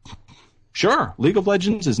 Sure, League of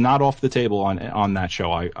Legends is not off the table on that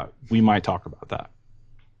show. We might talk about that.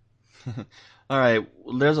 All right,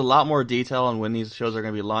 there's a lot more detail on when these shows are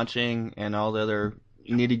going to be launching and all the other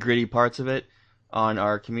nitty-gritty parts of it on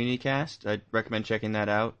our community cast. I'd recommend checking that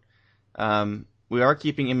out. We are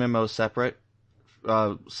keeping MMOs separate.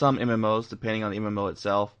 Some MMOs, depending on the MMO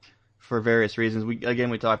itself, for various reasons. We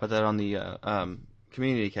talked about that on the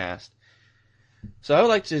community cast. So I would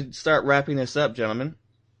like to start wrapping this up, gentlemen.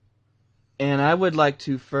 And I would like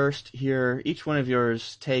to first hear each one of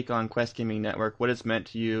yours take on Quest Gaming Network, what it's meant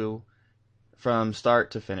to you from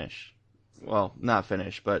start to finish. Well, not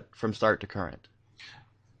finish, but from start to current.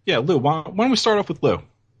 Yeah, Lou, why don't we start off with Lou?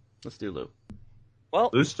 Let's do Lou. Well,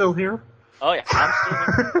 Lou's still here? Oh yeah, I'm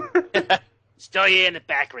still here. Still here in the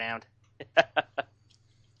background.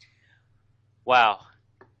 Wow.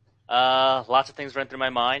 Lots of things run through my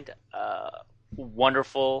mind.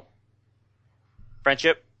 Wonderful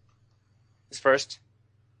friendship is first,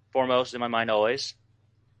 foremost in my mind always.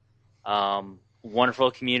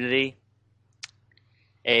 Wonderful community.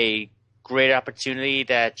 A great opportunity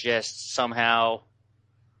that just somehow,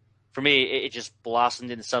 for me, it just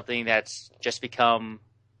blossomed into something that's just become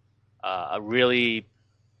a really,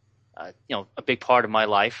 a big part of my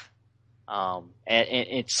life. And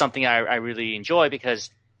it's something I really enjoy because,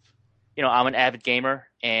 I'm an avid gamer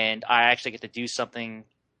and I actually get to do something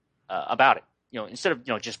about it. Instead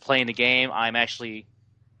of, just playing the game, I'm actually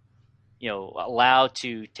allowed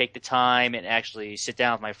to take the time and actually sit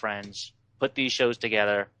down with my friends, put these shows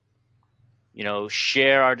together,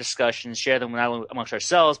 share our discussions, share them not only amongst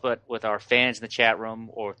ourselves, but with our fans in the chat room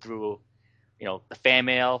or through, the fan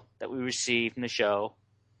mail that we receive from the show,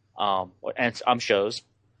 and shows.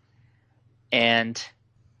 And,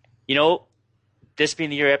 this being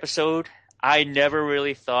the year episode, I never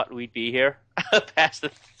really thought we'd be here past the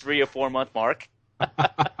 3 or 4 month mark.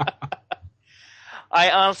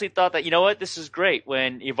 I honestly thought that, this is great.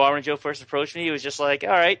 When Evarwyn and Joe first approached me, it was just like, all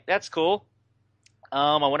right, that's cool.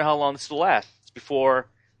 I wonder how long this will last before,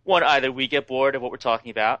 one, either we get bored of what we're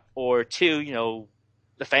talking about, or two,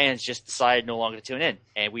 the fans just decide no longer to tune in,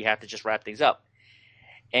 and we have to just wrap things up.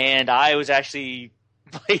 And I was actually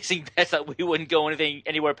placing bets that we wouldn't go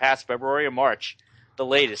anywhere past February or March, the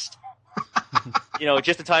latest.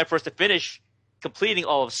 Just in time for us to finish completing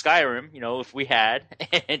all of Skyrim, if we had,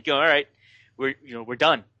 and go, all right, we're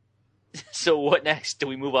done. So what next? Do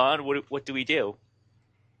we move on? What do we do?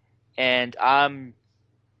 And I'm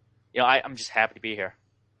just happy to be here,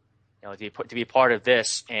 to be a part of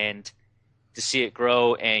this and to see it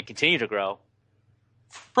grow and continue to grow.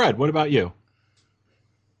 Fred, what about you?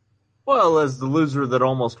 Well, as the loser that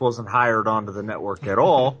almost wasn't hired onto the network at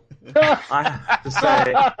all, I have to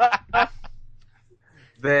say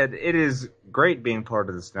that it is great being part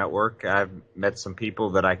of this network. I've met some people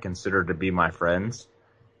that I consider to be my friends,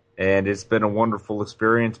 and it's been a wonderful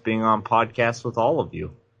experience being on podcasts with all of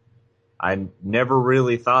you. I never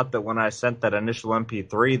really thought that when I sent that initial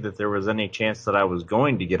MP3 that there was any chance that I was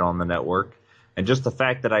going to get on the network, and just the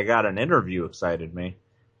fact that I got an interview excited me.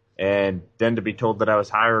 And then to be told that I was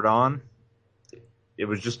hired on, it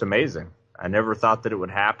was just amazing. I never thought that it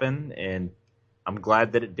would happen, and I'm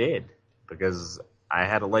glad that it did, because I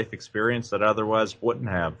had a life experience that I otherwise wouldn't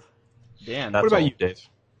have. Dan, what about you, Dave?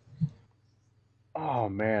 Oh,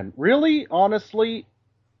 man. Really? Honestly,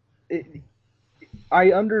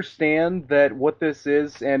 I understand that what this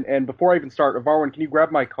is, and before I even start, Evarwyn, can you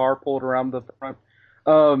grab my car, pull it around the front?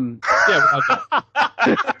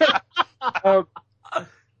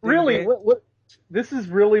 Really, what this has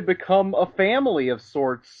really become a family of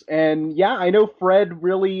sorts, and yeah, I know Fred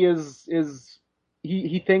really is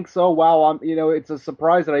he thinks, oh wow, it's a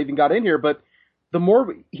surprise that I even got in here, but the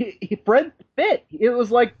more Fred fit, it was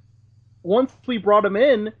like once we brought him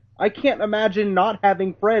in, I can't imagine not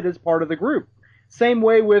having Fred as part of the group. Same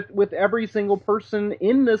way with every single person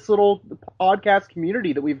in this little podcast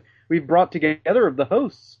community that we've brought together of the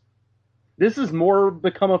hosts. This has more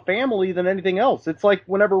become a family than anything else. It's like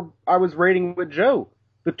whenever I was raiding with Joe,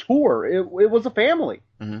 the tour, it was a family.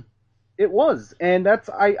 Mm-hmm. It was. And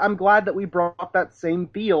I'm glad that we brought that same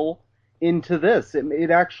feel into this. It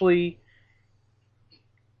actually,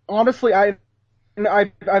 honestly, I've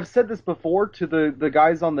said this before to the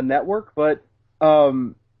guys on the network, but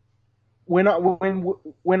when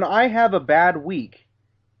I have a bad week,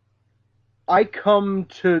 I come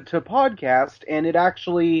to podcast, and it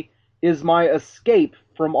actually is my escape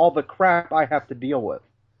from all the crap I have to deal with.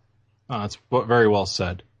 That's very well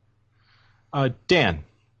said. Dan,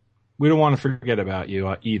 we don't want to forget about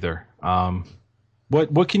you either.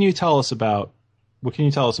 What can you tell us about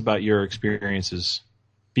your experiences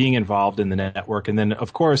being involved in the network, and then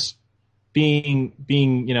of course being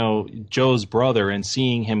Joe's brother and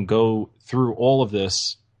seeing him go through all of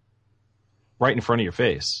this right in front of your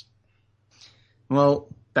face? Well,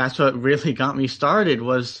 that's what really got me started,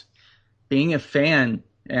 was being a fan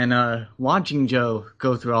and watching Joe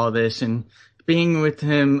go through all this and being with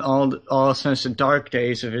him all since the dark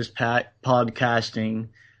days of his podcasting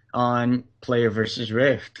on Player vs.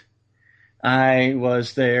 Rift. I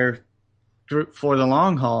was there for the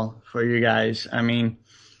long haul for you guys. I mean,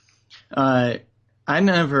 I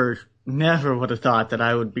never would have thought that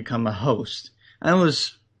I would become a host.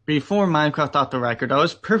 Before Minecraft Off the Record, I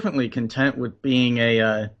was perfectly content with being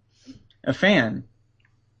a fan.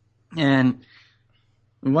 And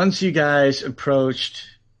once you guys approached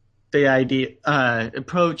at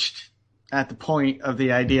the point of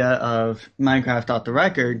the idea of Minecraft Off the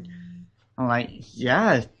Record, I'm like,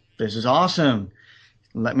 yeah, this is awesome.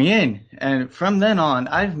 Let me in. And from then on,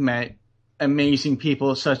 I've met amazing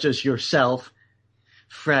people such as yourself,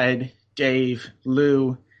 Fred, Dave,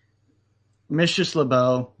 Lou, Mistress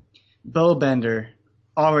LeBeau, Bowbender,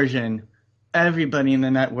 Origin. Everybody in the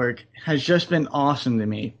network has just been awesome to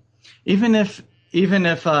me. Even if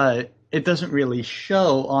it doesn't really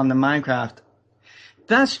show on the Minecraft,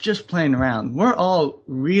 that's just playing around. We're all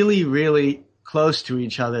really, really close to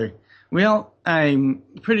each other. I'm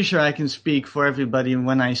pretty sure I can speak for everybody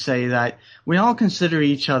when I say that we all consider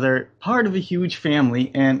each other part of a huge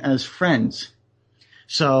family and as friends.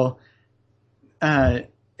 So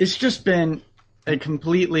it's just been a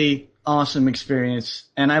completely awesome experience,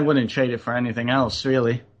 and I wouldn't trade it for anything else,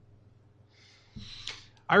 really.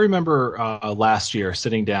 I remember last year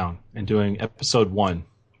sitting down and doing episode one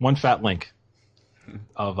fat link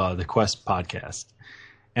of the Quest podcast.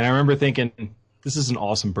 And I remember thinking, this is an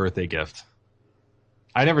awesome birthday gift.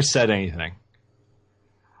 I never said anything.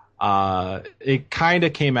 It kind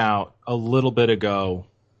of came out a little bit ago,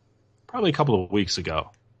 probably a couple of weeks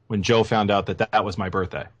ago, when Joe found out that that was my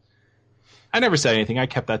birthday. I never said anything. I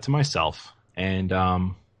kept that to myself. And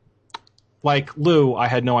like Lou, I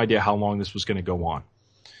had no idea how long this was going to go on.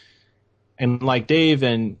 And like Dave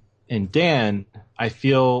and Dan, I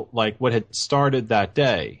feel like what had started that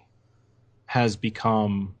day has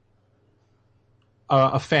become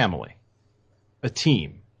a family, a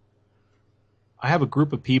team. I have a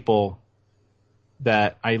group of people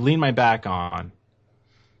that I lean my back on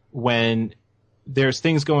when there's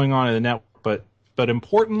things going on in the network, but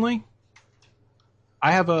importantly,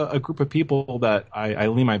 I have a group of people that I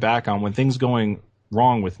lean my back on when things going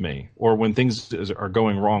wrong with me or when things are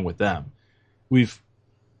going wrong with them.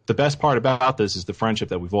 The best part about this is the friendship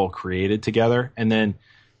that we've all created together, and then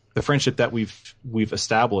the friendship that we've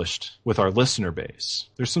established with our listener base.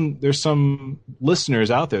 There's some listeners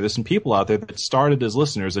out there. There's some people out there that started as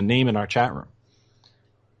listeners, a name in our chat room,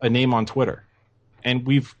 a name on Twitter, and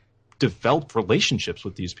we've developed relationships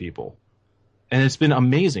with these people, and it's been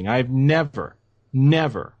amazing. I've never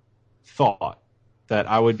thought that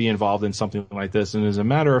I would be involved in something like this, and as a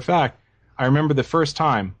matter of fact, I remember the first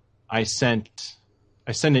time I sent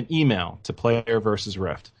an email to Player versus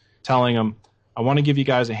Rift telling them, I want to give you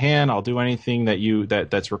guys a hand. I'll do anything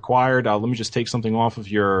that's required. Let me just take something off of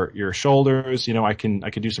your shoulders. You know, I can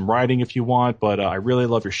do some writing if you want, but I really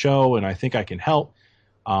love your show and I think I can help.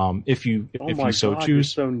 If you so choose. You're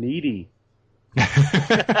so needy.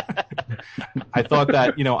 I thought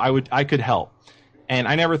that, you know, I could help. And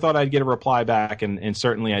I never thought I'd get a reply back, and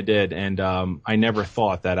certainly I did. And I never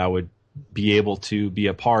thought that I would be able to be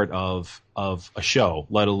a part of a show,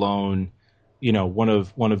 let alone, you know, one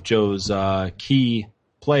of Joe's key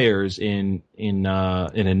players in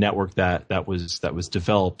a network that was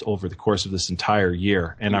developed over the course of this entire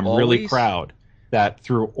year. And I'm really proud that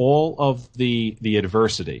through all of the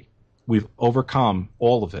adversity, we've overcome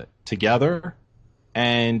all of it together,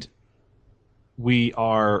 and we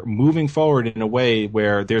are moving forward in a way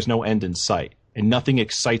where there's no end in sight. And nothing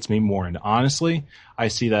excites me more. And honestly, I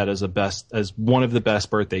see that as one of the best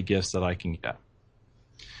birthday gifts that I can get.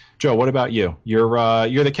 Joe, what about you? You're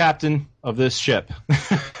the captain of this ship.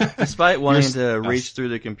 Despite wanting to reach through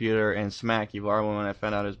the computer and smack Evarwyn when I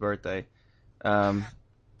found out his birthday,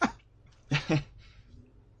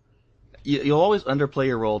 you'll always underplay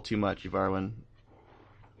your role too much, Evarwyn.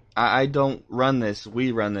 I don't run this.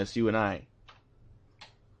 We run this, you and I.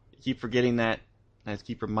 You keep forgetting that. I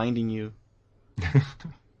keep reminding you.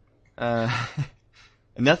 I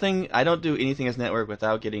don't do anything as network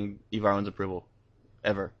without getting Evarwyn's approval.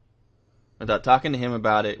 Ever. Without talking to him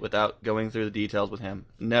about it, without going through the details with him.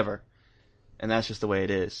 Never. And that's just the way it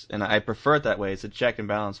is. And I prefer it that way. It's a check and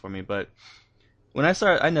balance for me. But when I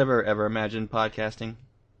started, I never ever imagined podcasting.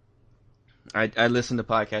 I listened to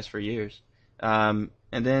podcasts for years. And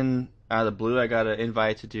then out of the blue, I got an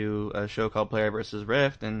invite to do a show called Player vs.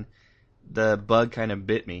 Rift, and the bug kind of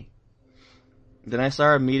bit me. Then I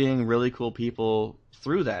started meeting really cool people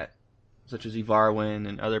through that, such as Evarwyn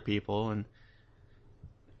and other people, and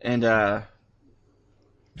then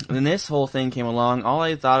this whole thing came along. All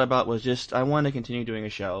I thought about was just I wanted to continue doing a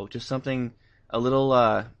show, just something a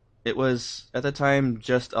little. It was at the time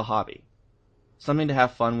just a hobby, something to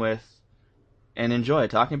have fun with and enjoy.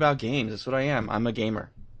 Talking about games, that's what I am. I'm a gamer.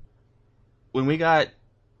 When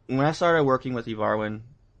I started working with Evarwyn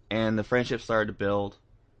and the friendship started to build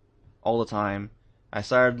all the time, I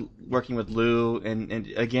started working with Lou, and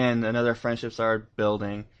again, another friendship started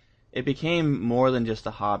building. It became more than just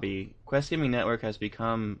a hobby. Quest Gaming Network has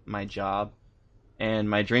become my job and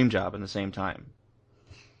my dream job at the same time.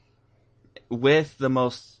 With the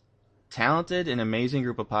most talented and amazing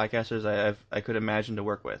group of podcasters I could imagine to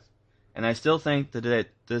work with. And I still think to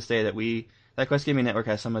this day that Quest Gaming Network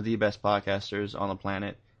has some of the best podcasters on the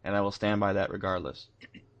planet, and I will stand by that regardless.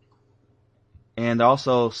 And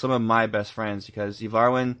also some of my best friends, because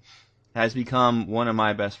Evarwyn has become one of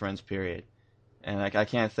my best friends, period. And I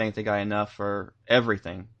can't thank the guy enough for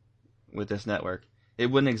everything with this network. It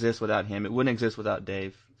wouldn't exist without him. It wouldn't exist without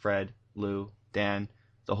Dave, Fred, Lou, Dan,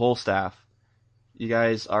 the whole staff. You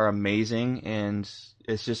guys are amazing, and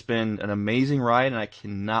it's just been an amazing ride, and I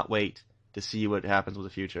cannot wait to see what happens with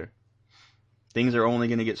the future. Things are only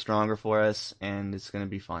going to get stronger for us, and it's going to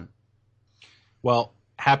be fun. Well,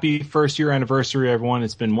 happy first year anniversary, everyone.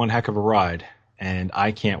 It's been one heck of a ride, and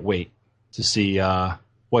I can't wait to see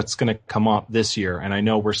what's going to come up this year. And I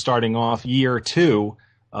know we're starting off year 2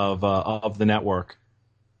 of the network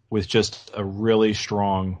with just a really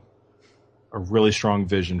strong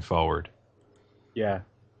vision forward. Yeah.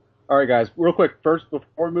 All right, guys. Real quick, first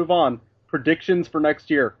before we move on, predictions for next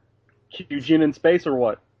year: QGN in space or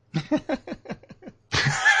what?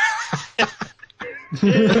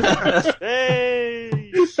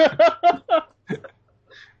 Hey!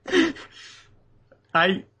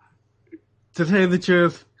 To tell you the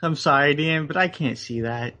truth, I'm sorry, Dan, but I can't see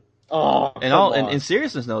that. Oh, In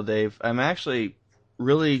seriousness, though, Dave, I'm actually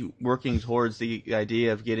really working towards the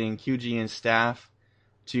idea of getting QGN staff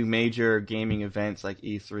to major gaming events like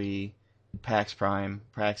E3, PAX Prime,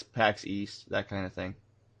 PAX East, that kind of thing.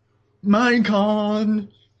 Minecon!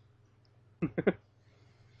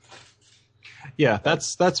 Yeah,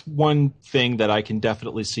 that's one thing that I can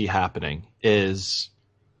definitely see happening is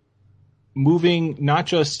moving we've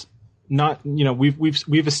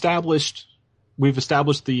established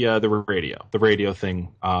the radio thing,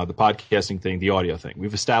 the podcasting thing, the audio thing.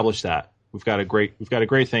 We've established that. We've got a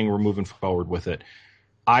great thing. We're moving forward with it.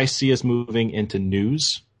 I see us moving into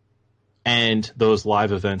news and those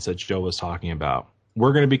live events that Joe was talking about.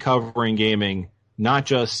 We're going to be covering gaming, not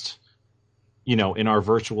just, in our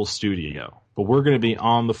virtual studio, but we're going to be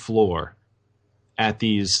on the floor at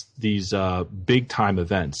these big time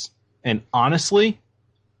events. And honestly,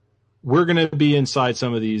 we're going to be inside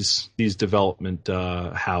some of these development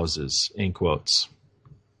houses, in quotes.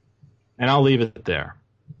 And I'll leave it there.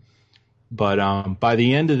 But by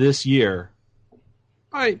the end of this year,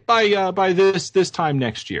 by this time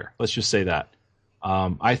next year, let's just say that,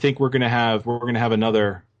 I think we're going to have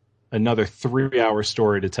another 3-hour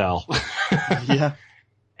story to tell. Yeah.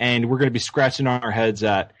 And we're going to be scratching our heads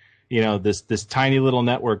at, this tiny little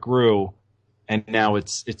network grew, and now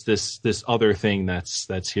it's this other thing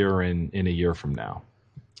that's here in a year from now.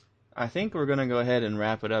 I think we're going to go ahead and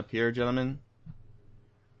wrap it up here, gentlemen.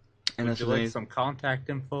 And Would you like some contact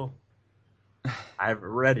info? I have it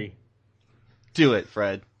ready. Do it,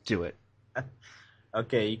 Fred. Do it.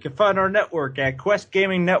 Okay, you can find our network at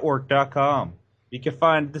questgamingnetwork.com. You can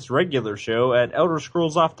find this regular show at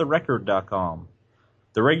elderscrollsofftherecord.com.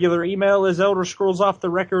 The regular email is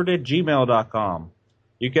elderscrollsofftherecord@gmail.com.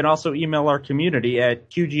 You can also email our community at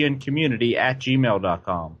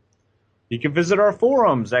qgncommunity@gmail.com. You can visit our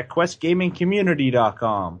forums at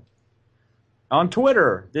questgamingcommunity.com. On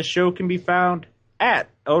Twitter, this show can be found at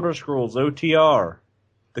ElderScrollsOTR.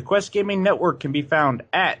 The Quest Gaming Network can be found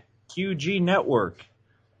at QG Network.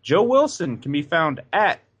 Joe Wilson can be found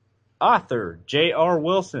at author J.R.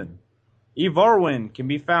 Wilson. Evarwyn can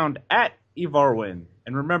be found at Evarwyn.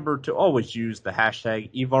 And remember to always use the hashtag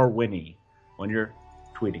Evarwinny when you're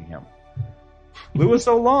tweeting him. Louis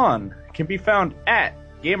Olan can be found at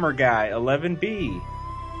GamerGuy11B.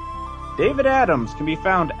 David Adams can be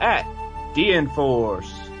found at DNForce.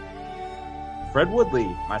 Fred Woodley,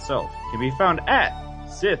 myself, can be found at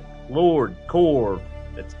Sith Lord Corv.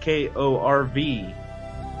 That's Korv.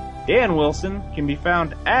 Dan Wilson can be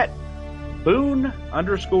found at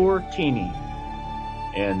Boone_Teeny.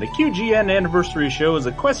 And the QGN Anniversary Show is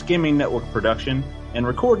a Quest Gaming Network production and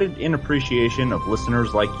recorded in appreciation of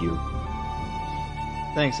listeners like you.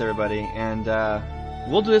 Thanks, everybody. And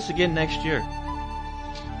we'll do this again next year.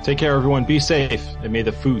 Take care, everyone. Be safe, and may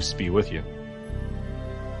the Foos be with you.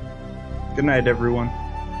 Good night, everyone.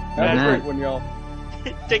 Have a great one, y'all.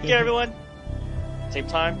 Take care, everyone. Same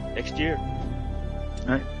time next year.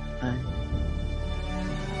 All right.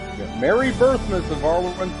 Merry Birthmas,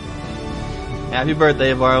 Evarwyn. Happy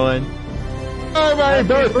birthday, Evarwyn. Happy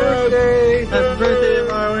birthday! Happy birthday,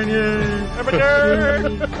 Evarwyn! Yay! Happy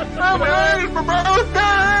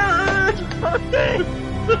birthday!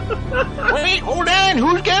 Wait, hold on.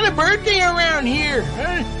 Who's got a birthday around here?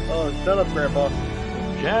 Huh? Oh, shut up, Grandpa.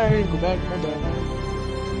 Sorry, go back.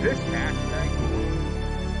 This hashtag